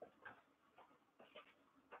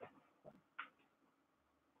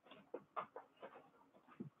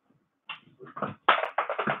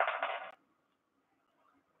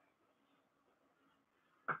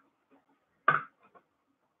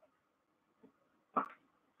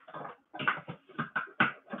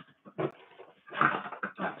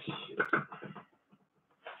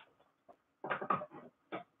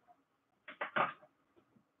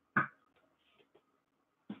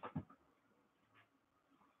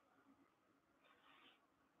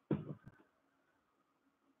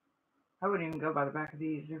 I wouldn't even go by the back of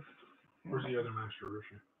these. Where's the other Master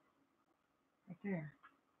Roshi? Right there.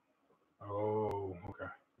 Oh,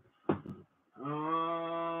 okay.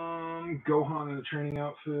 Gohan in the training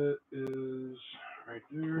outfit is right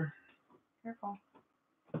there. Careful.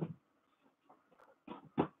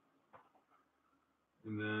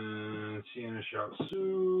 And then Sienna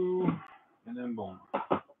Shiatsu. And then Bulma.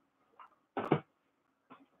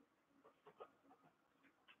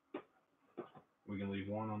 We can leave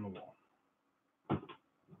one on the wall.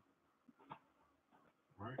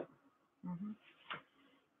 Right? Mm-hmm.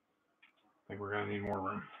 I think we're going to need more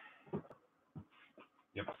room.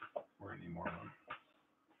 Yep, we're going to need more room.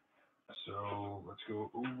 So let's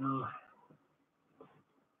go over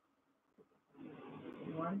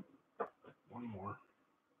one more.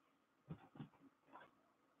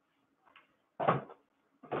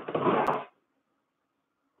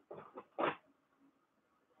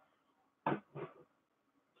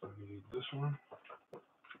 So we need this one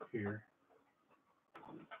here.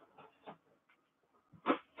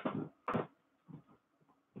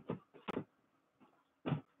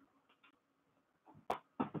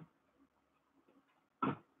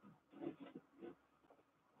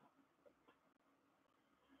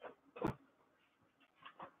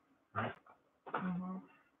 Right? Mm-hmm.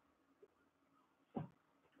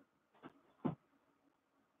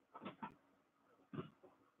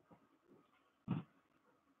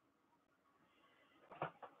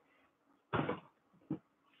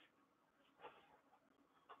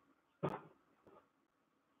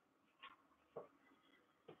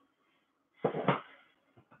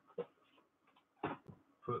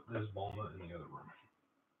 Put this Bulma in the other room.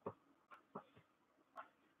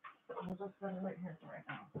 We'll just put it right here for right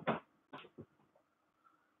now.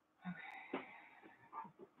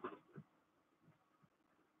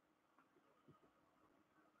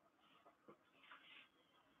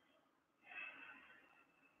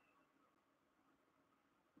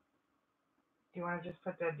 Do you want to just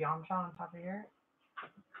put the Yamcha on top of here?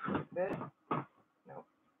 This? Nope.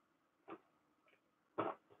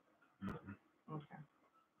 Mm-hmm. Okay.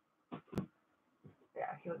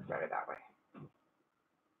 Yeah, he looks better that way.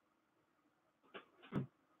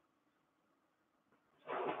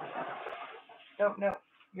 Nope, nope.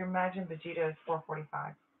 Your Majin Vegeta is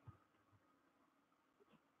 445.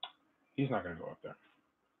 He's not going to go up there.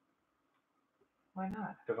 Why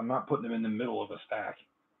not? Because I'm not putting him in the middle of a stack.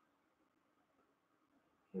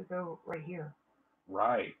 He'll go right here.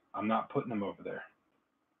 Right. I'm not putting him over there.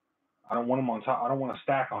 I don't want him on top. I don't want to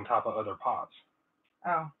stack on top of other pots.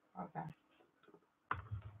 Oh, okay.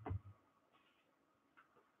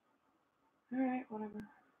 Alright, whatever.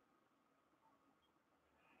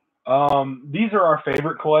 These are our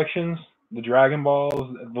favorite collections. The Dragon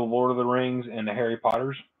Balls, the Lord of the Rings, and the Harry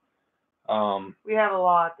Potters. We have a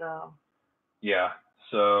lot, though. Yeah.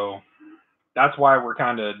 So that's why we're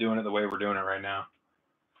kind of doing it the way we're doing it right now.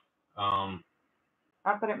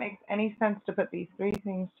 Not that it makes any sense to put these three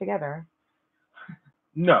things together.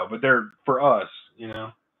 No, but they're for us, you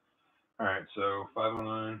know. All right, so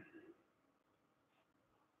 509.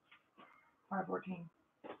 514.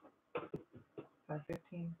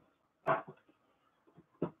 515.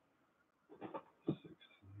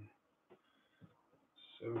 16,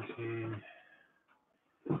 17,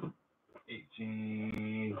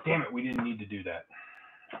 18. Damn it, we didn't need to do that.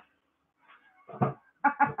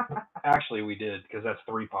 Actually, we did, because that's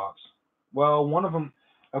 3 pops. Well, one of them,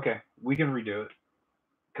 okay, we can redo it.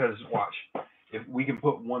 Because, watch, if we can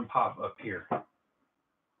put 1 pop up here.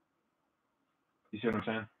 You see what I'm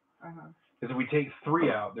saying? Uh-huh. Because if we take 3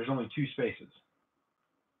 out, there's only 2 spaces.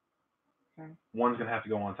 Okay. One's going to have to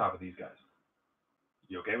go on top of these guys.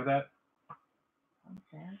 You okay with that?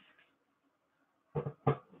 Okay.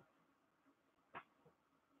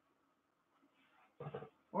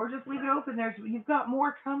 Or just leave it open there. So you've got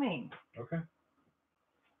more coming. Okay.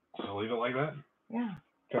 So leave it like that? Yeah.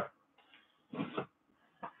 Okay.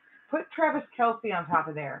 Put Travis Kelce on top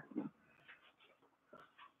of there.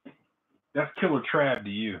 That's Killer Trab to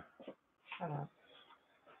you. Shut up.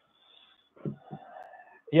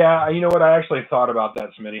 Yeah, you know what? I actually thought about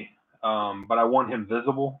that, Smitty. But I want him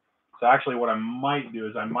visible. So actually what I might do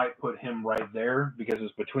is I might put him right there because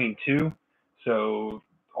it's between 2. So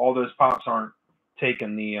all those pops aren't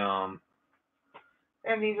taking the...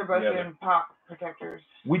 And these are both in pop protectors.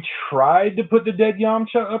 We tried to put the dead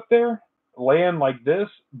Yamcha up there, laying like this,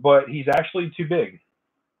 but he's actually too big.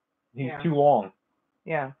 He's too long.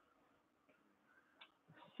 Yeah.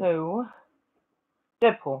 So,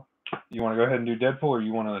 Deadpool. You want to go ahead and do Deadpool, or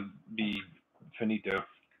you want to be finito?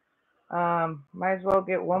 Might as well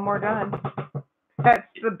get one more done. That's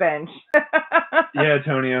the bench. Yeah,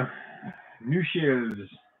 Antonio. New shows.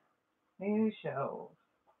 New shows.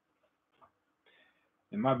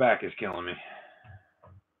 And my back is killing me.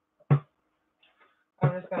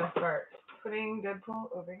 I'm just gonna start putting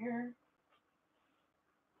Deadpool over here.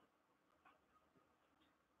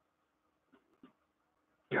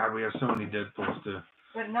 God, we have so many Deadpools too.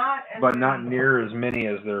 But not as But not many. near as many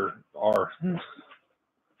as there are.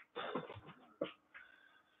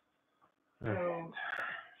 So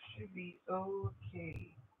should be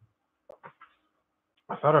okay.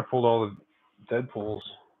 I thought I pulled all the Deadpools.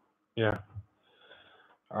 Yeah.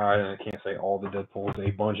 I can't say all the Deadpools,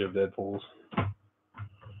 a bunch of Deadpools.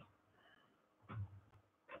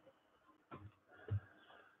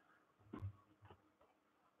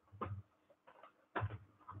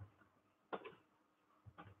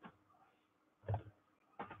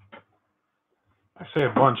 I say a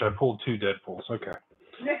bunch, I pulled 2 Deadpools. Okay.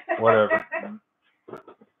 Whatever.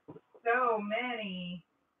 So many.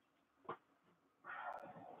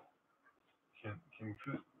 Can we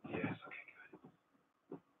put? Yes, okay,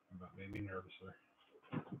 good. That made me nervous there.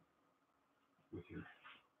 With your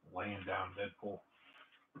laying down Deadpool.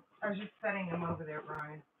 I was just setting him over there,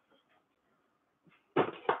 Brian.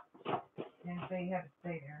 Didn't say you had to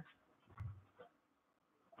stay there.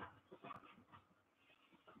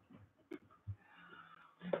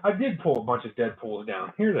 I did pull a bunch of Deadpools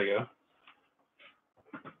down. Here they go.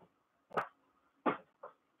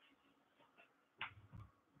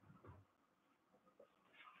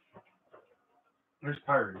 There's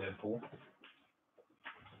Pirate Deadpool.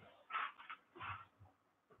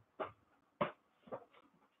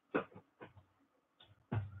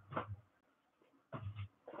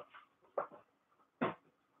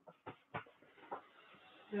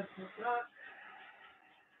 Deadpool's up.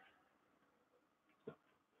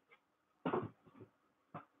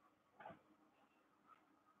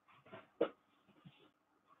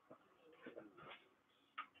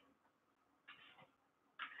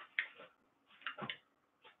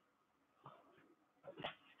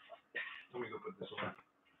 Let me go put this away.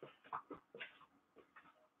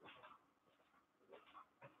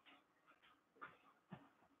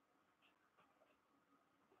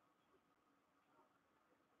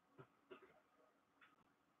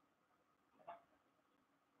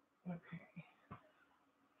 Okay.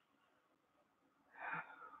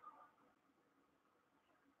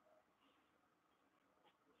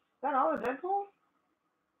 Is that all the Deadpool?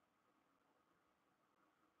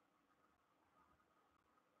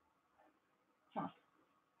 Huh.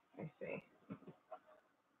 I see.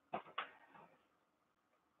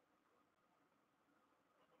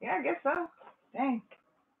 Yeah, I guess so. Dang.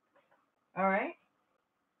 All right.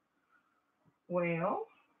 Well,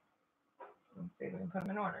 let's see if we can put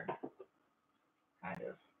them in order. Kind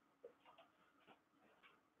of.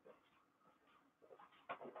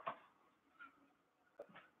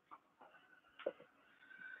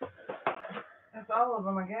 That's all of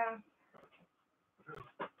them, I guess.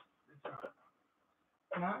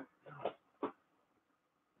 No?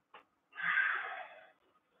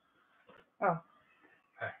 Oh.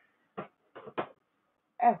 Hey.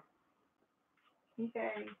 Oh.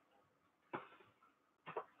 Okay.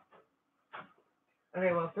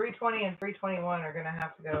 Okay, well, 320 and 321 are going to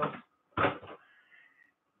have to go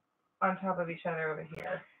on top of each other over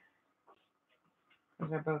here.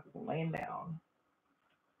 Because they're both laying down.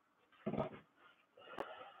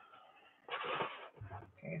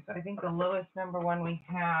 Okay, so I think the lowest number one we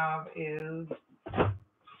have is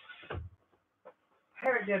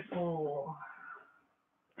Pirate Deadpool.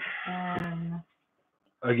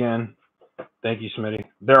 Again, thank you, Smitty.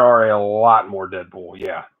 There are a lot more Deadpool,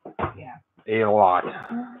 yeah. Yeah. A lot.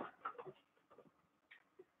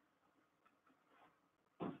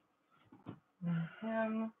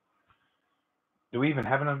 Him. Do we even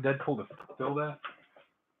have enough Deadpool to fill that?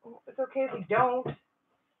 It's okay if we don't.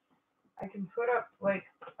 I can put up like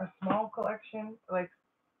a small collection, like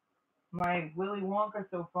my Willy Wonka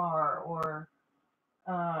so far, or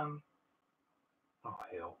Oh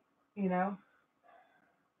hell. you know.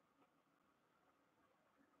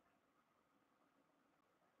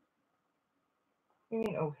 You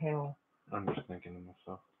mean oh hell? I'm just thinking to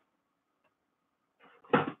myself.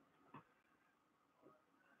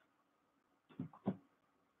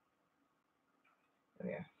 So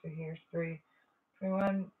yeah, so here's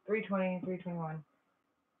 321, 320, 321,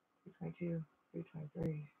 322,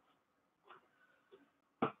 323,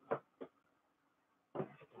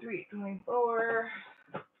 324,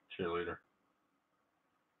 Cheerleader.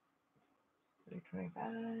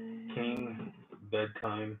 325. King,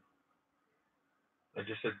 bedtime. I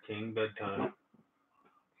just said king, bedtime.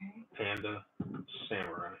 Okay. Panda,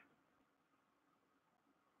 samurai.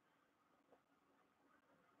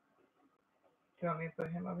 Do you want me to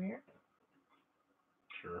put him over here?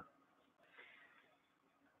 Sure.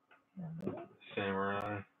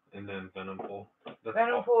 Samurai, and then Venom Pool.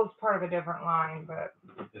 Venom Pool is part of a different line, but...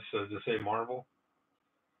 Does it say Marvel?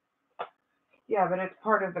 Yeah, but it's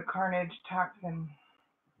part of the Carnage Toxin.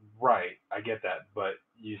 Right, I get that, but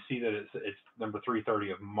you see that it's number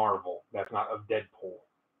 330 of Marvel. That's not of Deadpool.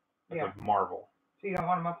 That's of Marvel. So you don't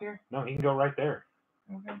want him up here? No, he can go right there.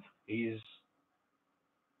 Okay. He's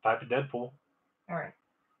type of Deadpool. All right.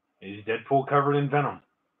 He's Deadpool covered in Venom.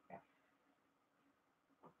 Yeah.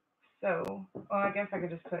 So, well, I guess I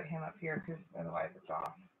could just put him up here because otherwise it's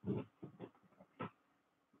off.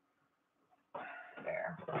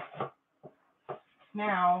 There.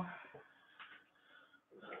 Now.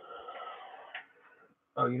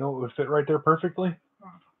 Oh, you know what would fit right there perfectly?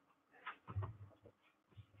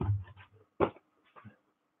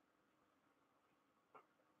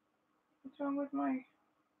 What's wrong with my...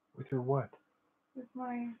 With your what? With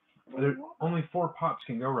my... Only 4 pops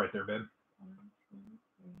can go right there, babe. 1, 2,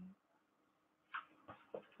 3,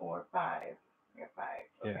 4, 5. I got 5.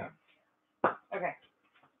 Okay. Yeah. Okay.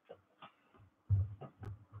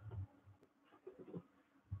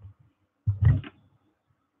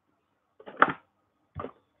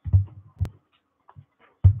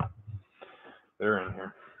 They're in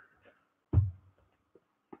here.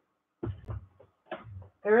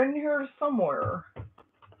 They're in here somewhere.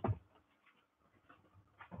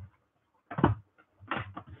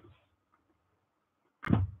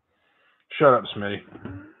 Shut up, Smitty.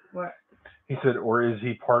 What? He said, or is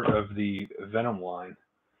he part of the Venom line?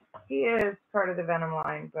 He is part of the Venom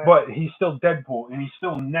line, but... But he's still Deadpool, and he's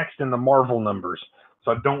still next in the Marvel numbers, so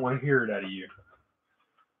I don't want to hear it out of you.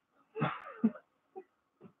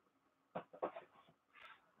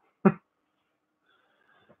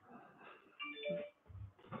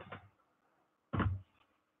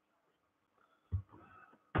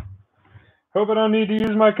 Hope I don't need to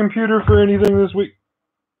use my computer for anything this week.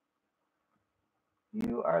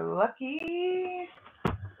 You are lucky.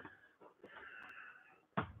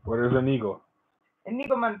 What is an eagle?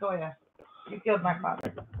 Inigo Montoya. You killed my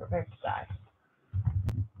father. Prepare to die.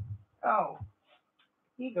 Oh.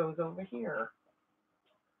 He goes over here.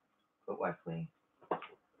 Put Wesley.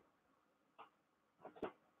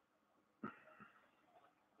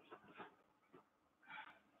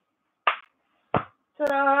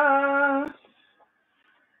 Ta-da!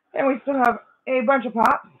 And we still have a bunch of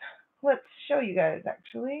pops. Let's show you guys,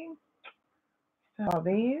 actually. All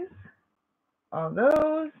these. All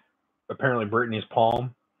those. Apparently Brittany's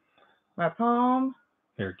palm. My palm.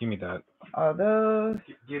 Here, give me that. All those.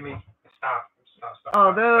 Give me. Stop.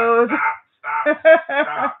 All those.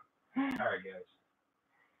 Stop. All right, guys.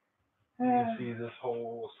 You can see this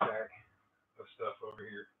whole stack of stuff over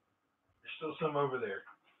here. There's still some over there.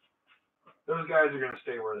 Those guys are going to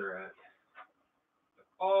stay where they're at.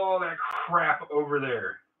 All that crap over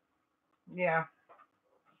there. Yeah.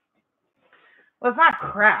 Well, it's not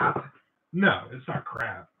crap. No, it's not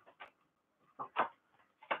crap.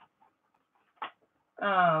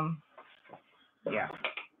 Yeah.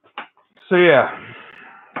 So yeah,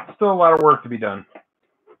 still a lot of work to be done,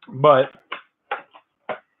 but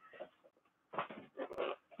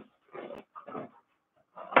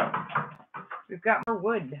we've got more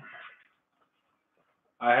wood.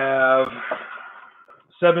 I have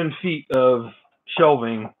 7 feet of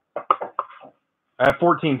shelving. I have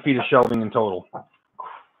 14 feet of shelving in total. Crap.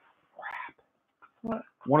 What?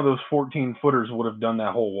 One of those 14 footers would have done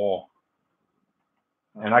that whole wall.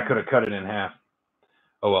 And I could have cut it in half.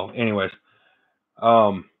 Oh well, anyways.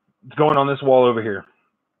 It's going on this wall over here.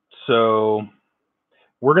 So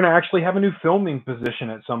we're going to actually have a new filming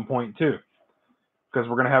position at some point too. Because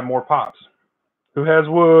we're going to have more pops. Who has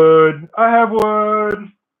wood? I have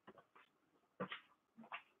wood.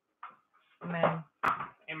 Man.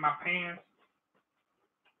 In my pants.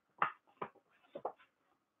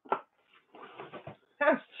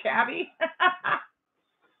 That was chabby.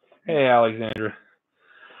 Hey, Alexandra.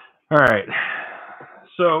 All right.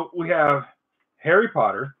 So we have Harry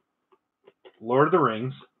Potter, Lord of the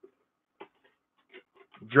Rings,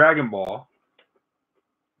 Dragon Ball,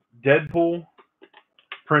 Deadpool,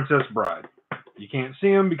 Princess Bride. You can't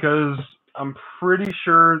see them because I'm pretty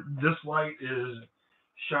sure this light is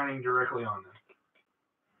shining directly on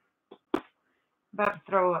them. About to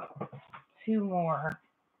throw up 2 more.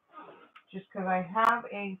 Just because I have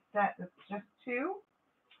a set that's just 2.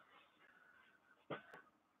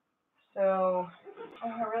 So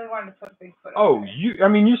I really wanted to put Bigfoot. Oh, you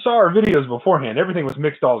saw our videos beforehand. Everything was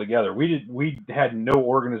mixed all together. We had no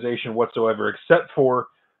organization whatsoever except for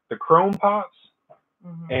the chrome pots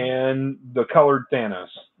and the colored Thanos.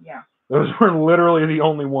 Yeah. Those were literally the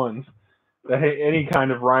only ones that had any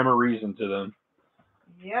kind of rhyme or reason to them.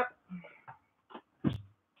 Yep.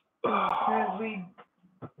 Because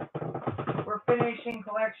we're finishing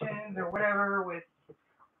collections or whatever with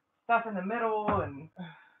stuff in the middle, and it's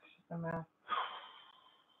just a mess.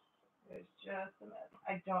 It's just a mess.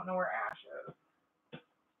 I don't know where Ash is.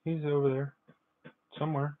 He's over there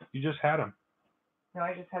somewhere. You just had him. No,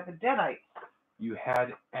 I just had the Deadite. You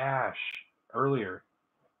had Ash earlier.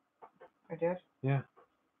 I did? Yeah.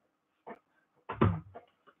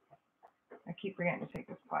 I keep forgetting to take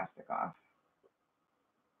this plastic off.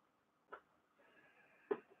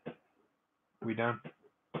 We done?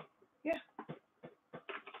 Yeah.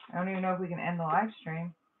 I don't even know if we can end the live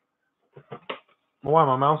stream. Well, why?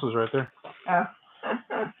 My mouse is right there. Oh.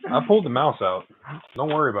 I pulled the mouse out.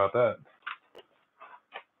 Don't worry about that.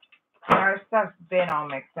 Our stuff's been all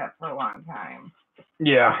mixed up for a long time.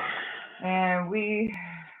 Yeah. And we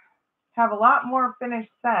have a lot more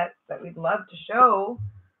finished sets that we'd love to show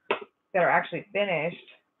that are actually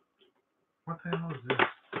finished. What the hell is this?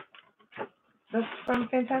 That's from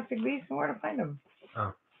Fantastic Beasts and Where to Find Them.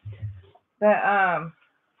 Oh. But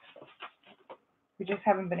we just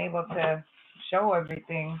haven't been able to show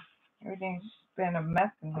everything. Everything's been a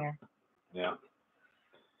mess in here. Yeah.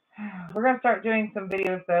 We're gonna start doing some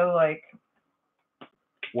videos though, like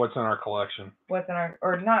What's in our collection? what's in our,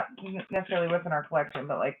 or not necessarily what's in our collection,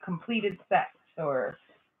 but like completed sets or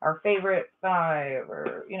our favorite 5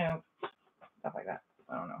 or, you know, stuff like that.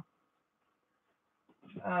 I don't know.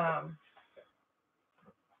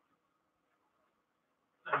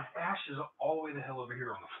 Ash is all the way the hell over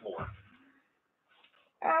here on the floor.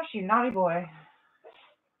 Ash, you naughty boy.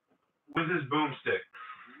 With his boomstick.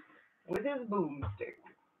 With his boomstick.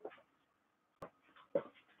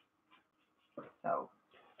 So.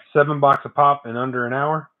 $7 a pop in under an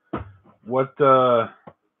hour. What?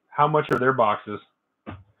 How much are their boxes?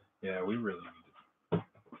 Yeah, we really need it.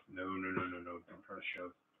 No. Don't try to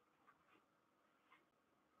shove.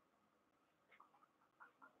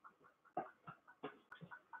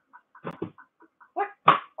 What?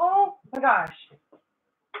 Oh my gosh.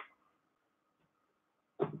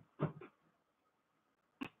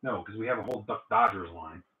 No, because we have a whole Duck Dodgers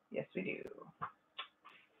line. Yes, we do.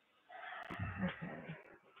 Okay.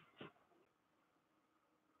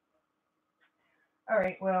 All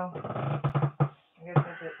right, well, I guess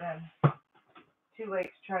that's it then. Too late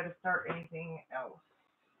to try to start anything else.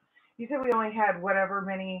 You said we only had whatever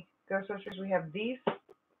many Ghostbusters. We have these,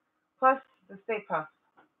 plus the Stay Puft.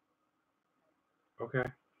 Okay.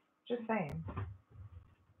 Just saying.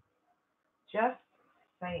 Just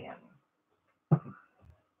saying. You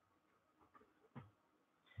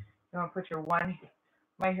want to put your one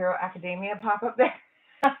My Hero Academia pop up there?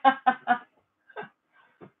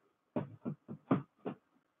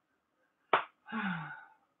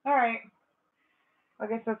 All right. I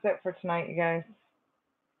guess that's it for tonight, you guys.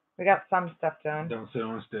 We got some stuff done. Don't sit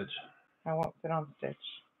on a stitch. I won't sit on Stitch.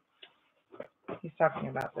 He's talking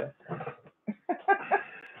about this.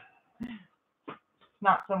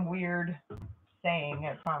 Not some weird saying,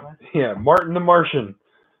 I promise. Yeah, Martin the Martian.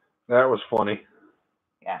 That was funny.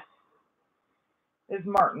 Yeah. It's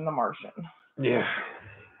Martin the Martian. Yeah.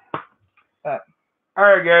 But. All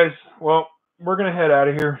right, guys. Well, we're gonna head out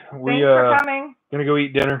of here. Thanks for coming. Gonna go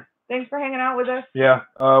eat dinner. Thanks for hanging out with us. Yeah.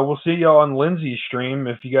 We'll see y'all on Lindsay's stream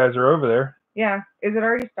if you guys are over there. Yeah. Is it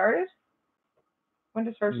already started? When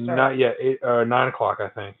does first start? Not yet. 9 o'clock, I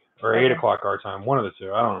think, or Okay. 8 o'clock our time. One of the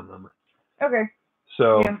two. I don't remember. Okay.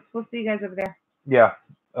 So. Yeah, we'll see you guys over there. Yeah.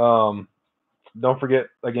 Don't forget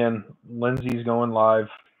again. Lindsay's going live.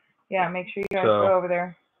 Yeah. Make sure you guys go over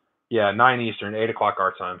there. Yeah, 9 Eastern, 8 o'clock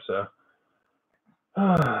our time. So.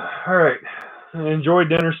 All right. Enjoy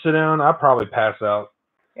dinner. Sit down. I'll probably pass out.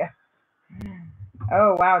 Yeah.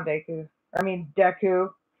 Oh wow, Deku.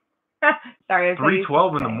 Sorry.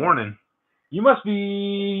 3:12 in the morning. You must be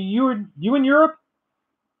you in Europe?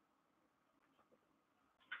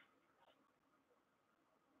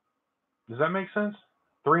 Does that make sense?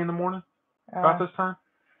 3 in the morning? About this time?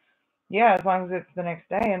 Yeah, as long as it's the next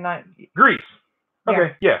day and not Greece.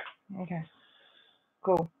 Okay, yeah. Okay.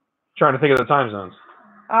 Cool. Trying to think of the time zones.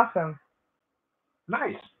 Awesome.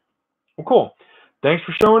 Nice. Well, cool. Thanks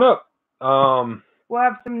for showing up. We'll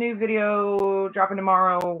have some new video dropping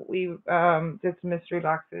tomorrow. We did some mystery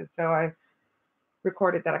boxes, so I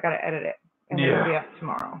recorded that. I gotta edit it, and it'll be up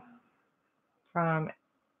tomorrow from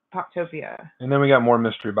Poptopia. And then we got more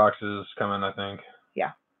mystery boxes coming, I think.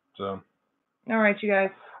 Yeah. So. All right, you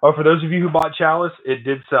guys. Oh, for those of you who bought Chalice, it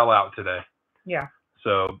did sell out today. Yeah.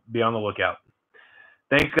 So be on the lookout.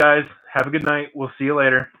 Thanks, guys. Have a good night. We'll see you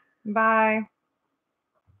later. Bye.